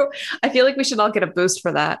true. I feel like we should all get a boost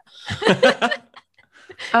for that.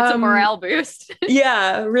 It's a morale boost.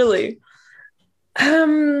 Yeah, really.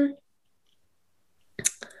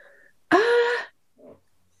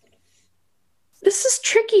 This is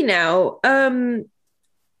tricky now.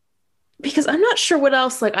 Because I'm not sure what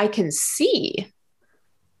else like I can see.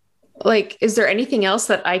 Like, is there anything else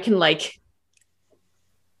that I can like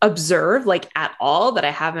observe like at all that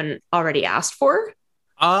I haven't already asked for?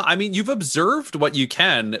 I mean, you've observed what you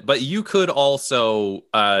can, but you could also,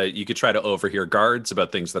 you could try to overhear guards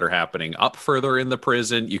about things that are happening up further in the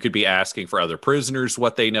prison. You could be asking for other prisoners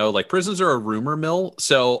what they know. Like, prisons are a rumor mill.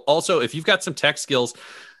 So also, if you've got some tech skills,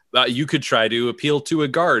 you could try to appeal to a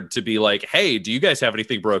guard to be like, hey, do you guys have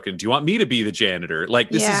anything broken? Do you want me to be the janitor? Like,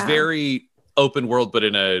 this is very open world, but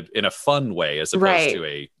in a fun way, as opposed to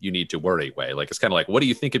a you need to worry way. Like, it's kind of like, what do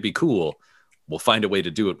you think would be cool? We'll find a way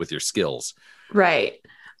to do it with your skills. Right.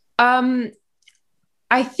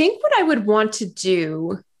 I think what I would want to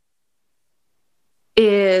do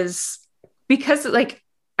is, because like,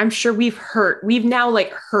 I'm sure we've now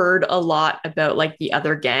like heard a lot about like the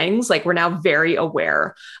other gangs. Like, we're now very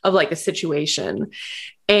aware of like the situation.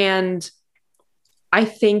 And I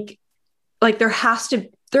think like there has to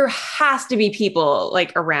be people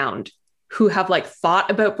like around who have like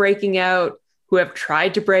thought about breaking out, who have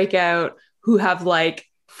tried to break out, who have like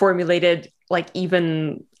formulated like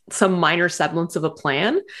even some minor semblance of a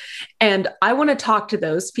plan. And I want to talk to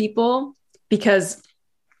those people because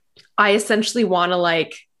I essentially want to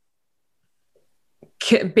like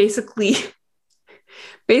basically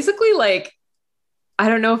like, I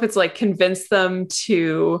don't know if it's like convince them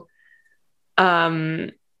to, whether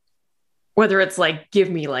it's like give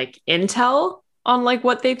me like intel on like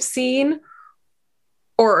what they've seen,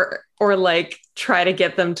 or like try to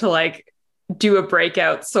get them to like do a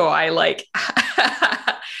breakout so I like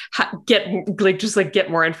get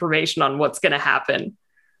more information on what's going to happen.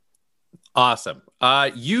 Awesome.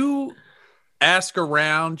 You ask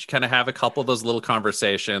around, you kind of have a couple of those little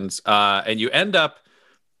conversations, and you end up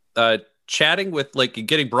chatting with, like,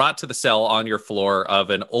 getting brought to the cell on your floor of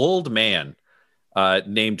an old man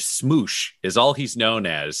named Smoosh is all he's known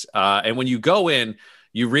as. And when you go in,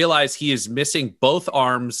 you realize he is missing both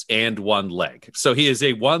arms and one leg. So he is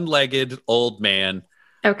a one-legged old man.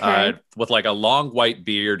 Okay. With like a long white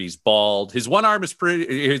beard. He's bald. His one arm is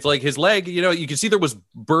it's like his leg, you know, you can see there was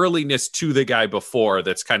burliness to the guy before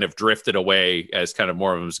that's kind of drifted away as kind of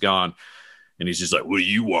more of him's gone. And he's just like, what do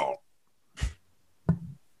you want?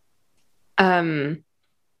 And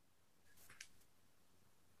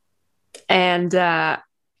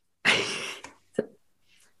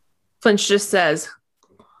Flinch just says,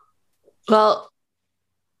 well,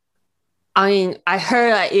 I mean, I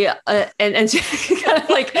heard that you, and she kind of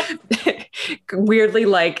like weirdly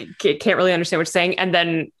like can't really understand what she's saying, and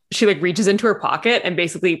then she like reaches into her pocket and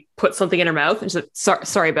basically puts something in her mouth, and she's like,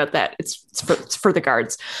 sorry about that. It's for the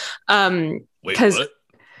guards. Wait, what?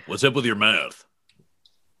 What's up with your mouth?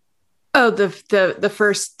 Oh, the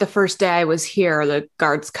first day I was here, the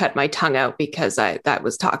guards cut my tongue out because that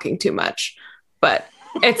was talking too much, but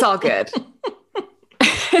it's all good.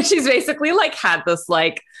 She's basically like had this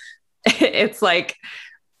like. It's like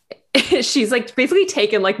she's like basically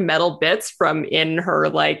taken like metal bits from in her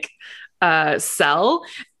like cell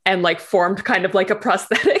and like formed kind of like a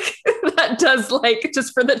prosthetic that does like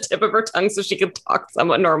just for the tip of her tongue so she can talk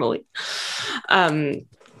somewhat normally.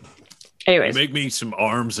 Anyways, make me some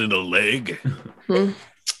arms and a leg,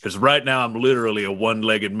 because right now I'm literally a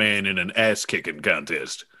one-legged man in an ass-kicking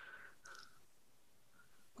contest.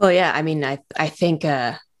 Well, yeah, I mean, I think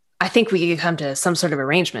we could come to some sort of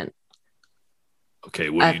arrangement.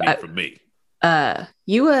 Okay, what do you need from me?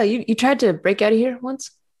 You tried to break out of here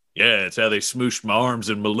once? Yeah, it's how they smooshed my arms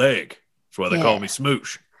and my leg. That's why they call me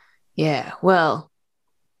Smoosh. Yeah, well,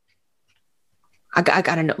 I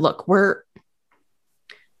gotta know. Look,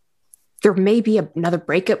 there may be another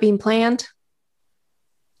breakup being planned.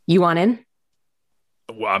 You want in?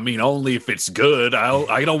 Well, I mean, only if it's good.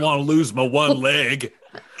 I don't want to lose my one leg.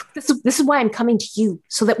 This is why I'm coming to you,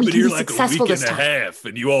 so that we can be like successful this time. A week and a half,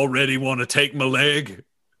 and you already want to take my leg?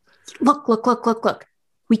 Look.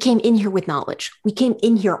 We came in here with knowledge. We came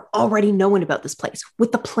in here already knowing about this place,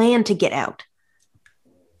 with the plan to get out.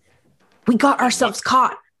 We got ourselves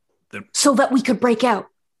caught so that we could break out.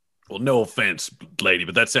 Well, no offense, lady,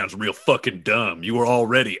 but that sounds real fucking dumb. You were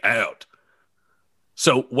already out.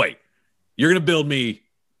 So, wait. You're going to build me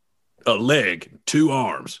a leg, 2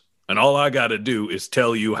 arms, and all I got to do is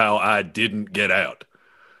tell you how I didn't get out.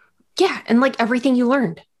 Yeah, and like everything you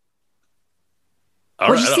learned. All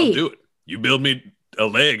What'd right, you see? I'll do it. You build me a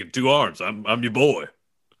leg and 2 arms. I'm your boy.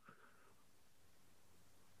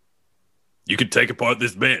 You can take apart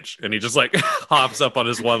this bench. And he just like hops up on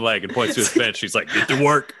his one leg and points to his bench. He's like, get to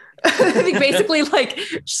work. I think basically like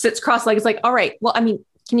sits cross-legged. It's like, all right, well, I mean,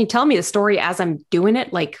 can you tell me the story as I'm doing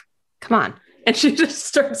it? Like, come on. And she just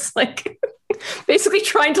starts like basically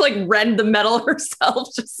trying to like rend the metal herself.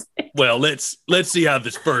 Just like, Well, let's see how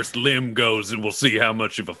this first limb goes, and we'll see how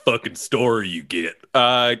much of a fucking story you get.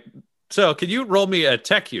 So can you roll me a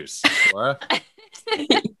tech use, Laura?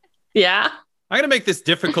 yeah. I'm going to make this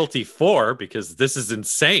difficulty 4 because this is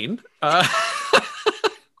insane.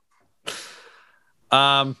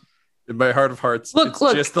 In my heart of hearts, Look, it's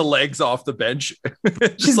look. just the legs off the bench.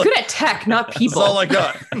 She's good at tech, not That's people. all I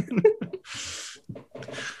got.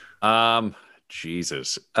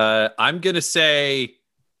 Jesus. I'm going to say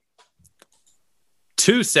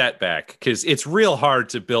 2 setback because it's real hard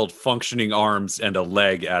to build functioning arms and a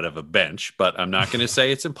leg out of a bench, but I'm not going to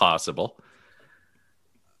say it's impossible.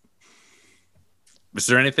 Is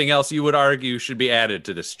there anything else you would argue should be added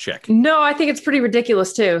to this check? No, I think it's pretty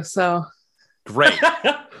ridiculous too. So Great.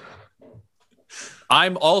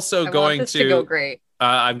 I'm also I going want this to go great.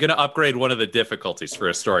 I'm going to upgrade one of the difficulties for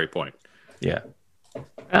a story point. Yeah.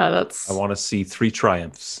 that's I want to see 3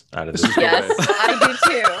 triumphs out of this. Yes, I do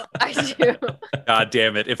too. God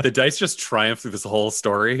damn it. If the dice just triumph through this whole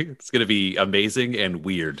story, it's going to be amazing and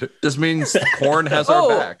weird. This means Horn has our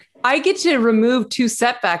back. I get to remove 2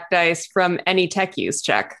 setback dice from any tech use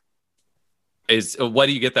check. What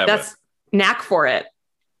do you get that That's knack for it.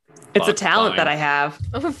 It's a Fuck, talent fine. that I have.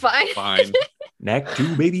 Fine. with? Fine. Knack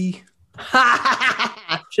 2, baby.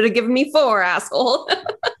 Should have given me 4, asshole.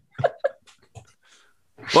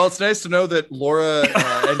 Well, it's nice to know that Laura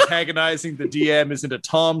antagonizing the DM isn't a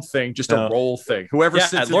Tom thing, just a role thing. Whoever Yeah,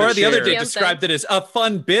 sits Laura in the other day chair- described it as a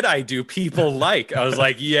fun bit I do people like. I was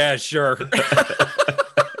like, yeah, sure.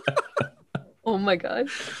 Oh my god.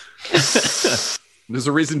 There's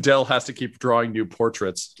a reason Dell has to keep drawing new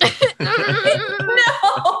portraits. No.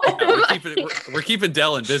 We're keeping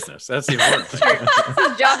Dell in business. That's the important thing.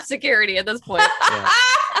 This is job security at this point.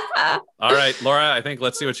 All right, Laura, I think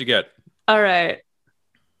let's see what you get. All right.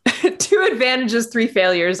 2 advantages, 3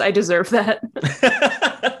 failures. I deserve that.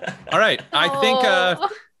 All right. I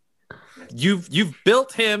think you've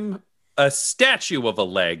built him a statue of a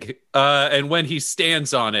leg, and when he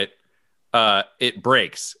stands on it, it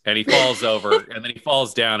breaks and he falls over, and then he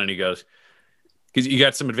falls down and he goes, because you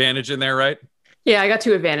got some advantage in there, right? Yeah, I got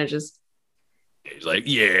 2 advantages. He's like,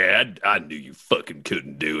 yeah, I knew you fucking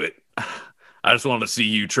couldn't do it. I just wanted to see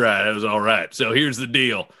you try. That was all right. So here's the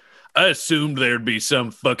deal. I assumed there'd be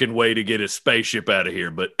some fucking way to get a spaceship out of here,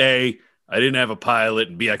 but A, I didn't have a pilot,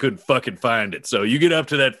 and B, I couldn't fucking find it. So you get up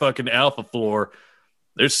to that fucking alpha floor,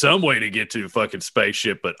 there's some way to get to a fucking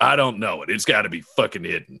spaceship, but I don't know it. It's got to be fucking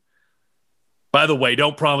hidden. By the way,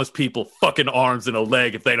 don't promise people fucking arms and a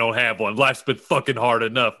leg if they don't have one. Life's been fucking hard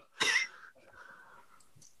enough.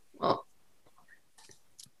 Well,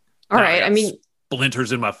 all right. I mean,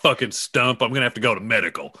 splinters in my fucking stump. I'm going to have to go to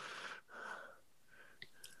medical.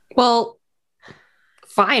 well,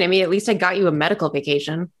 fine. I mean, at least I got you a medical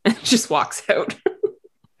vacation. Just walks out.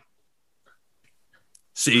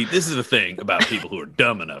 See, this is the thing about people who are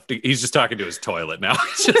dumb enough. He's just talking to his toilet now.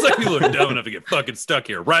 It's just like people who are dumb enough to get fucking stuck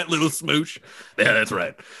here. Right, little smooch? Yeah, that's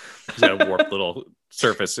right. He's got a warped little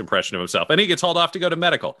surface impression of himself. And he gets hauled off to go to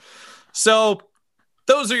medical. So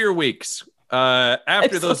those are your weeks.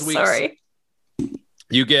 After those weeks, sorry.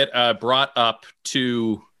 you get brought up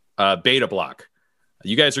to Beta Block.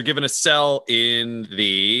 You guys are given a cell in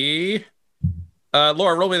the...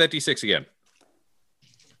 Laura, roll me that D6 again.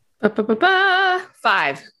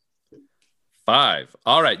 5. 5.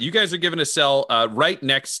 All right. You guys are given a cell right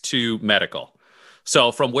next to medical.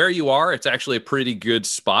 So from where you are, it's actually a pretty good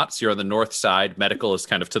spot. So you're on the north side. Medical is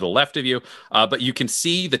kind of to the left of you. But you can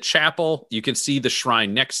see the chapel. You can see the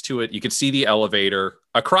shrine next to it. You can see the elevator.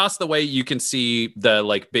 Across the way, you can see the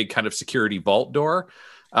like big kind of security vault door.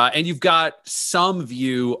 And you've got some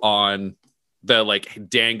view on the like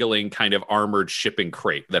dangling kind of armored shipping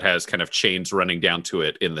crate that has kind of chains running down to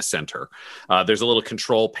it in the center. There's a little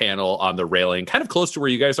control panel on the railing, kind of close to where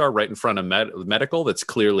you guys are, right in front of medical. That's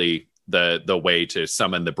clearly the way to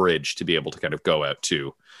summon the bridge to be able to kind of go out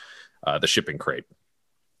to the shipping crate.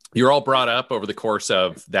 You're all brought up over the course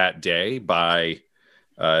of that day by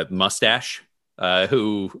Mustache,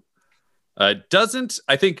 who doesn't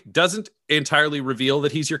entirely reveal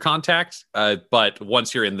that he's your contact. But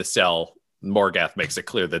once you're in the cell, Morgath makes it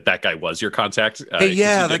clear that guy was your contact. Hey,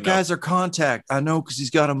 yeah, that guy's our contact. I know because he's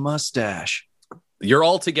got a mustache. You're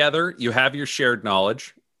all together. You have your shared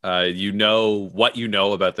knowledge. You know what you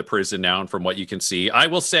know about the prison now and from what you can see. I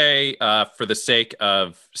will say, for the sake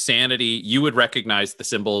of sanity, you would recognize the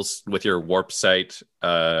symbols with your warp sight.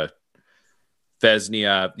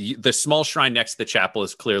 Vesnia, the small shrine next to the chapel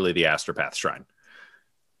is clearly the Astropath shrine.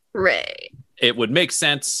 Right. It would make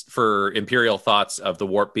sense for Imperial thoughts of the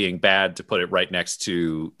warp being bad to put it right next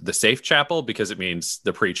to the safe chapel, because it means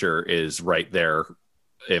the preacher is right there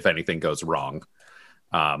if anything goes wrong.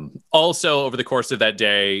 Also, over the course of that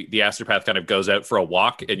day, the Astropath kind of goes out for a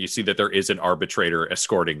walk, and you see that there is an arbitrator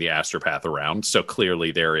escorting the Astropath around. So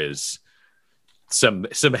clearly there is some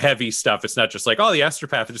heavy stuff. It's not just like, oh, the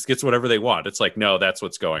Astropath just gets whatever they want. It's like, no, that's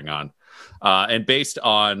what's going on. And based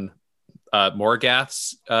on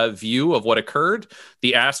Morgath's view of what occurred,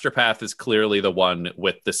 the Astropath is clearly the one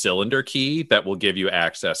with the cylinder key that will give you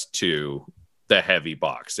access to the heavy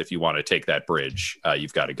box. If you want to take that bridge,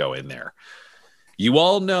 you've got to go in there. You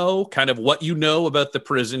all know kind of what you know about the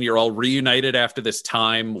prison. You're all reunited after this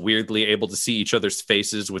time, weirdly able to see each other's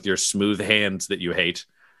faces with your smooth hands that you hate.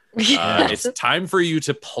 It's time for you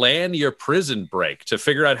to plan your prison break, to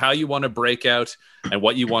figure out how you want to break out and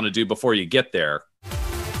what you want to do before you get there.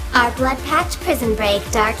 Our blood-packed prison break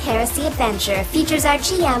Dark Heresy adventure features our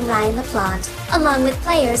GM Ryan LaPlante, along with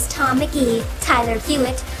players Tom McGee, Tyler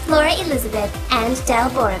Hewitt, Laura Elizabeth, and Del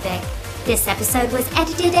Borovic. This episode was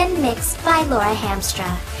edited and mixed by Laura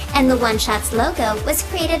Hamstra, and the One Shots logo was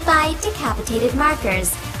created by Decapitated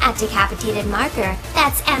Markers at Decapitated Marker,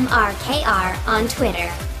 that's MRKR on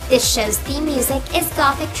Twitter. This show's theme music is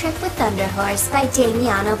Gothic Trip with Thunderhorse by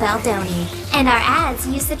Damiano Baldoni, and our ads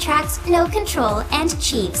use the tracks No Control and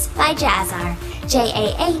Chiefs by Jazzar,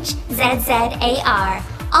 JAHZZAR,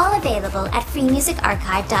 all available at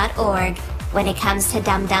freemusicarchive.org. When it comes to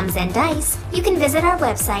Dum Dums and Dice, you can visit our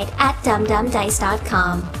website at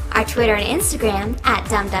dumdumdice.com, our Twitter and Instagram at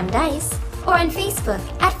dumdumdice, or on Facebook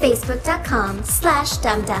at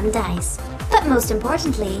facebook.com/dumdumdice. But most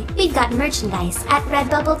importantly, we've got merchandise at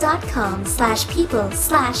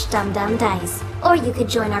redbubble.com/people/dumdumdice, or you could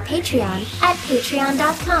join our Patreon at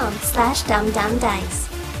patreon.com/dumdumdice.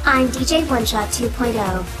 I'm DJ One Shot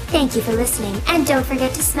 2.0. Thank you for listening, and don't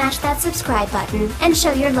forget to smash that subscribe button and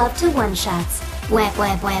show your love to One Shots. Wow.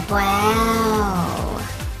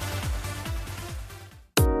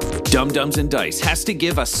 Dum Dums and Dice has to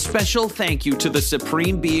give a special thank you to the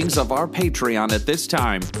supreme beings of our Patreon at this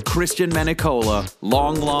time: Christian Menicola,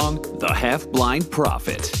 Long, the Half-Blind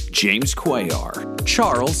Prophet, James Cuellar,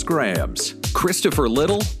 Charles Grams, Christopher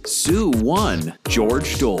Little, Sue One,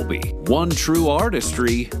 George Dolby, One True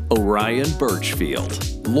Artistry, Orion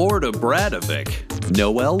Birchfield, Lord of Bradovic,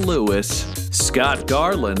 Noel Lewis, Scott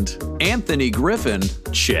Garland, Anthony Griffin,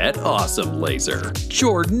 Chet Awesome Laser,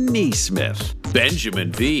 Jordan Neesmith,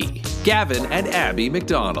 Benjamin V, Gavin and Abby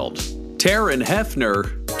McDonald, Taryn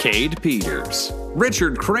Hefner, Cade Peters,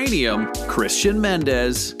 Richard Cranium, Christian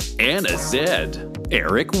Mendez, Anna Zed,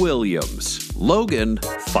 Eric Williams, Logan,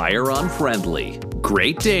 Fire Unfriendly,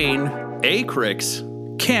 Great Dane, Acrix,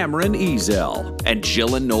 Cameron Ezel, and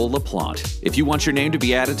Jill and Noel LaPlante. If you want your name to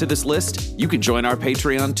be added to this list, you can join our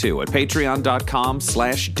Patreon too at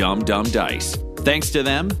patreon.com/dumdumdice. Thanks to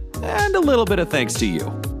them, and a little bit of thanks to you.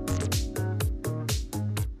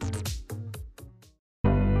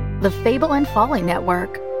 The Fable and Folly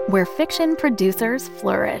Network, where fiction producers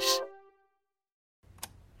flourish.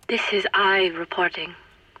 This is I reporting.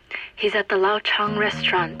 He's at the Laochang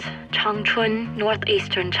restaurant, Changchun,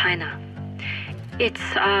 northeastern China. It's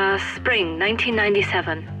spring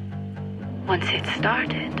 1997. Once it's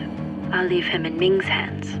started, I'll leave him in Ming's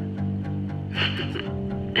hands.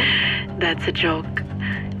 That's a joke.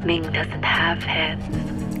 Ming doesn't have hands.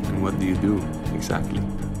 And what do you do, exactly?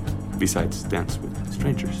 Besides dance with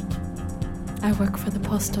strangers? I work for the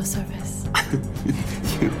postal service.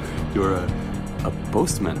 You're a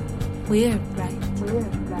postman. Weird, right?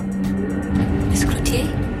 Miss Cloutier,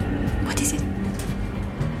 what is it?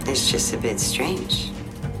 It's just a bit strange.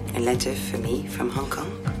 A letter for me from Hong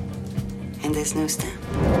Kong. And there's no stamp.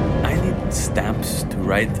 I need stamps to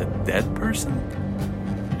write a dead person?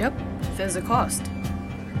 Yep, there's a cost.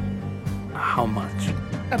 How much?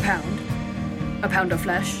 £1. A pound of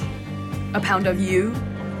flesh. A pound of you.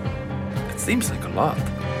 It seems like a lot.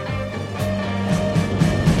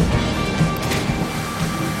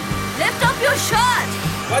 Lift up your shirt!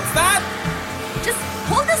 What's that? Just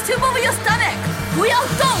hold this tube over your stomach. 不要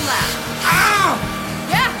动了. Ow!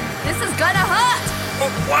 Yeah, this is gonna hurt.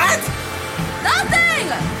 What? Nothing!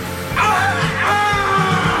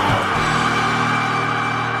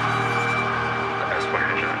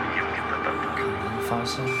 发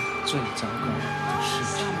生最糟糕的事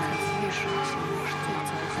情。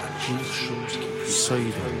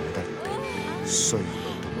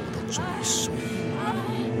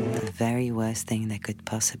The very worst thing that could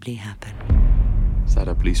possibly happen.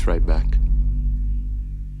 Sarah, please write back.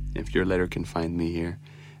 If your letter can find me here,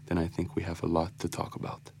 then I think we have a lot to talk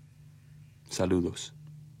about. Saludos.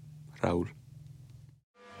 Raúl.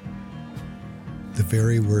 The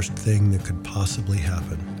very worst thing that could possibly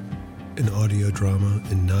happen. An audio drama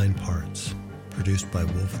in 9 parts, produced by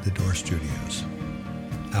Wolf at the Door Studios.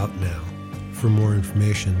 Out now. For more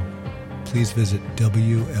information, please visit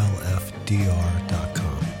WLFDR.com.